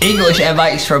English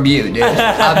advice from you, dude.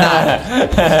 I'm not.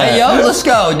 Hey, yo, let's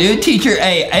go, dude. Teacher,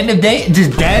 hey, end of day,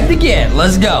 just dabbed again.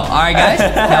 Let's go. All right, guys.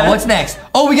 Now, what's next?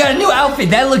 Oh, we got a new outfit.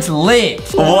 That looks lit.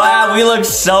 Wow, we look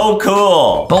so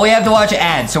cool. But we have to watch an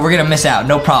ad, so we're gonna miss out.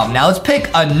 No problem. Now, let's pick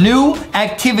a new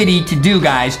activity to do,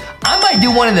 guys. I might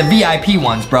do one of the VIP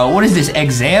ones, bro. What is this?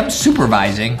 Exam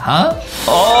supervising, huh?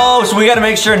 Oh, so we gotta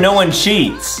make sure no one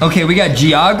cheats. Okay, we got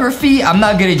geography. I'm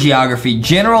not good at geography.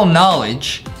 General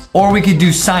knowledge. Or we could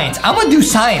do science. I'm gonna do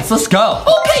science. Let's go.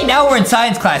 Okay, now we're in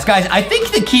science class. Guys, I think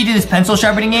the key to this pencil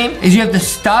sharpening game is you have to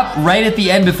stop right at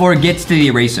the end before it gets to the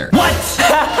eraser. What?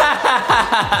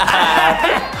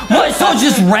 What, so it's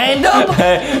just random?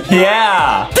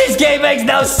 Yeah. This game makes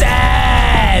no sense.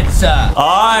 All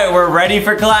right, we're ready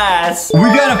for class. We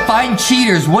gotta find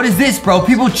cheaters. What is this, bro?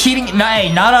 People cheating? Nah,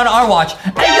 not on our watch.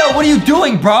 Hey, yo, what are you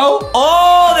doing, bro?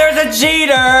 Oh, there's a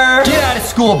cheater. Get out of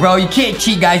school, bro. You can't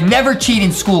cheat, guys. Never cheat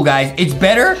in school, guys. It's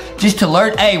better just to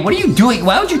learn. Hey, what are you doing?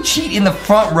 Why would you cheat in the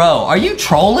front row? Are you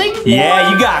trolling? Yeah,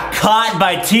 you got caught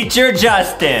by Teacher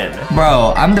Justin.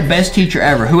 Bro, I'm the best teacher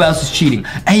ever. Who else is cheating?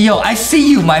 Hey, yo, I see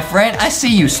you, my friend. I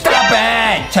see you. Stop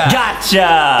it.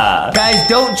 Gotcha. Guys,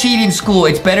 don't cheat in school.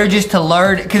 It's better just to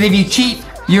learn, because if you cheat,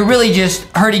 you're really just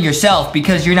hurting yourself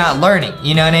because you're not learning.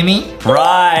 You know what I mean?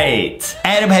 Right.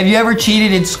 Adam, have you ever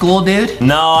cheated in school, dude?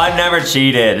 No, I've never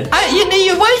cheated. Why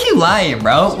are you lying,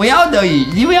 bro? We all know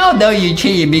you. We all know you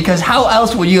cheated, because how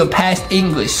else would you have passed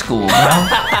English school, bro?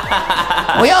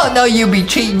 We all know you be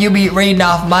cheating. You be reading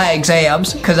off my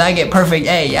exams because I get perfect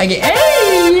A. I get A.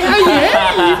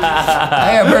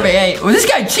 I got perfect A. Well, this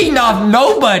guy cheating off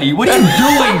nobody. What are you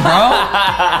doing, bro?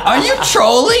 Are you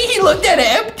trolling? He looked at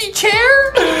an empty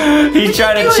chair. He's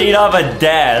trying to cheat off a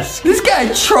desk. This guy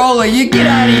trolling. You get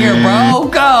out of here, bro.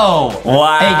 Go.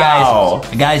 Wow.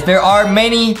 Hey, guys, there are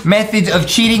many methods of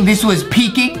cheating. This was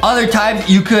peeking. Other times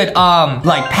you could,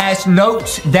 like pass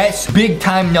notes. That's big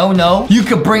time no-no. You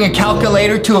could bring a calculator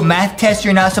to a math test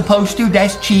you're not supposed to.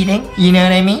 That's cheating. You know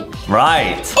what I mean?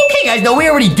 Right. Okay, guys, no, we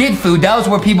already did food. That was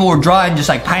where people were drawing just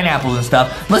like pineapples and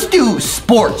stuff. Let's do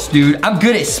sports, dude. I'm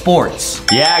good at sports.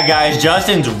 Yeah, guys,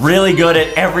 Justin's really good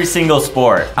at every single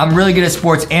sport. I'm really good at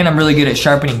sports, and I'm really good at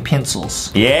sharpening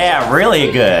pencils. Yeah,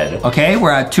 really good. Okay,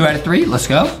 we're at 2 out of 3. Let's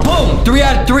go. Boom, 3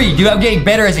 out of 3. Dude, I'm getting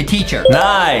better as a teacher.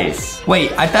 Nice.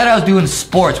 Wait, I thought I was doing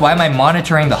sports. Why am I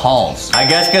monitoring the halls? I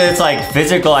guess because it's like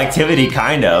physical activity,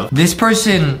 kind of. This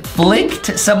person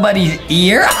flicked somebody's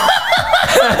ear?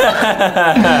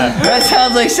 That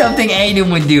sounds like something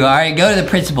Aiden would do. All right, go to the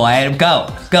principal, Adam. Go.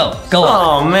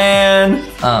 Oh, man.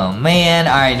 Oh, man.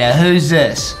 All right, now who's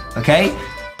this? Okay.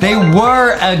 They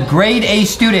were a grade A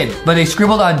student, but they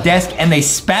scribbled on desk and they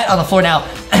spat on the floor. Now,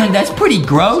 that's pretty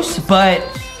gross, but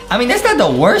I mean, that's not the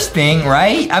worst thing,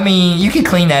 right? I mean, you can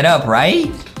clean that up,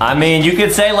 right? I mean, you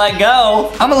could say let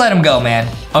go. I'm gonna let him go, man.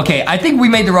 Okay, I think we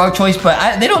made the wrong choice,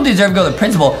 but they don't deserve to go to the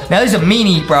principal. Now there's a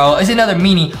meanie, bro. There's another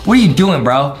meanie. What are you doing,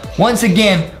 bro? Once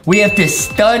again, we have to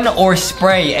stun or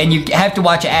spray, and you have to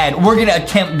watch an ad. We're gonna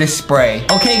attempt this spray.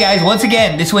 Okay, guys, once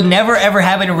again, this would never ever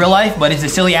happen in real life, but it's a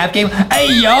silly app game. Hey,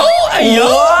 yo! Hey, yo!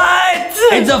 What?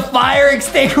 It's a fire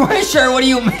extinguisher. What do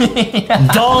you mean?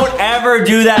 Don't ever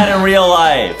do that in real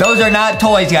life. Those are not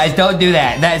toys, guys. Don't do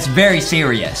that. That's very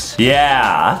serious.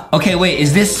 Yeah. Okay, wait,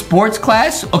 is this sports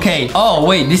class? Okay, oh,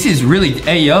 wait, this is really,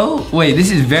 hey, yo. Wait,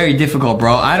 this is very difficult,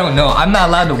 bro. I don't know. I'm not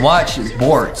allowed to watch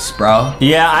sports, bro.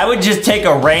 Yeah, I would just take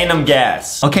a random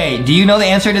guess. Okay, do you know the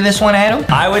answer to this one, Adam?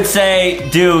 I would say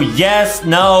do yes,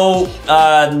 no,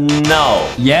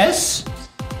 no. Yes,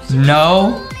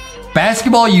 no,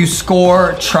 Basketball, you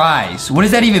score tries. What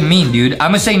does that even mean, dude?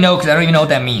 I'm gonna say no because I don't even know what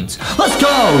that means. Let's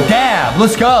go, Dab.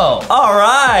 Let's go. All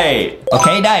right.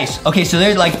 Okay, nice. Okay, so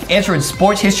there's like answer in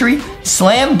sports history.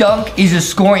 Slam dunk is a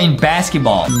score in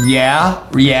basketball. Yeah.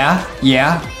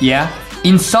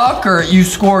 In soccer, you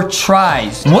score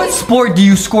tries. What sport do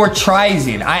you score tries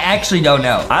in? I actually don't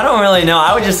know. I don't really know.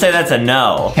 I would just say that's a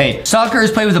no. Okay, soccer is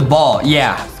played with a ball.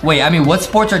 Yeah. Wait, I mean, what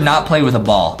sports are not played with a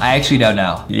ball? I actually don't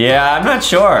know. Yeah, I'm not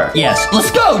sure. Yes. Let's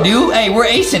go, dude. Hey, we're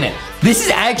acing it. This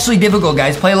is actually difficult,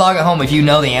 guys. Play along at home if you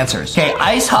know the answers. Okay,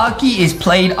 ice hockey is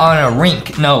played on a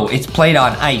rink. No, it's played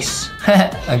on ice.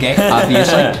 Okay,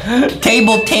 obviously.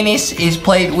 Table tennis is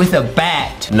played with a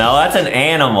bat. No, that's an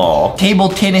animal. Table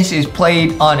tennis is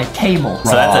played on a table.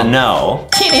 So that's a no.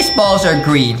 Tennis balls are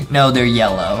green. No, they're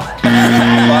yellow.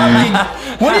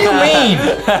 What do you mean?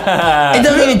 It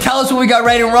doesn't even tell us what we got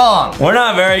right and wrong. We're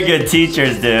not very good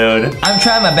teachers, dude. I'm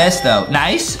trying my best, though.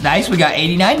 Nice. We got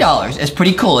 $89. It's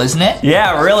pretty cool, isn't it?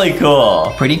 Yeah, really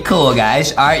cool. Pretty cool,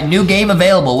 guys. All right, new game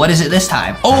available. What is it this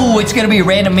time? Oh, it's going to be a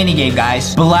random mini game,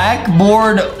 guys.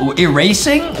 Blackboard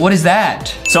erasing? What is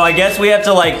that? So I guess we have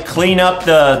to, like, clean up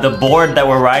the board that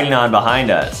we're writing on behind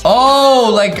us.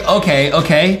 Oh, like,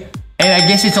 okay. And I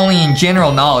guess it's only in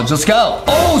general knowledge. Let's go.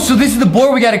 Oh, so this is the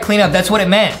board we got to clean up. That's what it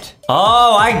meant.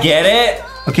 Oh, I get it.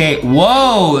 Okay,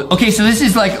 whoa. Okay, so this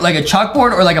is like a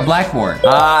chalkboard or like a blackboard?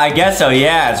 I guess so,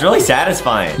 yeah. It's really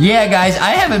satisfying. Yeah, guys,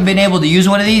 I haven't been able to use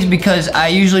one of these because I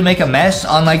usually make a mess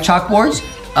on like chalkboards.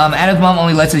 Adam's mom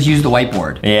only lets us use the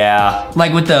whiteboard. Yeah.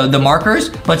 Like with the markers,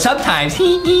 but sometimes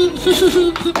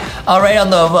I'll write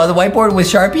on the whiteboard with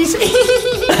Sharpies.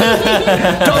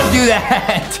 Don't do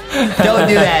that. Don't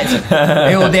do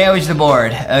that. It will damage the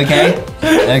board, okay?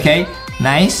 Okay,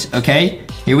 nice, okay.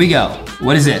 Here we go.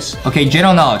 What is this? Okay,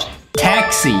 general knowledge.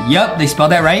 Taxi. Yup, they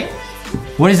spelled that right.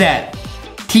 What is that?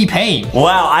 T-Pain.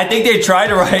 Wow, I think they tried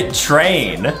to write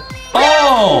train.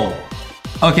 Oh!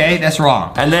 Okay, that's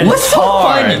wrong. And then what's so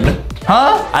barn. funny?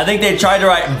 Huh? I think they tried to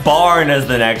write barn as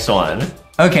the next one.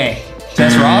 Okay, so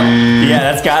that's wrong? Yeah,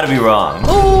 that's gotta be wrong.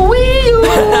 Ooh-wee-oo. You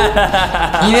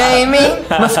know what I mean?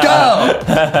 Let's go.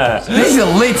 This is a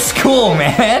lit school,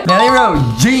 man. Now they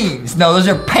wrote jeans. No, those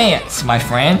are pants, my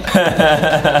friend.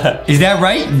 Is that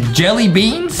right? Jelly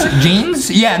beans?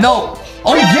 Jeans? Yeah, no.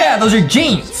 Oh, yeah, those are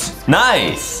jeans.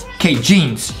 Nice. Okay,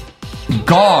 jeans.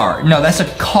 Gar. No, that's a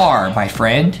car, my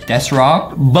friend. That's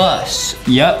wrong. Bus.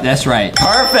 Yep, that's right.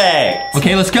 Perfect.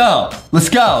 Okay, let's go. Let's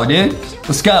go, dude.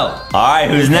 Let's go. All right,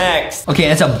 who's next? Okay,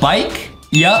 that's a bike.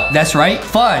 Yep, that's right.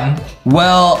 Fun.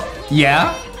 Well,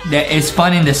 yeah. That is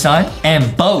fun in the sun.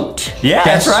 And boat. Yeah,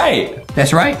 that's right.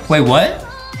 That's right. Wait, what?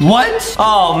 What?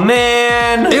 Oh,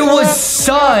 man. It was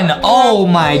sun. Oh,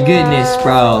 my goodness,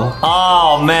 bro.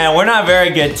 Oh, man. We're not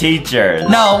very good teachers.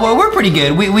 No, we're pretty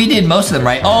good. We did most of them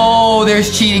right. Oh,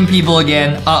 there's cheating people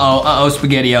again. Uh-oh,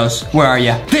 SpaghettiOs. Where are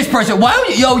you? This person. Why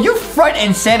would you? Yo, you're front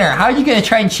and center. How are you going to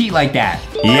try and cheat like that?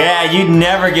 Yeah, you'd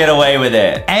never get away with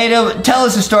it. Adam, tell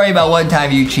us a story about one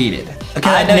time you cheated.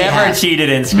 I never cheated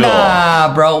in school.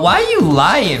 Nah, bro. Why are you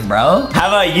lying, bro? How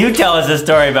about you tell us a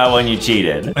story about when you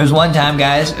cheated? It was one time,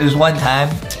 guys. It was one time.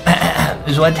 It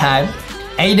was one time.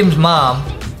 Adam's mom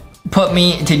put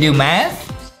me to do math.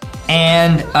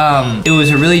 And it was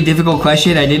a really difficult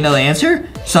question. I didn't know the answer.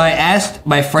 So I asked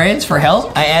my friends for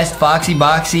help. I asked Foxy,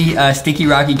 Boxy, Sticky,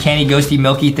 Rocky, Candy, Ghosty,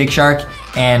 Milky, Thick Shark,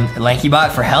 and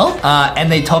LankyBot for help.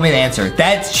 And they told me the answer.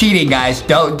 That's cheating, guys.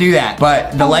 Don't do that.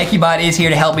 But the LankyBot is here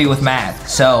to help me with math.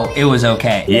 So it was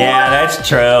okay. Yeah, that's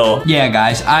true. Yeah,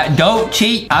 guys. Don't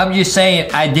cheat. I'm just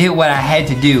saying I did what I had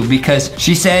to do because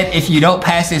she said if you don't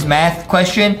pass this math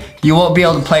question, you won't be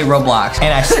able to play Roblox.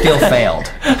 And I still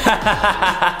failed.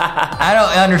 I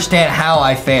don't understand how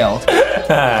I failed.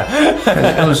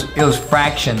 It was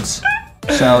fractions.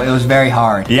 So it was very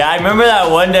hard. Yeah, I remember that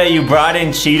one day you brought in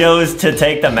Cheetos to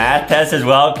take the math test as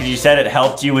well because you said it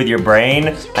helped you with your brain.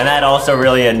 And that also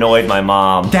really annoyed my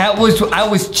mom. I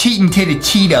was cheating to the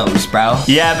Cheetos, bro.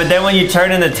 Yeah, but then when you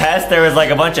turned in the test, there was like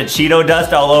a bunch of Cheeto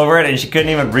dust all over it and she couldn't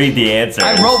even read the answers.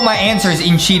 I wrote my answers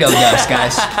in Cheeto dust,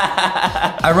 guys.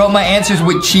 I wrote my answers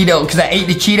with Cheeto because I ate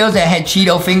the Cheetos that had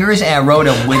Cheeto fingers and I wrote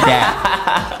them with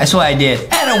that. That's what I did.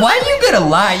 Adam, why are you gonna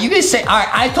lie? You gonna say, all right,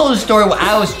 I told a story where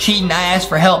I was cheating. I ask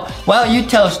for help. Well, you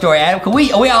tell a story, Adam. Cause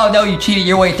we all know you cheated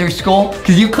your way through school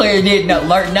because you clearly didn't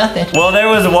learn nothing. Well, there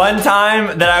was one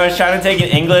time that I was trying to take an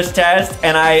English test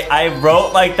and I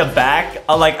wrote like the back,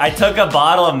 like I took a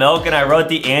bottle of milk and I wrote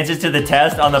the answers to the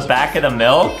test on the back of the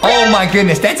milk. Oh my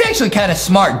goodness, that's actually kind of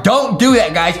smart. Don't do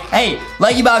that, guys. Hey,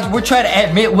 LankyBox, we're trying to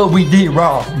admit what we did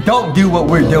wrong. Don't do what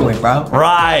we're doing, bro.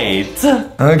 Right.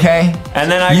 Okay.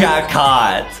 And then I got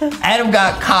caught. Adam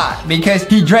got caught because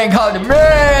he drank all the milk.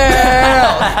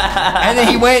 And then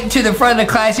he went to the front of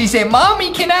the class. He said,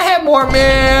 Mommy, can I have more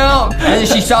milk? And then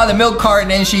she saw the milk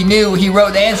carton and she knew he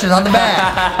wrote the answers on the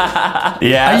back.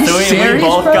 Yeah, Are you so serious, we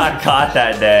both bro? got caught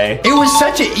that day. It was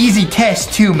such an easy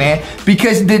test too, man.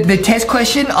 Because the test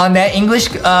question on that English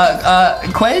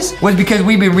quiz was because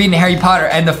we've been reading Harry Potter.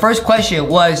 And the first question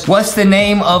was, what's the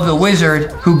name of the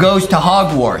wizard who goes to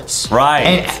Hogwarts? Right.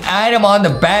 And Adam on the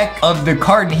back of the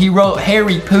carton, he wrote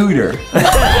Harry Pooter. He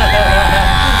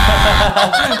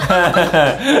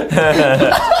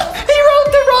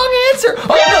wrote the wrong answer.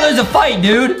 Oh no, there's a fight,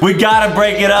 dude. We gotta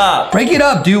break it up. Break it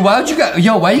up, dude. Why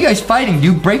are you guys fighting,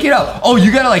 dude? Break it up. Oh,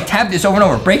 you gotta like tap this over and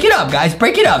over. Break it up, guys.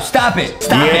 Break it up. Stop it.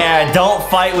 Stop it. Yeah, don't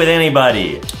fight with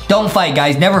anybody. Don't fight,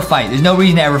 guys. Never fight. There's no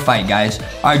reason to ever fight, guys.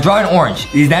 All right, draw an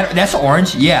orange. That's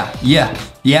orange? Yeah.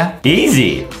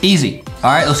 Easy. Easy. All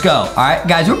right, let's go. All right,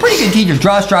 guys, we're pretty good teachers.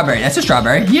 Draw a strawberry. That's a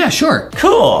strawberry. Yeah, sure.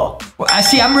 Cool. I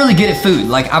see, I'm really good at food.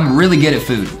 Like, I'm really good at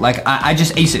food. Like, I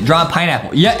just ace it. Draw a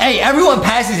pineapple. Yeah, hey, everyone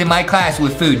passes in my class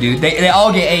with food, dude. They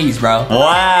all get A's, bro.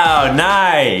 Wow,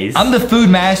 nice. I'm the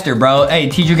food master, bro. Hey,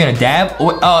 teacher gonna dab?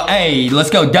 Oh, hey, let's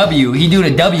go. W. He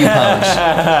doing a W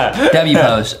pose. W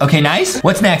pose. Okay, nice.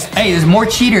 What's next? Hey, there's more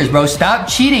cheaters, bro. Stop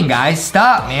cheating, guys.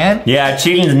 Stop, man. Yeah,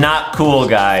 cheating's not cool,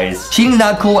 guys. Cheating's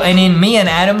not cool, and in me and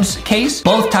Adam's case,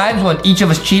 both times when each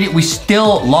of us cheated, we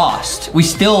still lost. We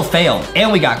still failed,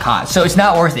 and we got caught. So it's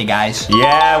not worth it, guys.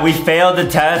 Yeah, we failed the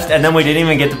test, and then we didn't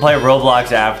even get to play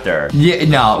Roblox after. Yeah,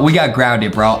 no, we got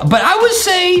grounded, bro. But I would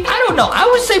say, I don't know, I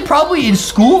would say probably in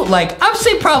school, like, I would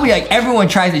say probably like everyone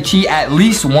tries to cheat at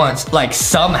least once, like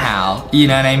somehow, you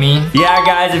know what I mean? Yeah,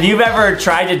 guys, if you've ever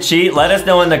tried to cheat, let us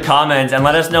know in the comments, and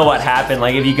let us know what happened,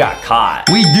 like if you got caught.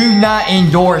 We do not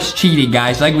endorse cheating,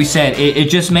 guys. Like we said, it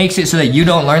just makes it so that you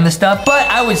don't learn the stuff. But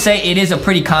I would say it is a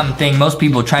pretty common thing. Most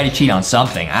people try to cheat on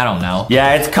something. I don't know.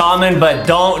 Yeah, it's common, but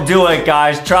don't do it,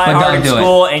 guys. Try hard in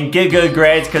school and get good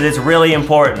grades because it's really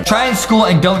important. Try in school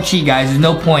and don't cheat, guys. There's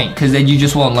no point because then you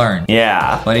just won't learn.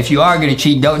 Yeah. But if you are gonna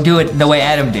cheat, don't do it the way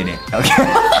Adam did it. Okay.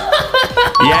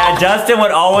 Yeah, Justin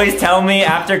would always tell me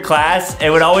after class, it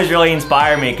would always really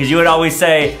inspire me because you would always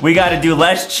say, we got to do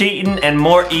less cheating and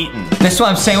more eating. That's what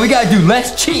I'm saying. We got to do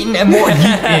less cheating and more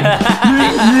yeeting.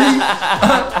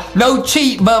 No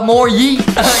cheat, but more yeet.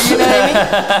 You know what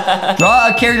I mean? Draw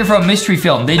a character from a mystery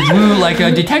film. They drew like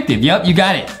a detective. Yep, you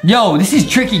got it. Yo, this is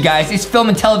tricky, guys. It's film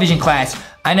and television class.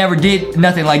 I never did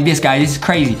nothing like this, guys. This is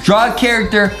crazy. Draw a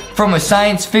character from a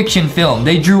science fiction film.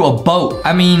 They drew a boat.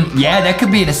 I mean, yeah, that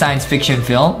could be in a science fiction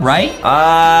film, right?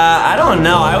 I don't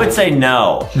know. I would say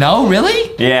no. No,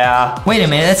 really? Yeah. Wait a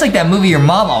minute. That's like that movie your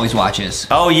mom always watches.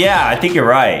 Oh, yeah. I think you're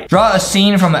right. Draw a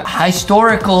scene from a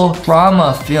historical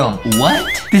drama film. What?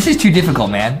 This is too difficult,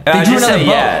 man. They drew just another say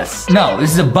boat. yes. No,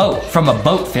 this is a boat from a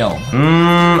boat film.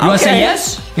 You want to say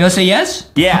yes? You want to say yes?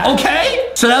 Yeah. Okay.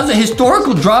 So that was a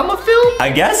historical drama film?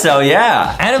 I guess so,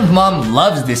 yeah. Adam's mom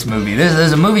loves this movie.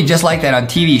 There's a movie just like that on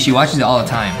TV. She watches it all the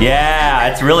time.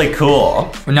 Yeah, it's really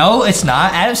cool. No, it's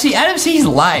not. Adam he's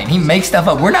lying. He makes stuff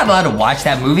up. We're not allowed to watch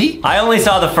that movie. I only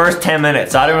saw the first 10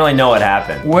 minutes, so I didn't really know what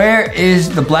happened. Where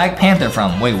is the Black Panther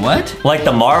from? Wait, what? Like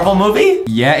the Marvel movie?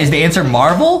 Yeah, is the answer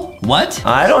Marvel? What?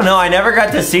 I don't know. I never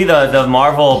got to see the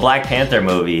Marvel Black Panther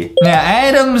movie. Now,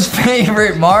 Adam's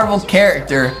favorite Marvel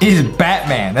character is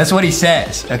Batman. That's what he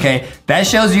says, okay? That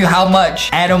shows you how much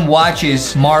Adam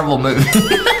watches Marvel movies.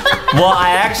 Well,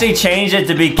 I actually changed it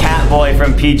to be Catboy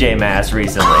from PJ Masks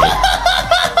recently.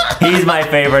 He's my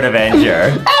favorite Avenger.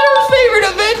 Adam's favorite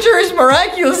Avenger is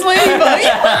miraculously, buddy.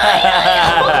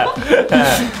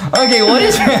 Okay, what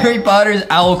is Harry Potter's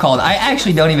owl called? I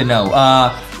actually don't even know.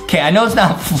 Okay, I know it's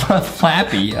not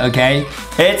Flappy, okay?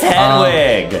 It's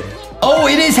Hedwig. Oh,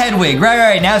 it is Hedwig.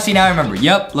 Right. Now I remember.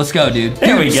 Yep, let's go, dude.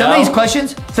 There we go. Some of these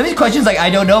questions, like, I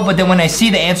don't know, but then when I see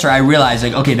the answer, I realize,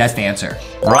 like, okay, that's the answer.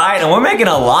 Right, and we're making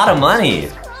a lot of money.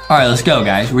 All right, let's go,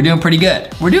 guys. We're doing pretty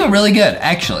good. We're doing really good,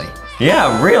 actually.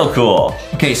 Yeah, real cool.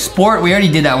 Okay, sport, we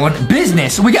already did that one.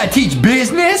 Business, we gotta teach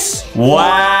business.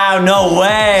 Wow, no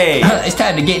way. It's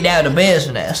time to get down to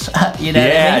business. You know what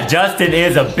I Yeah, mean? Justin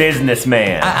is a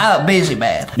businessman. I'm a busy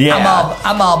man. Yeah.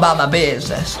 I'm all about my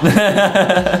business.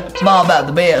 I'm all about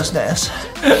the business.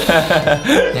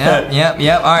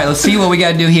 Yep. All right, let's see what we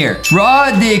gotta do here.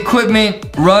 Draw the equipment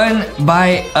run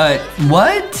by a,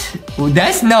 what?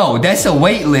 That's a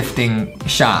weightlifting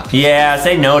shop. Yeah,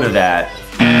 say no to that.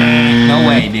 No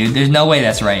way, dude. There's no way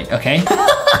that's right, okay?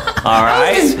 All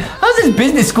right. How's this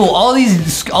business school? All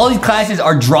these classes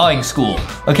are drawing school,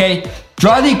 okay?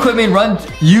 Draw the equipment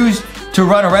used to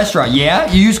run a restaurant.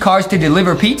 Yeah, you use cars to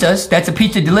deliver pizzas. That's a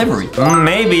pizza delivery.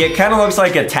 Maybe it kind of looks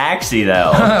like a taxi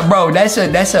though. Bro, that's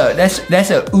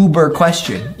a Uber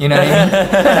question. You know what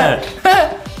I mean?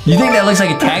 You think that looks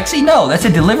like a taxi? No, that's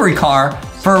a delivery car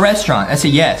for a restaurant. That's a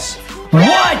yes.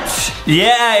 What?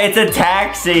 Yeah, it's a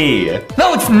taxi.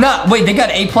 No, it's not. Wait, they got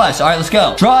A+. All right, let's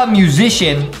go. Draw a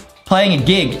musician playing a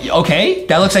gig. Okay,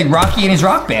 that looks like Rocky and his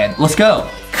rock band. Let's go.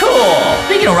 Cool.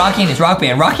 Speaking of Rocky and his rock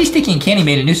band, Rocky Sticky and Candy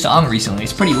made a new song recently.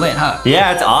 It's pretty lit, huh?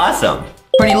 Yeah, it's awesome.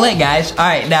 Pretty lit, guys. All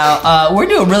right, now, we're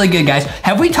doing really good, guys.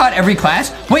 Have we taught every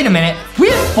class? Wait a minute. We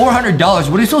have $400. What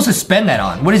are we supposed to spend that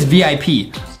on? What is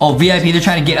VIP? Oh, VIP, they're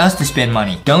trying to get us to spend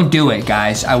money. Don't do it,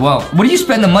 guys. I won't. What do you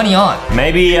spend the money on?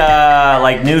 Maybe,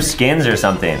 like new skins or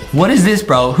something. What is this,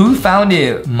 bro? Who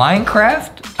founded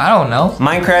Minecraft? I don't know.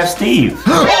 Minecraft Steve.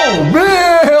 Oh,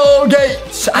 Bill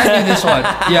Gates. I did this one.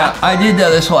 Yeah, I did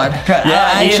this one.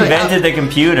 Yeah, he invented the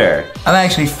computer. I'm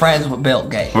actually friends with Bill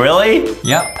Gates. Really?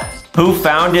 Yep. Who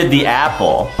founded the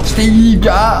Apple? Steve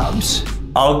Jobs.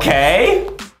 Okay.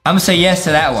 I'm gonna say yes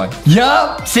to that one.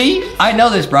 Yup. See? I know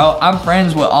this, bro. I'm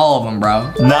friends with all of them,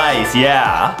 bro. Nice,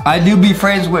 yeah. I do be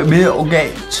friends with Bill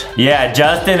Gates. Yeah,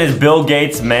 Justin is Bill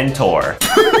Gates' mentor.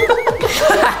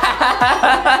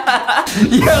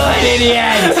 You're an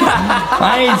idiot.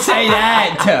 I didn't say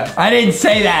that. I didn't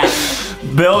say that.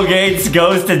 Bill Gates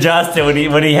goes to Justin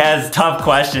when he has tough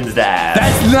questions to ask.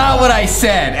 That's not what I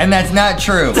said, and that's not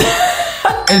true.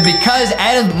 It's because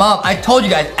Adam's mom, I told you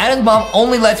guys, Adam's mom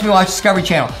only lets me watch Discovery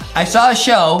Channel. I saw a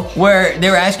show where they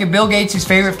were asking Bill Gates his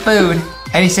favorite food,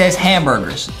 and he says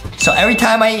hamburgers. So every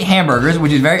time I eat hamburgers,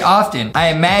 which is very often, I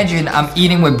imagine I'm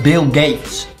eating with Bill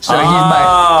Gates. So he's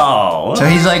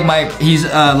like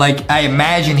I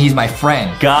imagine he's my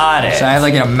friend. Got it. So I have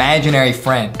like an imaginary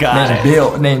friend. Got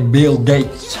it. Named Bill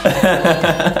Gates.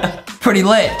 Pretty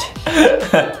lit.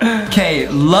 Okay,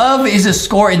 love is a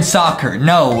score in soccer.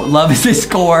 No, love is a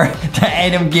score that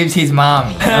Adam gives his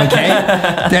mommy. Okay?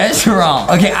 That's wrong.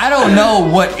 Okay, I don't know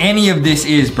what any of this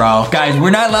is, bro. Guys,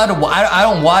 we're not allowed to, I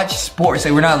don't watch sports.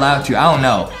 We're not allowed to. I don't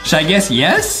know. Should I guess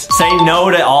yes? Say no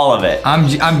to all of it.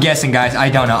 I'm guessing, guys. I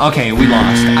don't know. Okay, we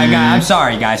lost. I'm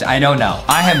sorry, guys. I don't know.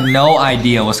 I have no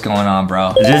idea what's going on,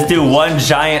 bro. Just do one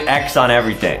giant X on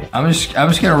everything. I'm just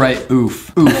gonna write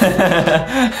oof. Oof.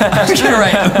 I'm just gonna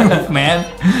write oof, man.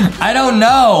 I don't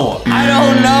know. I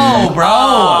don't know, bro.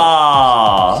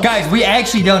 Oh. Guys, we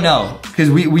actually don't know. Because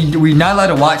we're not allowed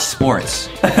to watch sports.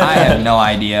 I have no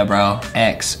idea, bro.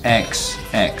 X.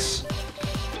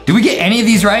 Did we get any of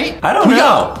these right? I don't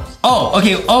know. Oh,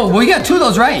 okay. Oh, we got 2 of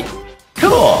those right.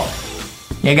 Cool.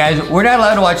 Yeah, guys, we're not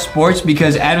allowed to watch sports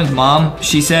because Adam's mom,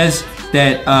 she says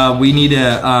that we need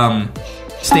to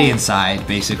stay inside,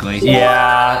 basically.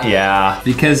 Yeah.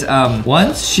 Because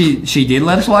once she did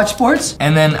let us watch sports,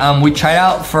 and then we tried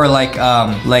out for like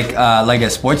a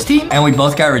sports team, and we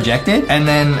both got rejected. And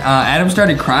then Adam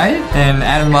started crying, and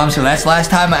Adam's mom said, "That's the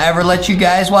last time I ever let you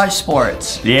guys watch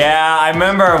sports." Yeah, I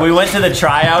remember we went to the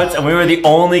tryouts, and we were the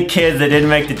only kids that didn't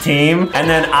make the team. And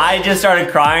then I just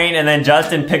started crying, and then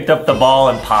Justin picked up the ball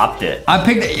and popped it. I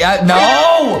picked it.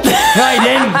 No, I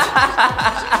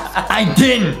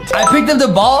didn't. I picked up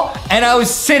the ball and I was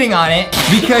sitting on it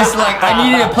because like I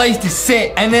needed a place to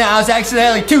sit, and then I was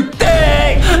accidentally too thick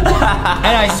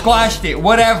and I squashed it,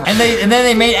 whatever. And then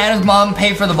they made Adam's mom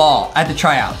pay for the ball at the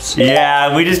tryouts.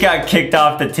 Yeah, we just got kicked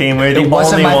off the team. We were the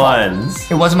only ones.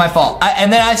 It wasn't my fault.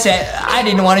 And then I said I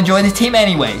didn't want to join the team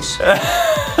anyways.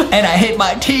 And I hid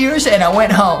my tears and I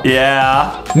went home.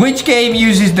 Yeah. Which game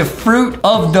uses the fruit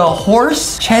of the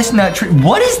horse chestnut tree?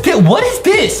 What is this? What is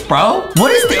this, bro?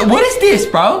 What is this,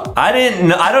 bro? I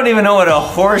don't even know what a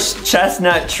horse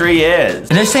chestnut tree is.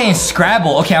 They're saying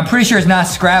Scrabble. Okay, I'm pretty sure it's not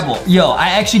Scrabble. Yo, I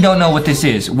actually don't know what this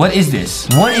is. What is this?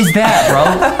 What is that, bro?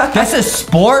 That's a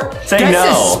sport? Say no.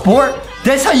 That's a sport?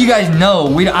 That's how you guys know.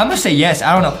 I'm gonna say yes.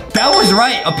 I don't know. That was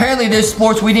right. Apparently there's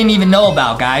sports we didn't even know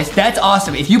about, guys. That's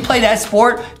awesome. If you play that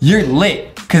sport, you're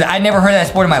lit. because I never heard of that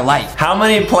sport in my life. How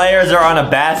many players are on a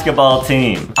basketball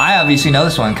team? I obviously know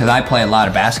this one because I play a lot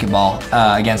of basketball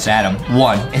against Adam.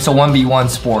 1. It's a 1v1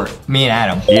 sport. Me and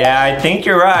Adam. Yeah, I think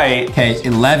you're right. Okay,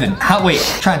 11. Wait,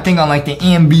 I'm trying to think on like the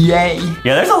NBA.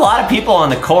 Yeah, there's a lot of people on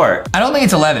the court. I don't think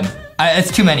it's 11.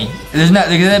 It's too many. There's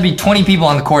gonna be 20 people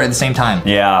on the court at the same time.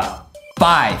 Yeah.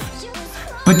 5.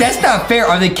 But that's not fair.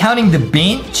 Are they counting the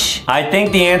bench? I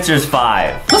think the answer is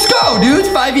 5. Let's go, dudes.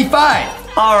 5v5.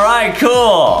 All right,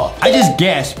 cool. I just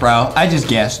guessed, bro. I just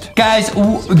guessed. Guys,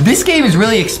 this game is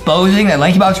really exposing that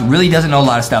LankyBox really doesn't know a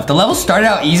lot of stuff. The levels started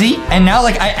out easy, and now,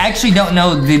 like, I actually don't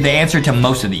know the answer to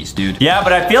most of these, dude. Yeah,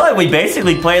 but I feel like we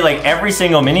basically play, like, every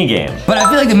single mini game. But I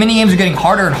feel like the mini games are getting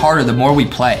harder and harder the more we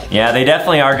play. Yeah, they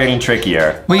definitely are getting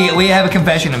trickier. We have a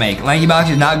confession to make. LankyBox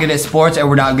is not good at sports, and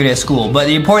we're not good at school. But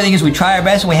the important thing is we try our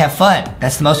best and we have fun.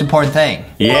 That's the most important thing.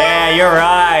 Yeah, you're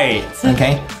right.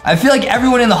 Okay? I feel like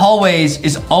everyone in the hallways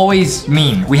is always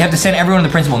mean. We have to send everyone to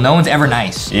the principal. No one's ever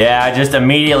nice. Yeah, I just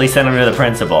immediately sent him to the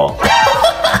principal.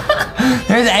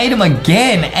 There's Adam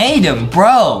again. Adam,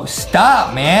 bro,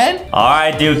 stop, man. All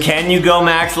right, dude, can you go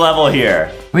max level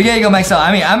here? We gotta go max level.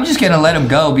 I mean, I'm just gonna let him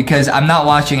go because I'm not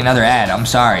watching another ad. I'm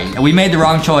sorry. We made the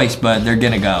wrong choice, but they're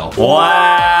gonna go.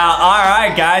 Wow. All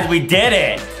right, guys, we did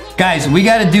it. Guys, we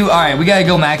gotta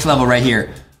go max level right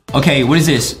here. Okay, what is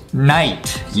this?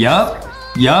 Night. Yup.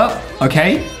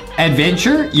 Okay.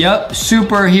 Adventure? Yup.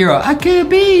 Superhero. I could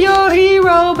be your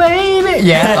hero, baby.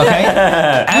 Yeah, okay.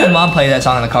 I have mom play that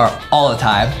song in the car all the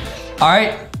time. All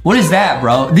right. What is that,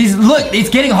 bro? Look, it's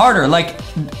getting harder. Like,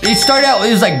 it started out,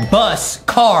 it was like bus,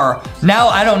 car. Now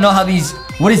I don't know how these,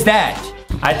 what is that?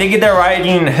 I think they're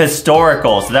writing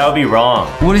historical, so that would be wrong.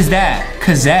 What is that?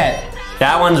 Cassette.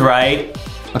 That one's right.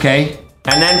 Okay.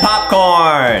 And then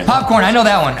popcorn. Popcorn, I know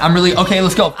that one. Okay,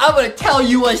 let's go. I'm gonna tell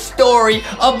you a story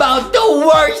about the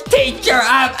worst teacher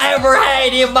I've ever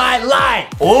had in my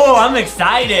life. Oh, I'm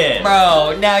excited.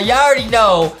 Bro, now you already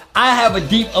know I have a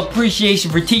deep appreciation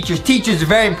for teachers. Teachers are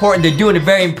very important. They're doing a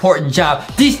very important job.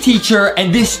 This teacher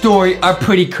and this story are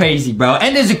pretty crazy, bro.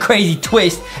 And there's a crazy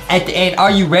twist at the end.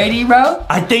 Are you ready, bro?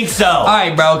 I think so. All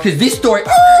right, bro, because this story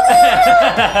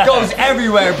goes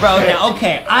everywhere, bro. Now,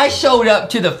 okay, I showed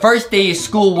up to the first day of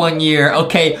school one year,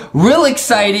 okay, real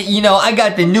excited. You know, I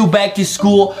got the new back to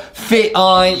school fit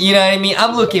on, you know what I mean?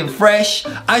 I'm looking fresh.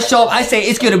 I show up, I say,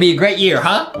 it's gonna be a great year,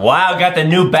 huh? Wow, got the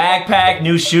new backpack,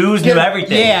 new shoes, new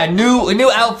everything. Yeah,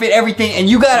 new outfit, everything, and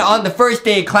you got it on the first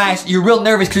day of class. You're real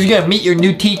nervous because you're gonna meet your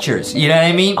new teachers. You know what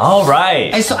I mean? All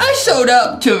right. And so I showed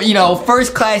up to, you know,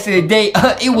 first class of the day.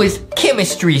 It was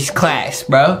chemistry's class,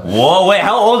 bro. Whoa, wait,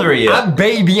 how old were you? I'm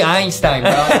baby Einstein,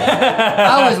 bro.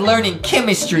 I was learning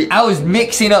chemistry. I was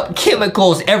mixing up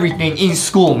chemicals, everything in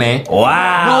school, man.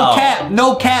 Wow.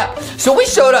 No cap. So we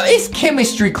showed up. It's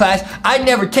chemistry class. I'd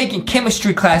never taken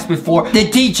chemistry class before. The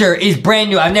teacher is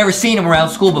brand new. I've never seen him around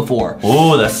school before.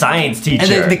 Ooh, the science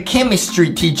teacher. And the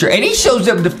chemistry teacher. And he shows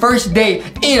up the first day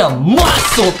in a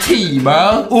muscle tee,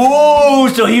 bro. Ooh,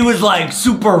 so he was like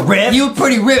super ripped? He was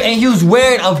pretty ripped, and he was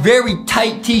wearing a very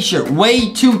tight t-shirt.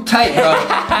 Way too tight, bro.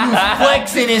 He was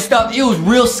flexing and stuff. It was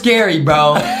real scary,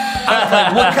 bro. I was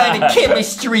like, what kind of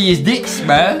chemistry is this,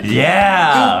 bro?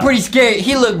 Yeah. It was pretty scary.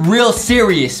 He looked real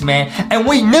serious, man. And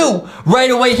we knew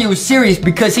right away he was serious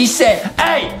because he said,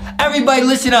 hey, everybody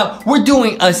listen up. We're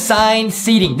doing assigned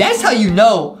seating. That's how you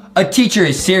know a teacher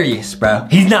is serious, bro.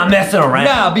 He's not messing around.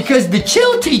 Nah, because the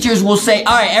chill teachers will say,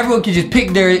 all right, everyone can just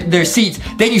pick their seats.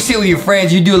 Then you sit with your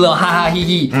friends, you do a little ha-ha,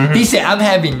 he-he. He said, I'm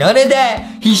having none of that.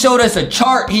 He showed us a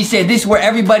chart. He said, this is where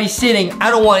everybody's sitting. I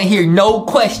don't want to hear no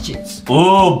questions.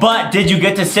 Ooh, but did you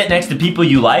get to sit next to people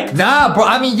you liked? Nah, bro.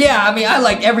 I mean, I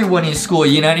liked everyone in school,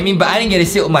 you know what I mean? But I didn't get to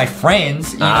sit with my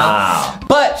friends, you know?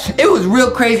 But it was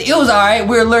real crazy. It was all right.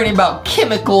 We were learning about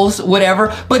chemicals,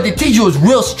 whatever. But the teacher was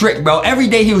real strict, bro. Every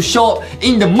day he would show up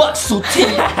in the muscle tee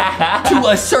to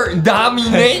assert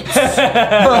dominance.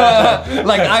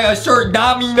 Like I assert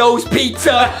Domino's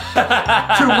pizza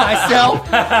to myself.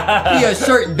 He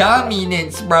assert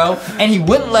dominance, bro. And he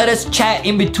wouldn't let us chat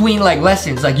in between like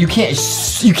lessons. Like you can't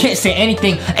say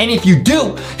anything. And if you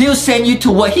do, he'll send you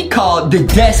to what he called the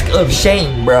desk of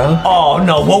shame, bro. Oh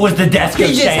no, what was the desk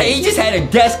of shame? He just had a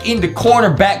desk in the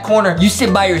corner, back corner. You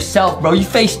sit by yourself, bro. You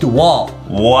face the wall.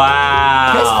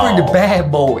 Wow. That's for the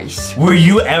bad boys. Were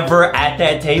you ever at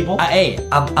that table? Hey,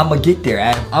 I'm gonna get there,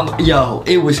 Adam. Yo,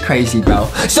 it was crazy, bro.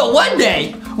 So one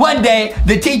day, one day,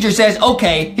 the teacher says,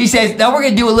 okay, he says, now we're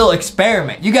gonna do a little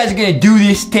experiment. You guys are gonna do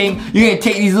this thing. You're gonna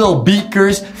take these little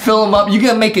beakers, fill them up. You're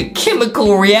gonna make a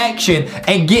chemical reaction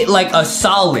and get like a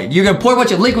solid. You're gonna pour a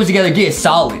bunch of liquids together, get a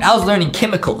solid. I was learning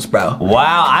chemicals, bro.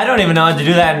 Wow, I don't even know how to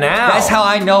do that now. That's how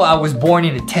I know I was born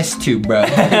in a test tube, bro.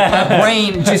 My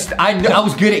brain just, I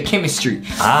was good at chemistry.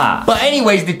 But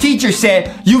anyways, the teacher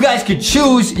said, you guys could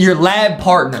choose your lab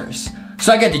partners.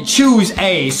 So I got to choose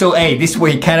A. So A, this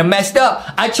way kind of messed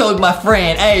up. I chose my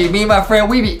friend. A, me and my friend,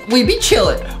 we be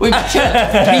chilling. We be chilling.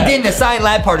 He didn't assign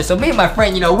lab partner. So me and my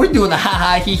friend, you know, we're doing the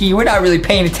ha he he. We're not really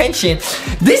paying attention.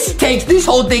 This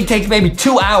whole thing takes maybe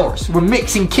 2 hours. We're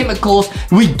mixing chemicals.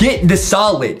 We get the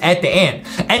solid at the end.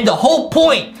 And the whole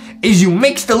point is you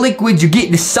mix the liquids, you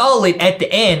get the solid at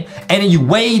the end, and then you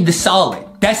weigh the solid.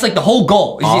 That's like the whole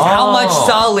goal. Is just how much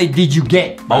solid did you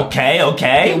get? Okay.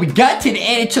 And we got to the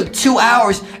end, it took 2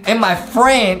 hours, and my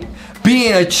friend,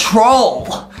 being a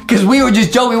troll, because we were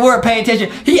just joking, we weren't paying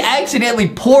attention, he accidentally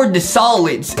poured the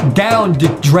solids down the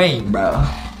drain, bro.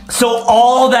 So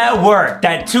all that work,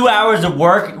 that 2 hours of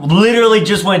work, literally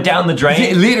just went down the drain?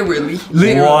 Yeah, literally.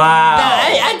 Wow.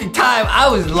 Now, at the time, I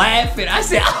was laughing. I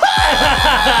said,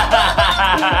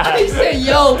 I said,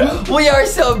 yo, we are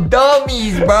some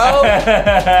dummies, bro.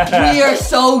 We are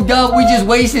so dumb. We just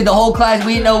wasted the whole class.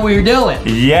 We didn't know what we were doing.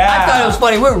 Yeah. I thought it was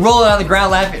funny. We were rolling on the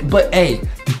ground laughing. But, hey,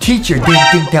 the teacher didn't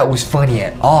think that was funny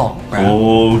at all, bro.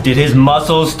 Oh, did his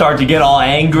muscles start to get all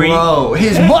angry? Bro,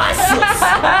 his muscles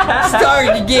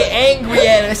started to get angry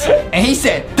at us. And he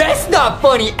said, that's not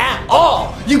funny at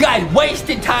all. You guys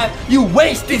wasted time. You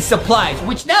wasted supplies.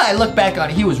 Which now I look back on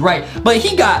it, he was right. But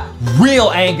he got real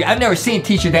angry. I've never seen a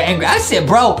teacher that angry. I said,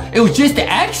 bro, it was just an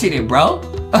accident, bro.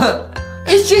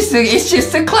 It's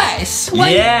just a class.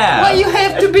 Why you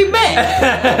have to be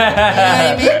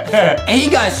mad? You know what I mean? And he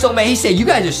got so mad. He said, you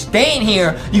guys are staying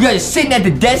here. You guys are sitting at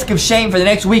the desk of shame for the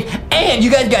next week. And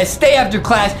you guys gotta stay after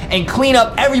class and clean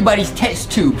up everybody's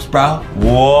test tubes, bro.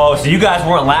 Whoa, so you guys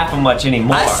weren't laughing much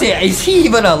anymore. I said, is he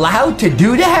even allowed to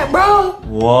do that, bro?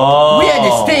 Whoa. We had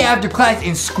to stay after class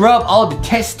and scrub all the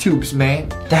test tubes, man.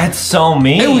 That's so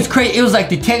mean. It was crazy. It was like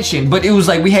detention, but it was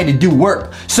like we had to do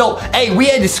work. So, hey, we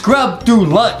had to scrub through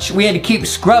lunch. We had to keep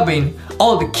scrubbing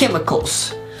all the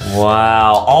chemicals.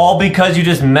 Wow, all because you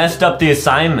just messed up the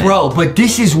assignment. Bro, but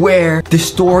this is where the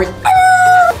story...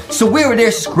 So we were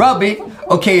there scrubbing,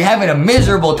 okay, having a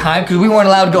miserable time because we weren't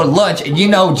allowed to go to lunch, and you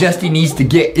know Justy needs to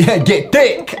get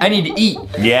thick. I need to eat.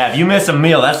 Yeah, if you miss a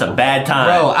meal, that's a bad time.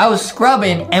 Bro, I was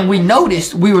scrubbing, and we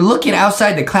noticed, we were looking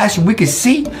outside the classroom, we could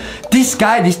see this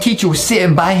guy, this teacher was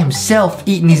sitting by himself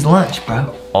eating his lunch,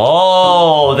 bro.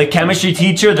 Oh, the chemistry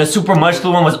teacher, the super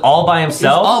muscular one, was all by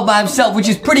himself? All by himself, which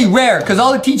is pretty rare, because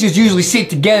all the teachers usually sit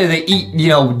together to eat, you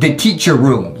know, the teacher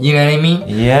room. You know what I mean?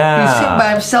 Yeah. He was sitting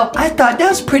by himself. I thought that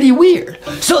was pretty weird.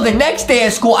 So the next day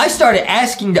at school, I started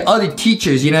asking the other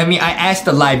teachers, you know what I mean? I asked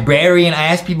the librarian, I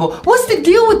asked people, what's the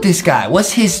deal with this guy?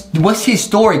 What's his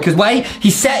story? Because why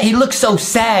he looked so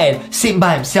sad sitting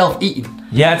by himself eating.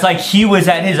 Yeah, it's like he was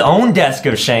at his own desk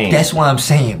of shame. That's what I'm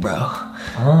saying, bro.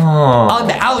 Oh. On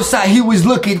the outside, he was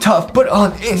looking tough, but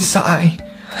on the inside,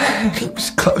 he was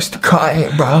close to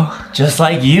crying, bro. Just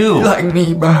like you. Like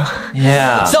me, bro.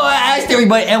 Yeah. So I asked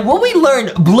everybody, and what we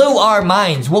learned blew our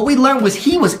minds. What we learned was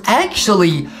he was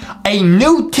actually a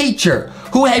new teacher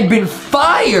who had been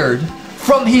fired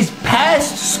from his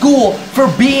past school for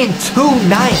being too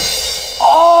nice.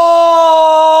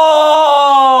 Oh,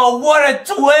 what a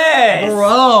twist!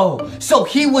 Bro, so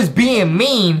he was being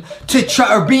mean to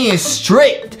try, or being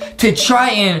strict to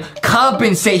try and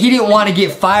compensate. He didn't want to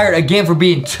get fired again for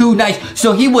being too nice.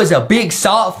 So he was a big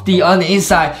softy on the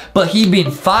inside, but he'd been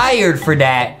fired for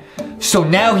that. So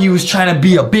now he was trying to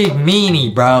be a big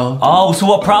meanie, bro. Oh, so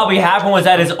what probably happened was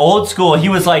at his old school, he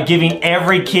was like giving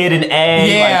every kid an A.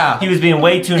 Yeah. Like, he was being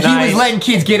way too nice. He was letting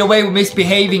kids get away with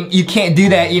misbehaving. You can't do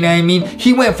that, you know what I mean?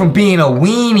 He went from being a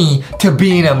weenie to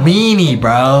being a meanie,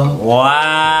 bro.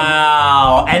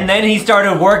 Wow. And then he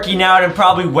started working out and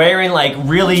probably wearing like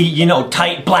really, you know,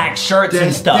 tight black shirts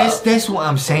and stuff. That's what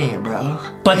I'm saying, bro.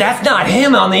 But that's not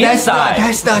him on the inside.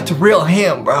 That's not the real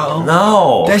him, bro.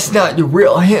 No. That's not the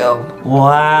real him.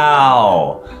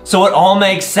 Wow. So it all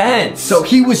makes sense. So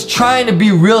he was trying to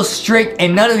be real strict,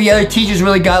 and none of the other teachers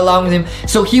really got along with him.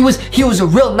 So he was a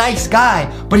real nice guy,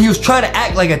 but he was trying to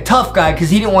act like a tough guy because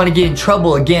he didn't want to get in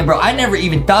trouble again, bro. I never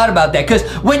even thought about that, because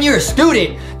when you're a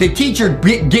student, the teacher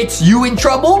gets you in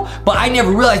trouble, but I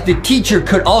never realized the teacher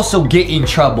could also get in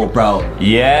trouble, bro.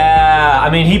 Yeah,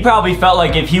 I mean, he probably felt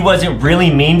like if he wasn't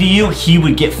really mean to you, he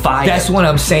would get fired. That's what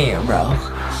I'm saying, bro.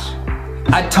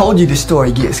 I told you the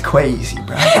story gets crazy,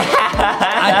 bro.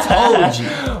 I told you.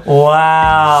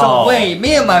 Wow. So wait,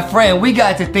 me and my friend, we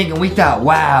got to thinking, we thought,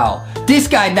 wow, this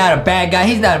guy not a bad guy,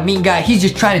 he's not a mean guy, he's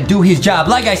just trying to do his job.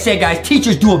 Like I said, guys,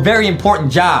 teachers do a very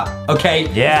important job, okay?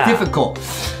 Yeah. It's difficult.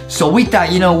 So we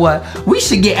thought, you know what? We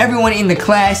should get everyone in the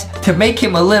class to make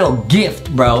him a little gift,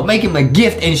 bro. Make him a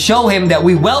gift and show him that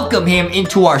we welcome him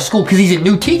into our school because he's a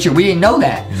new teacher. We didn't know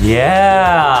that.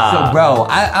 Yeah. So, bro,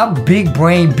 I'm big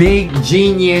brain, big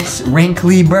genius,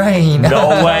 wrinkly brain. No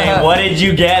way. What did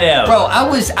you get him? Bro, I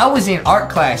was in art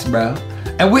class, bro.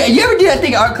 And you ever do that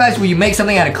thing in art class where you make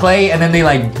something out of clay and then they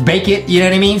like bake it, you know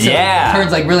what I mean? So Yeah. it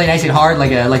turns like really nice and hard,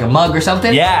 like a mug or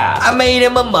something? Yeah. I made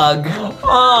him a mug. Aww.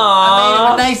 I made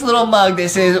him a nice little mug that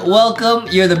says, welcome,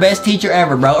 you're the best teacher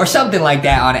ever, bro. Or something like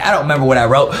that on it. I don't remember what I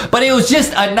wrote. But it was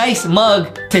just a nice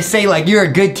mug to say like, you're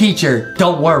a good teacher,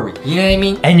 don't worry. You know what I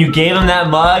mean? And you gave him that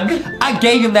mug? I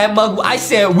gave him that mug.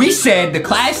 The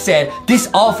class said, this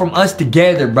all from us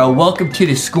together, bro. Welcome to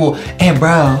the school. And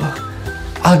bro,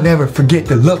 I'll never forget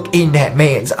the look in that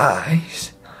man's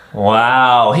eyes.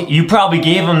 Wow. You probably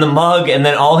gave him the mug and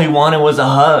then all he wanted was a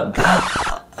hug.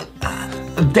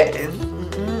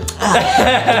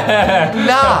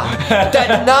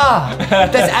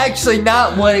 That's actually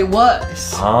not what it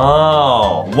was.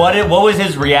 Oh. What was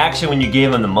his reaction when you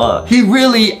gave him the mug?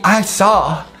 I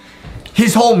saw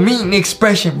his whole mean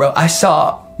expression, bro. I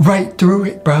saw right through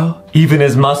it, bro. Even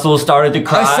his muscles started to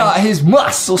cry? I saw his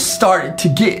muscles started to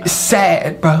get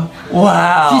sad, bro.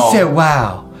 Wow. He said,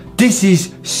 wow, this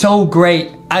is so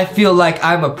great. I feel like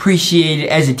I'm appreciated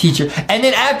as a teacher. And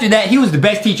then after that, he was the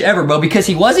best teacher ever, bro, because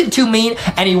he wasn't too mean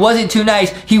and he wasn't too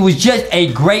nice. He was just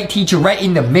a great teacher right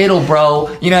in the middle, bro.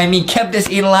 You know what I mean? Kept us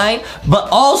in line, but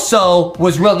also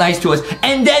was real nice to us.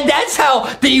 And then that's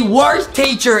how the worst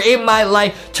teacher in my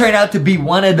life turned out to be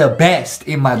one of the best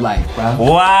in my life, bro.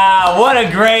 Wow, what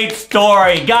a great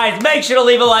story. Guys, make sure to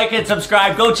leave a like and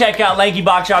subscribe. Go check out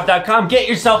LankyBoxShop.com. Get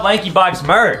yourself LankyBox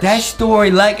merch. That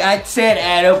story, like I said,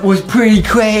 Adam, was pretty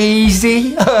crazy.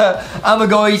 I'm gonna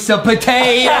go eat some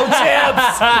potato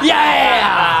chips.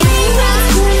 Yeah!